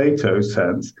in Plato's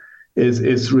sense, is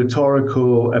its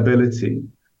rhetorical ability,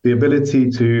 the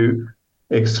ability to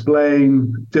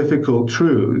explain difficult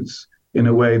truths in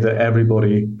a way that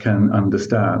everybody can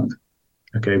understand,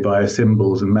 okay, via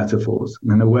symbols and metaphors.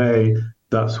 And in a way,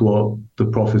 that's what the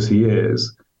prophecy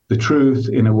is, the truth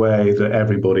in a way that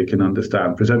everybody can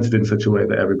understand, presented in such a way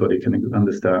that everybody can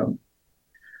understand.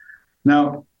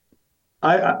 Now,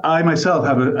 I myself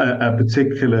have a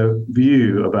particular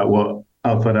view about what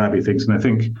Al-Farabi thinks, and I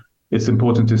think it's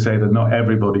important to say that not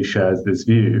everybody shares this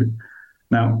view.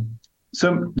 Now,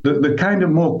 the kind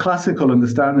of more classical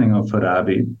understanding of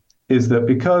Farabi is that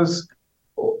because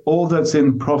all that's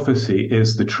in prophecy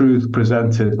is the truth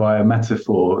presented via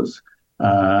metaphors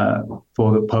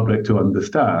for the public to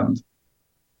understand,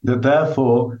 that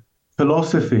therefore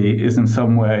philosophy is in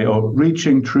some way, or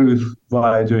reaching truth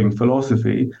via doing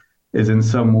philosophy is in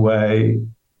some way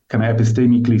kind of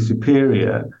epistemically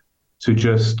superior to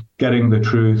just getting the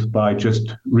truth by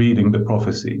just reading the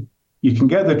prophecy. You can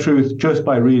get the truth just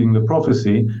by reading the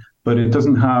prophecy, but it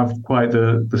doesn't have quite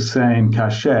the same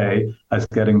cachet as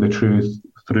getting the truth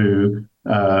through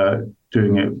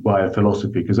doing it via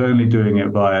philosophy, because only doing it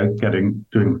via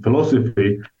doing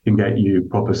philosophy can get you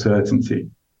proper certainty.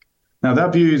 Now,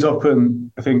 that view is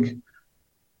often, I think,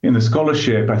 in the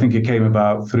scholarship, I think it came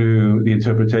about through the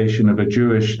interpretation of a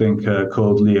Jewish thinker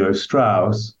called Leo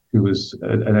Strauss, who was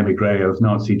an emigre of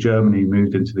Nazi Germany,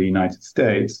 moved into the United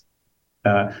States.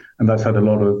 And that's had a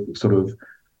lot of sort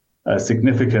of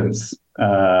significance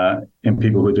in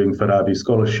people who are doing Farabi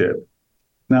scholarship.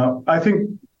 Now, I think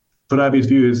Farabi's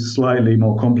view is slightly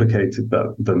more complicated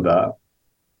than that.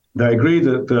 I agree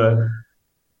that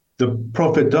the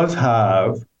Prophet does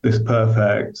have this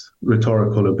perfect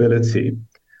rhetorical ability,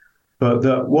 but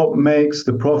that what makes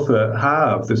the Prophet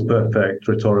have this perfect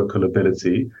rhetorical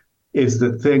ability is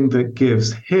the thing that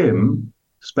gives him,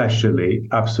 specially,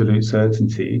 absolute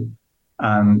certainty,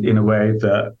 and in a way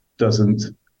that doesn't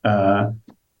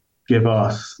give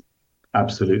us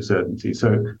absolute certainty.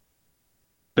 So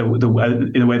in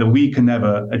a way that we can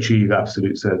never achieve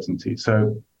absolute certainty.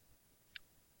 So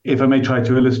if I may try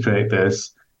to illustrate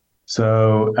this,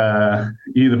 so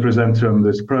you, the presenter on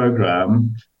this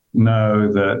program,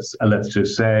 know that, let's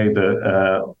just say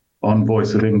that on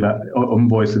Voice of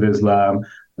Islam,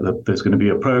 there's going to be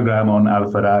a program on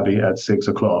Al-Farabi at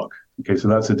 6:00. Okay, so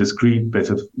that's a discrete bit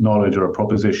of knowledge or a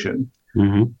proposition.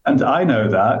 Mm-hmm. And I know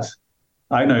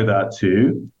that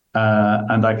too,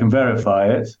 and I can verify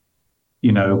it,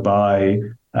 by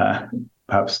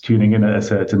perhaps tuning in at a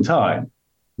certain time.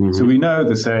 Mm-hmm. So we know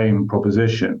the same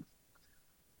proposition.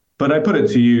 But I put it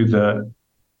to you that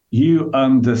you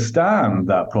understand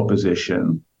that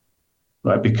proposition,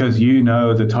 right? Because you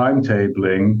know the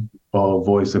timetabling of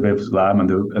Voice of Islam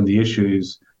and the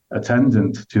issues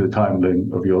attendant to the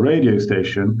timeline of your radio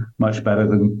station much better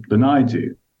than I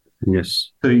do.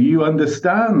 Yes. So you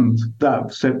understand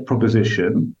that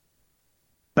proposition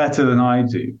better than I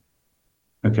do.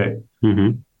 Okay.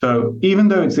 Mm-hmm. So even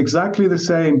though it's exactly the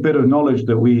same bit of knowledge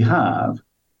that we have,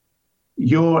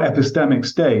 your epistemic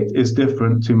state is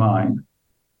different to mine.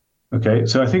 Okay.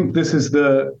 So I think this is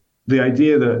the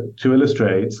idea that, to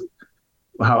illustrate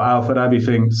how Al-Farabi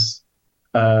thinks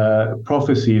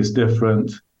prophecy is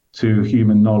different to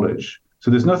human knowledge.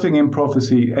 So there's nothing in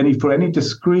prophecy, for any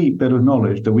discrete bit of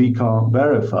knowledge that we can't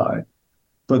verify,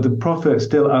 but the Prophet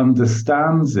still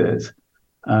understands it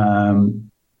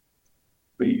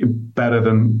better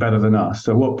than us.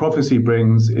 So what prophecy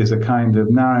brings is a kind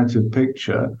of narrative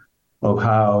picture of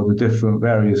how the different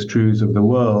various truths of the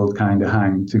world kind of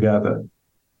hang together.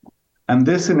 And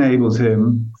this enables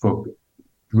him, for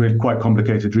really quite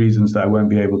complicated reasons that I won't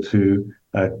be able to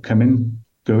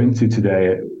go into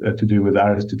today, to do with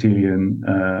Aristotelian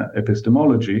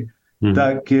epistemology,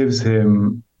 that gives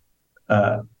him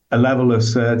a level of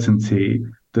certainty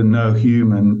that no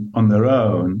human on their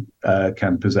own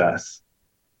can possess.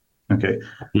 Okay.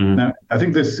 Now, I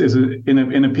think this is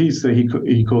in a piece that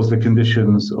he calls the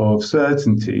conditions of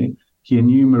certainty. He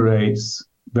enumerates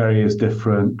various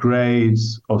different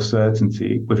grades of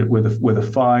certainty, with a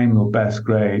final best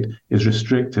grade is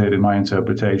restricted, in my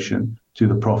interpretation, to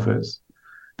the prophets.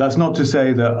 That's not to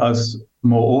say that us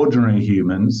more ordinary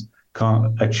humans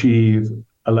can't achieve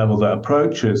a level that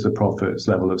approaches the prophet's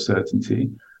level of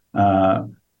certainty,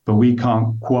 but we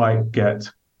can't quite get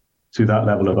to that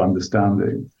level of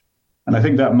understanding. And I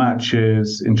think that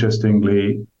matches,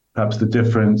 interestingly, perhaps the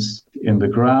difference in the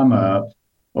grammar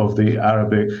of the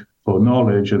Arabic for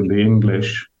knowledge and the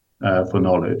English for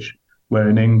knowledge, where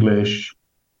in English,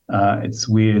 it's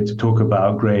weird to talk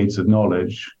about grades of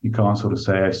knowledge. You can't sort of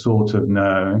say, I sort of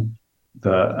know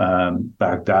that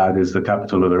Baghdad is the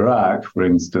capital of Iraq, for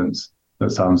instance. That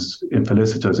sounds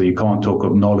infelicitous. So you can't talk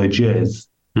of knowledge is.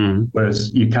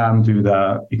 Whereas you can do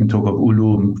that. You can talk of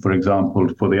ulum, for example,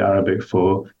 for the Arabic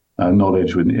for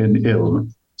knowledge in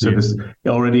ilm. So this,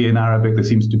 already in Arabic, there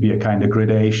seems to be a kind of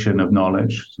gradation of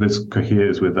knowledge. So this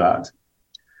coheres with that.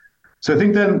 So I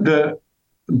think then the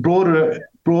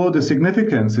broader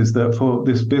significance is that for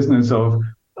this business of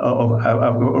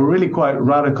a really quite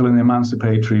radical and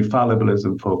emancipatory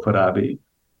fallibilism for Farabi,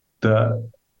 the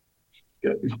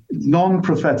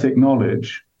non-prophetic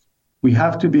knowledge, we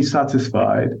have to be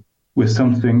satisfied with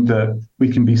something that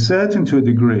we can be certain to a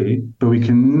degree, but we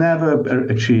can never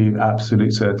achieve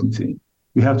absolute certainty.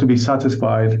 We have to be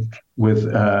satisfied with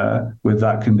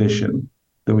that condition,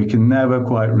 that we can never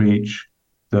quite reach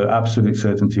the absolute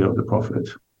certainty of the prophet.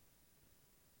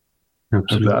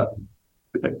 Absolutely.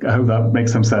 I hope that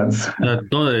makes some sense.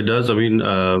 No, it does. I mean,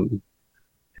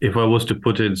 if I was to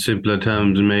put it in simpler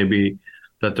terms, maybe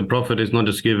that the prophet is not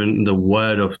just given the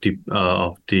word of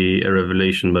the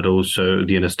revelation, but also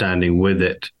the understanding with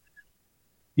it.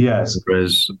 Yes.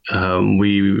 Whereas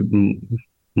we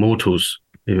mortals,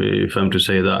 if I'm to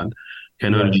say that,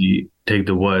 can only take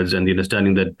the words and the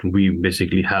understanding that we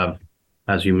basically have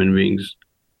as human beings.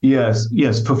 Yes.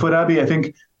 For Farabi, I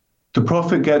think the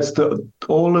prophet gets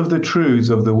all of the truths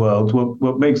of the world.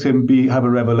 What makes him have a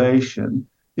revelation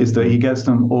is that he gets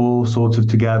them all sort of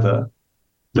together,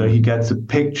 that he gets a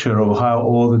picture of how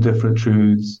all the different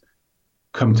truths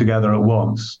come together at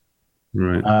once.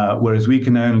 Right. Whereas we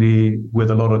can only,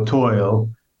 with a lot of toil,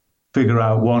 figure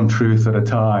out one truth at a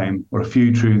time or a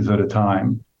few truths at a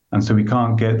time. And so we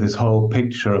can't get this whole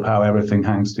picture of how everything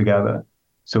hangs together.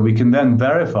 So we can then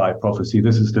verify prophecy.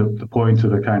 This is the point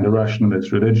of a kind of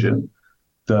rationalist religion,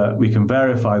 that we can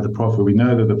verify the prophet. We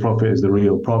know that the prophet is the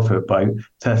real prophet by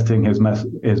testing his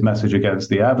message against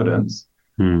the evidence.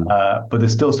 But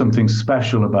there's still something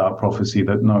special about prophecy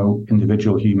that no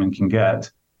individual human can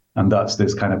get. And that's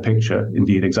this kind of picture,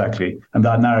 indeed, exactly. And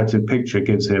that narrative picture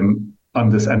gives him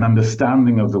an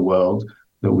understanding of the world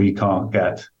that we can't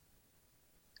get.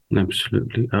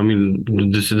 Absolutely. I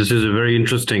mean, this is a very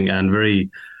interesting and very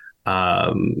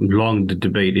long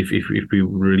debate if we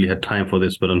really had time for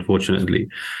this, but unfortunately,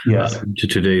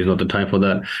 today is not the time for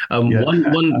that.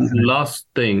 One last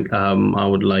thing I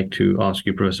would like to ask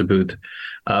you, Professor Booth,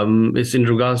 is in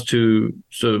regards to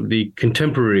the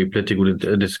contemporary political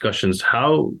discussions.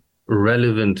 How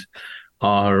relevant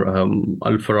are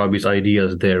Al-Farabi's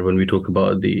ideas there when we talk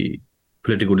about the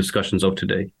political discussions of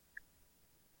today?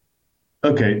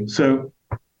 Okay, so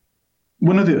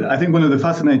I think one of the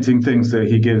fascinating things that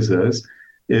he gives us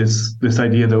is this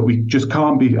idea that we just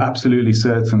can't be absolutely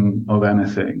certain of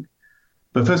anything.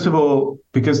 But first of all,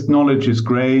 because knowledge is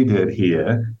graded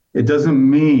here, it doesn't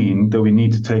mean that we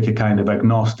need to take a kind of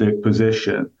agnostic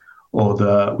position or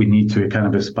that we need to kind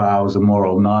of espouse a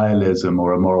moral nihilism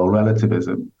or a moral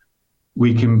relativism.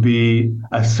 We can be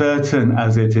as certain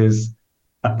as it is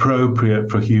appropriate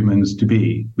for humans to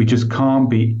be. We just can't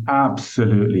be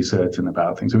absolutely certain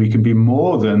about things. So we can be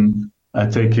more than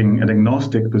taking an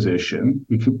agnostic position.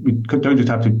 We don't just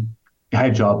have to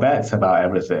hedge our bets about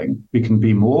everything. We can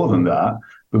be more than that,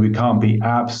 but we can't be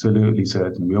absolutely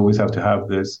certain. We always have to have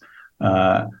this,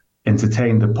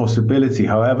 entertain the possibility,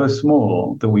 however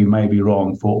small, that we may be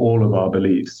wrong for all of our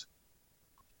beliefs.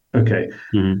 Okay.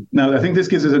 Now, I think this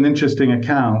gives us an interesting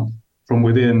account from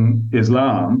within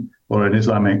Islam, or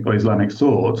Islamic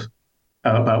thought,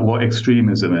 about what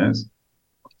extremism is.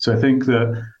 So I think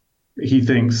that he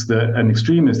thinks that an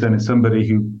extremist then is somebody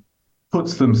who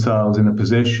puts themselves in a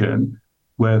position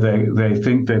where they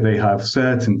think that they have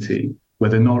certainty, where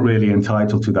they're not really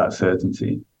entitled to that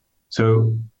certainty.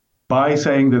 So by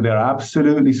saying that they're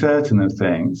absolutely certain of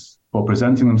things, or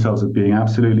presenting themselves as being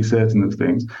absolutely certain of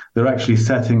things, they're actually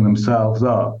setting themselves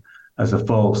up as a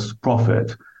false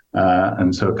prophet,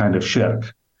 and so kind of shirk.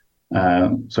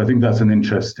 So I think that's an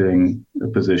interesting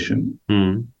position.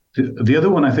 The other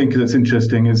one I think that's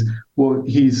interesting is what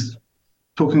he's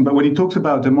talking about. When he talks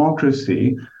about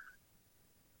democracy,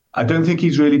 I don't think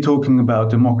he's really talking about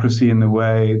democracy in the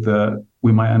way that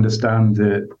we might understand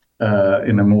it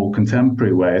in a more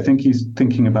contemporary way. I think he's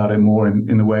thinking about it more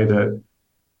in the way that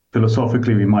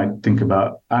philosophically we might think about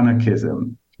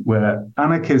anarchism, where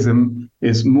anarchism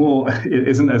is more, it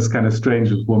isn't as kind of strange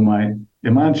as one might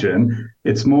imagine.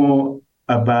 It's more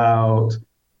about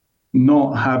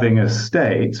not having a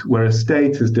state, where a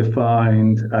state is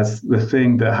defined as the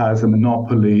thing that has a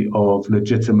monopoly of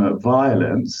legitimate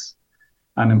violence,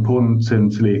 and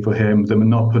importantly for him, the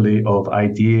monopoly of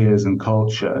ideas and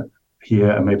culture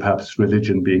here, and maybe perhaps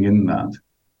religion being in that.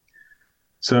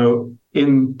 So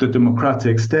in the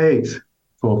democratic state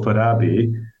for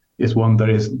Farabi is one that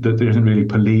there isn't really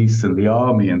police and the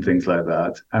army and things like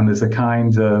that. And there's a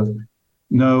kind of,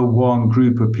 no one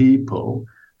group of people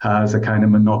has a kind of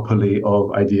monopoly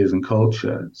of ideas and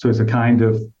culture. So it's a kind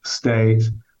of state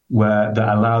that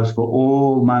allows for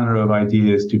all manner of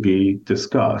ideas to be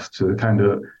discussed. So the kind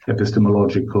of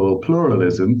epistemological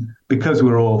pluralism, because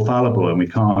we're all fallible and we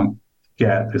can't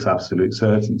get this absolute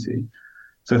certainty.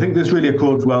 So I think this really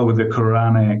accords well with the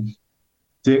Quranic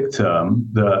dictum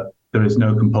that there is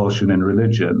no compulsion in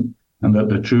religion, and that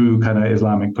the true kind of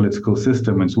Islamic political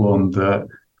system is one that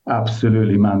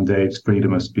absolutely mandates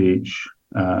freedom of speech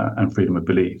and freedom of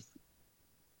belief.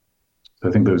 So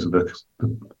I think those are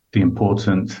the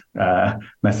important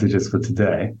messages for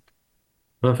today.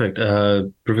 Perfect.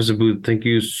 Professor Booth, thank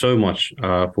you so much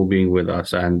for being with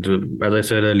us. And as I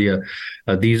said earlier,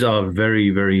 these are very,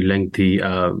 very lengthy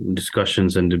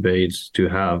discussions and debates to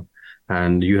have.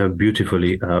 And you have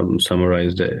beautifully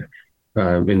summarized it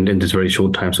in this very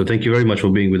short time. So thank you very much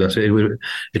for being with us. It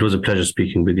was a pleasure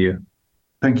speaking with you.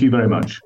 Thank you very much.